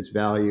 tremendous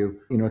value.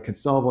 It can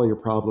solve all your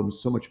problems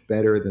so much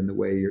better than the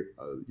way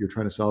you're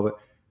trying to solve it.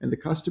 And the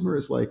customer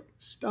is like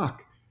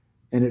stuck,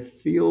 and it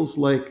feels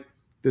like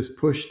this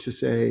push to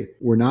say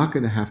we're not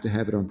going to have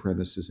it on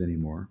premises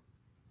anymore,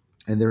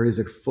 and there is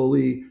a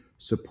fully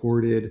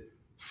supported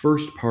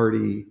first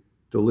party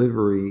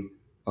delivery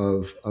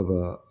of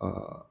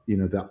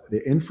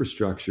the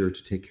infrastructure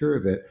to take care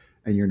of it,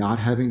 and you're not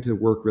having to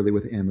work really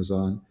with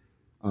Amazon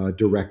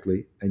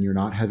directly, and you're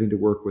not having to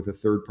work with a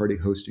third-party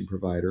hosting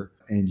provider,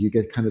 and you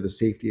get kind of the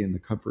safety and the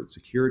comfort and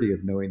security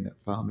of knowing that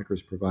FileMaker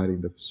is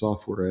providing the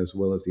software as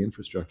well as the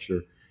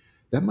infrastructure.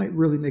 That might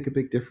really make a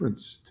big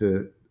difference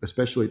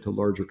especially to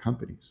larger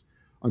companies.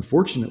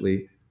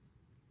 Unfortunately,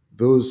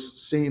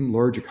 those same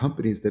larger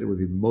companies that it would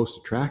be most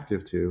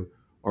attractive to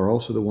are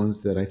also the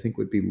ones that I think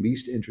would be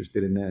least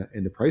interested in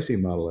the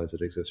pricing model as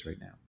it exists right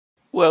now.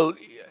 Well,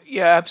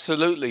 yeah,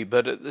 absolutely.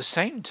 But at the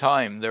same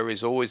time, there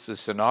is always the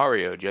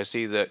scenario,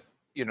 Jesse, that,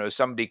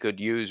 somebody could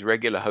use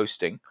regular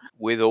hosting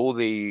with all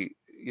the,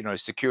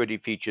 security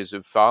features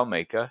of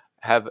FileMaker,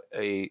 have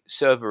a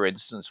server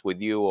instance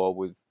with you or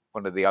with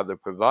one of the other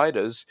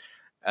providers,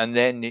 and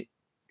then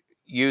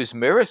use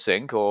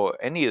MirrorSync or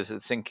any of the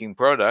syncing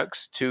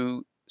products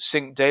to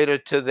sync data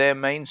to their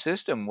main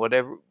system,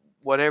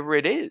 whatever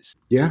it is.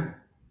 Yeah,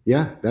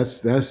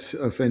 that's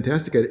a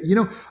fantastic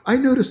idea. I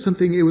noticed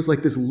something. It was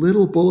like this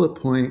little bullet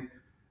point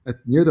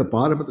near the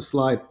bottom of the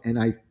slide, and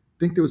I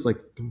think there was like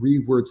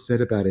 3 words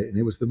said about it, and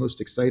it was the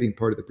most exciting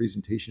part of the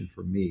presentation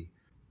for me,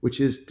 which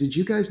is, did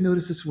you guys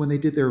notice this when they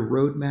did their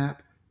roadmap?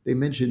 They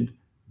mentioned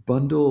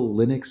bundle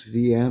Linux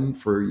VM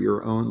for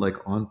your own like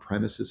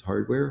on-premises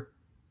hardware.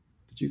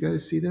 Did you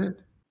guys see that?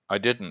 I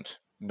didn't.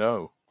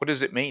 No. What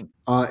does it mean?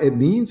 It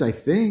means, I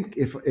think,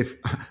 if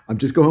I'm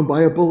just going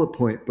by a bullet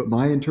point, but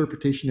my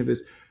interpretation of it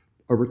is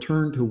a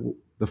return to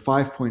the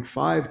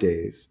 5.5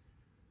 days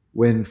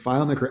when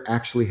FileMaker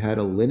actually had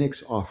a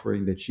Linux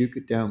offering that you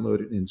could download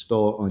and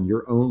install on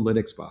your own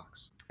Linux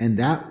box. And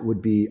that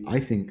would be, I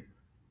think,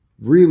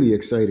 really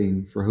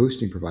exciting for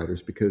hosting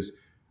providers, because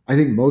I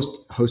think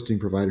most hosting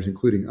providers,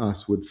 including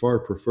us, would far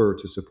prefer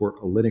to support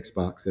a Linux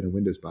box than a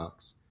Windows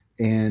box.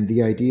 And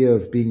the idea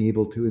of being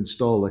able to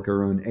install like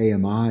our own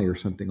AMI or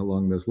something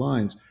along those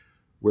lines,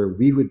 where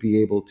we would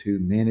be able to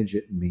manage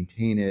it and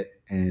maintain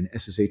it and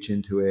SSH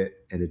into it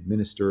and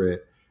administer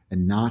it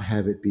and not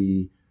have it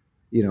be,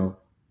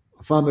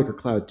 FileMaker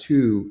Cloud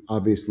 2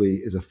 obviously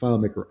is a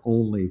FileMaker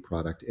only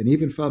product. And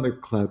even FileMaker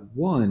Cloud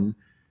 1,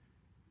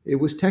 it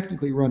was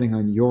technically running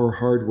on your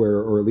hardware,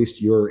 or at least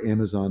your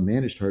Amazon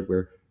managed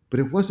hardware, but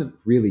it wasn't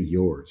really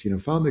yours.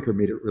 FileMaker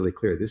made it really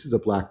clear. This is a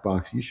black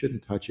box. You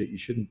shouldn't touch it. You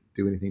shouldn't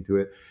do anything to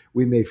it.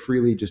 We may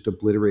freely just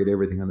obliterate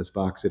everything on this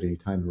box at any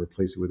time and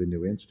replace it with a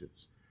new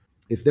instance.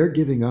 If they're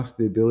giving us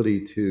the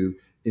ability to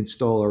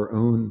install our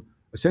own,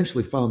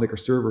 essentially, FileMaker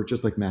server,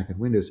 just like Mac and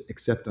Windows,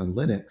 except on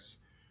Linux,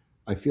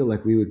 I feel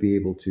like we would be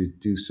able to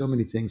do so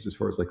many things as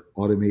far as like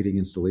automating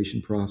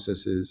installation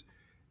processes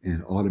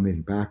and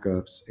automating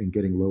backups and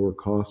getting lower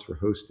costs for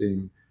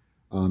hosting,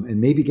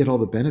 and maybe get all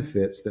the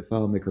benefits that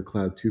FileMaker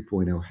Cloud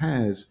 2.0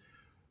 has,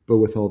 but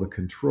with all the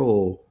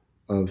control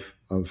of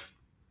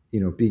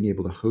being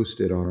able to host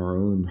it on our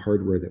own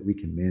hardware that we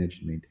can manage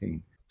and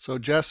maintain. So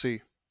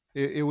Jesse,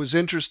 it was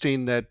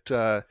interesting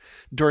that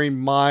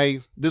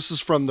this is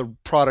from the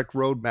product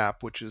roadmap,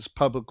 which is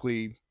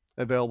publicly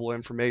available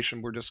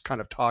information. We're just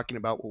kind of talking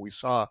about what we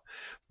saw,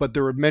 but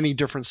there were many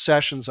different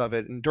sessions of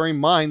it. And during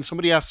mine,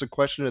 somebody asked a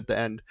question at the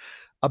end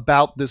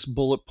about this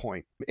bullet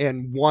point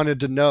and wanted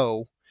to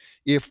know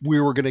if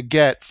we were going to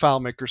get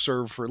FileMaker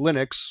Server for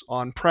Linux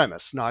on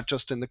premise, not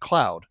just in the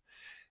cloud.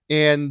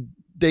 And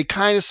they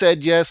kind of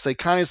said yes, they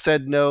kind of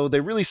said no.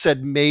 They really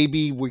said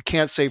maybe, we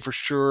can't say for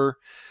sure.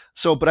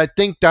 So, but I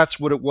think that's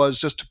what it was,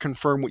 just to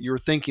confirm what you were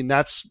thinking.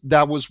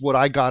 That was what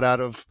I got out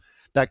of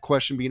that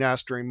question being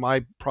asked during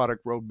my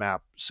product roadmap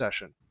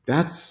session.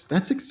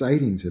 That's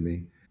exciting to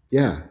me.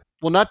 Yeah.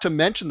 Well, not to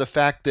mention the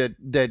fact that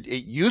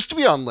it used to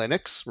be on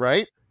Linux,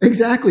 right?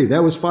 Exactly.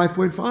 That was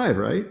 5.5,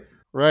 right?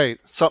 Right.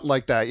 Something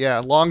like that. Yeah.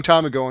 A long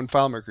time ago in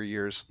FileMaker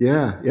years.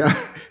 Yeah.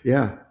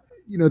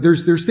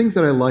 There's things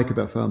that I like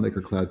about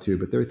FileMaker Cloud 2,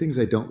 but there are things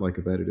I don't like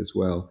about it as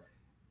well.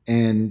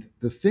 And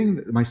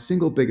my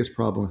single biggest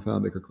problem with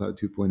FileMaker Cloud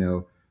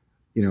 2.0,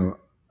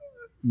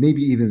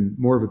 maybe even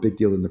more of a big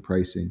deal than the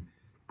pricing,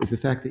 is the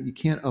fact that you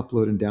can't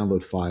upload and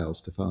download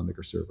files to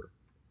FileMaker Server,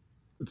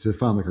 to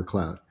FileMaker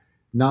Cloud.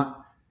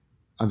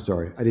 I'm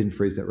sorry, I didn't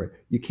phrase that right.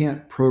 You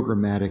can't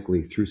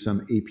programmatically through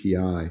some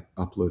API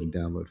upload and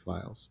download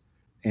files.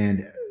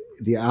 And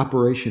the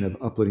operation of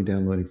uploading,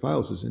 downloading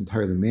files is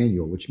entirely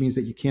manual, which means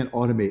that you can't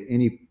automate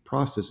any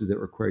processes that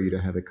require you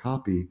to have a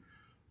copy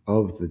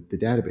of the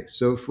database.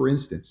 So for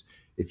instance,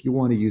 if you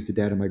want to use the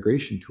data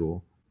migration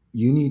tool,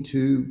 you need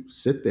to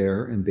sit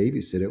there and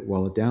babysit it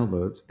while it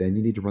downloads. Then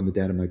you need to run the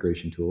data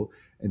migration tool,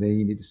 and then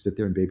you need to sit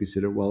there and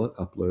babysit it while it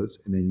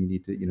uploads. And then you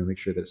need to, make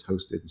sure that it's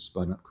hosted and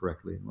spun up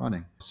correctly and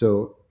running.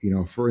 So,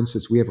 for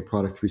instance, we have a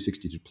product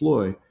 360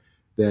 deploy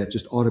that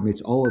just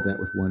automates all of that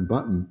with one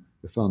button,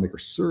 the FileMaker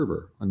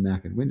Server on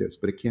Mac and Windows,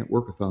 but it can't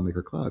work with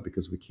FileMaker Cloud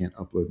because we can't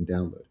upload and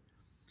download.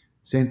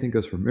 Same thing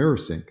goes for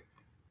MirrorSync.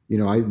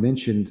 I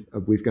mentioned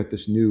we've got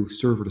this new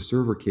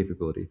server-to-server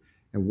capability,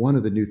 and one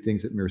of the new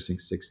things that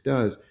MirrorSync 6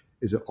 does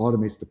is it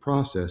automates the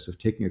process of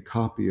taking a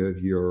copy of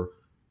your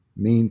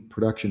main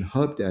production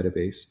hub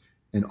database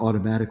and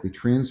automatically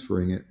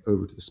transferring it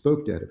over to the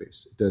Spoke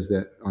database. It does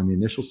that on the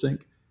initial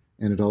sync,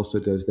 and it also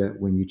does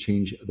that when you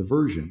change the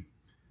version.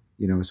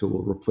 So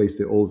we'll replace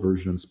the old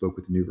version on Spoke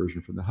with the new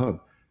version from the hub.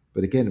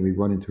 But again, we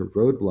run into a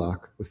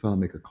roadblock with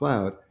FileMaker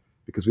Cloud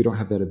because we don't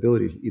have that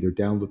ability to either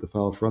download the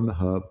file from the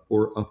hub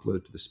or upload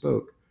it to the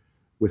Spoke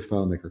with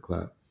FileMaker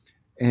Cloud.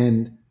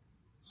 And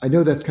I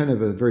know that's kind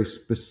of a very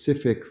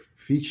specific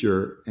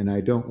feature, and I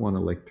don't want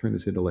to turn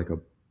this into a,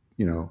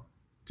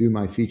 do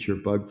my feature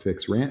bug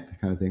fix rant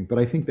kind of thing. But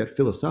I think that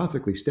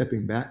philosophically,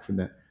 stepping back from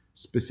that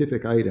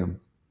specific item,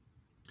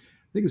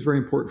 I think it's very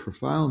important for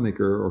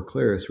FileMaker, or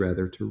Claris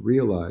rather, to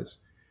realize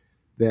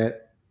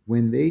that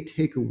when they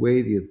take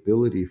away the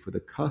ability for the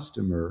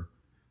customer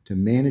to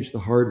manage the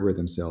hardware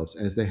themselves,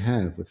 as they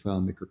have with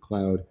FileMaker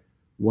Cloud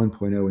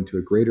 1.0 and to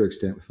a greater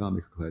extent with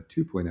FileMaker Cloud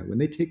 2.0, when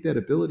they take that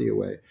ability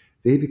away,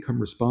 they become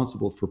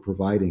responsible for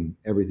providing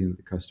everything that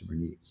the customer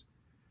needs.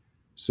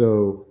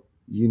 So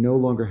you no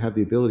longer have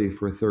the ability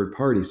for a third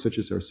party, such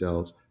as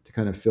ourselves, to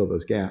kind of fill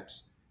those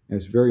gaps. And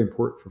it's very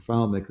important for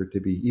FileMaker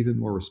to be even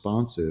more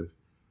responsive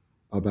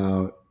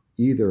about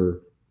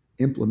either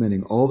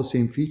implementing all the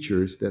same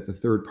features that the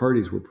third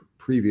parties were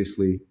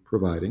previously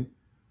providing,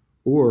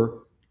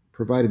 or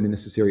providing the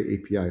necessary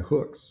API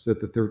hooks so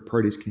that the third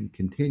parties can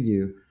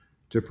continue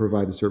to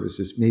provide the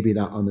services, maybe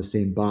not on the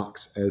same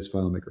box as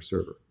FileMaker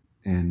Server.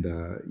 And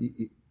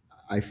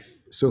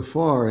so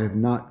far, I have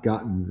not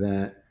gotten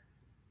that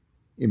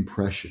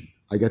impression.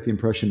 I got the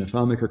impression that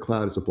FileMaker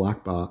Cloud is a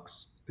black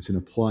box. It's an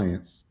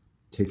appliance.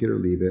 Take it or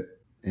leave it.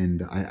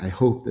 And I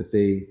hope that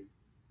they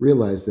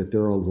realize that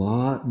there are a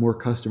lot more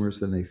customers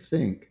than they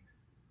think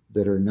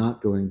that are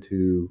not going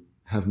to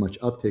have much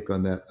uptake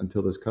on that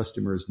until those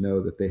customers know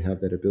that they have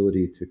that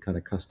ability to kind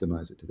of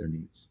customize it to their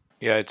needs.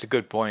 Yeah, it's a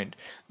good point.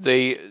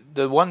 The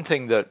one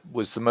thing that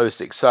was the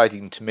most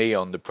exciting to me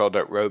on the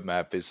product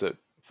roadmap is that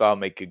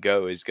FileMaker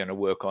Go is going to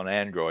work on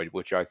Android,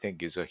 which I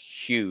think is a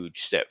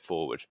huge step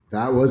forward.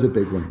 That was a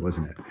big one,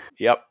 wasn't it?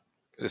 Yep.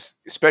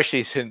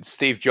 Especially since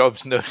Steve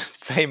Jobs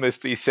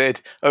famously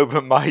said,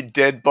 "Over my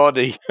dead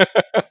body."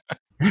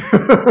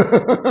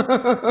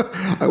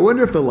 I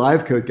wonder if the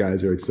Live Code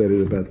guys are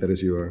excited about that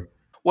as you are.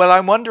 Well,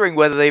 I'm wondering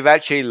whether they've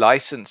actually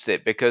licensed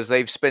it, because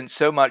they've spent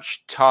so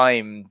much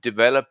time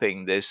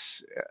developing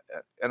this,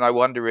 and I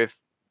wonder if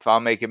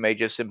FileMaker may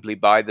just simply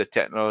buy the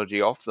technology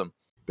off them.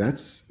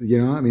 That's, they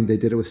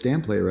did it with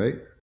StamPlay, right?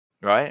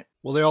 Right.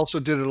 Well, they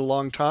also did it a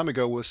long time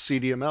ago with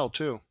CDML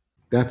too.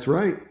 That's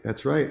right.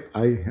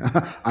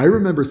 I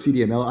remember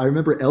CDML. I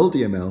remember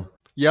LDML.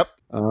 Yep.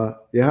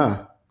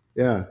 Yeah.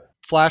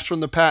 Flash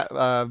from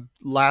the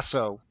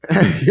Lasso.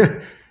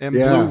 Yeah. And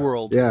Blue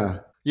World. Yeah.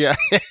 Yeah.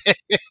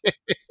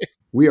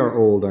 We are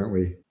old, aren't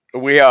we?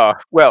 We are.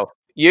 Well,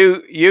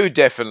 you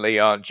definitely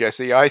aren't,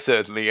 Jesse. I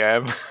certainly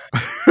am.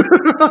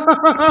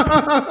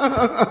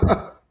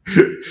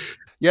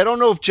 Yeah, I don't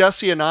know if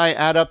Jesse and I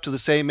add up to the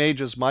same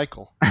age as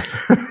Michael.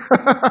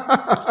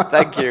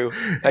 Thank you.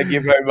 Thank you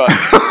very much.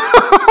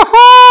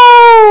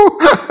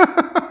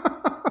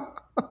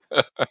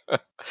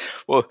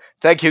 Well,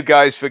 thank you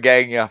guys for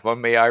ganging up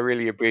on me. I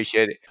really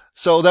appreciate it.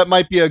 So that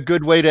might be a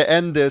good way to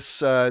end this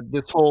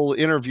this whole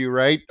interview,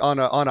 right? On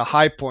a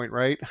high point,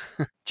 right?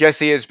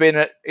 Jesse, it's been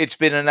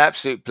an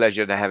absolute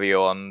pleasure to have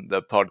you on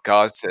the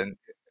podcast, and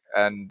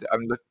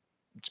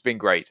it's been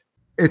great.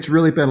 It's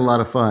really been a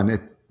lot of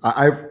fun.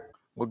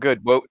 Well,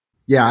 good. Well,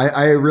 yeah,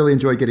 I really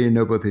enjoyed getting to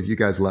know both of you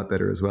guys a lot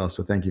better as well.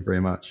 So thank you very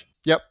much.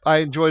 Yep, I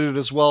enjoyed it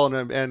as well,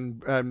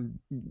 and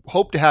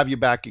hope to have you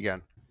back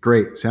again.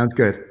 Great, sounds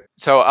good.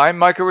 So I'm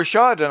Michael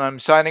Richard, and I'm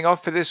signing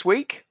off for this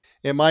week.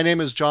 And my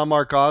name is John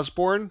Mark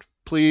Osborne.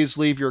 Please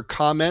leave your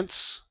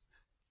comments,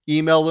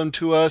 email them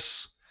to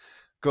us,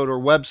 go to our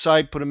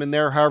website, put them in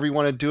there, however you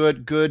want to do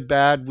it, good,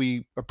 bad.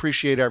 We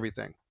appreciate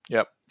everything.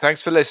 Yep.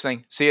 Thanks for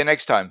listening. See you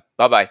next time.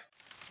 Bye-bye.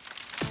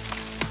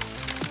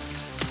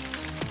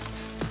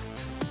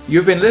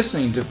 You've been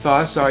listening to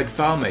Fireside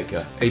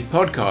FileMaker, a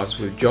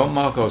podcast with John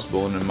Mark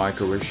Osborne and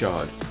Michael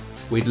Richard.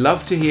 We'd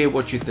love to hear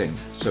what you think,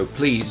 so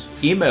please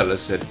email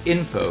us at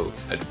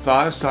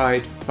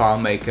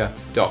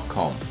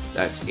info@firesidefarmmaker.com.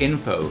 That's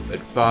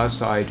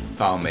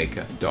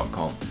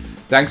info@firesidefarmmaker.com.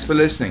 Thanks for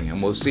listening,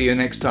 and we'll see you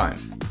next time.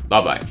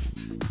 Bye-bye.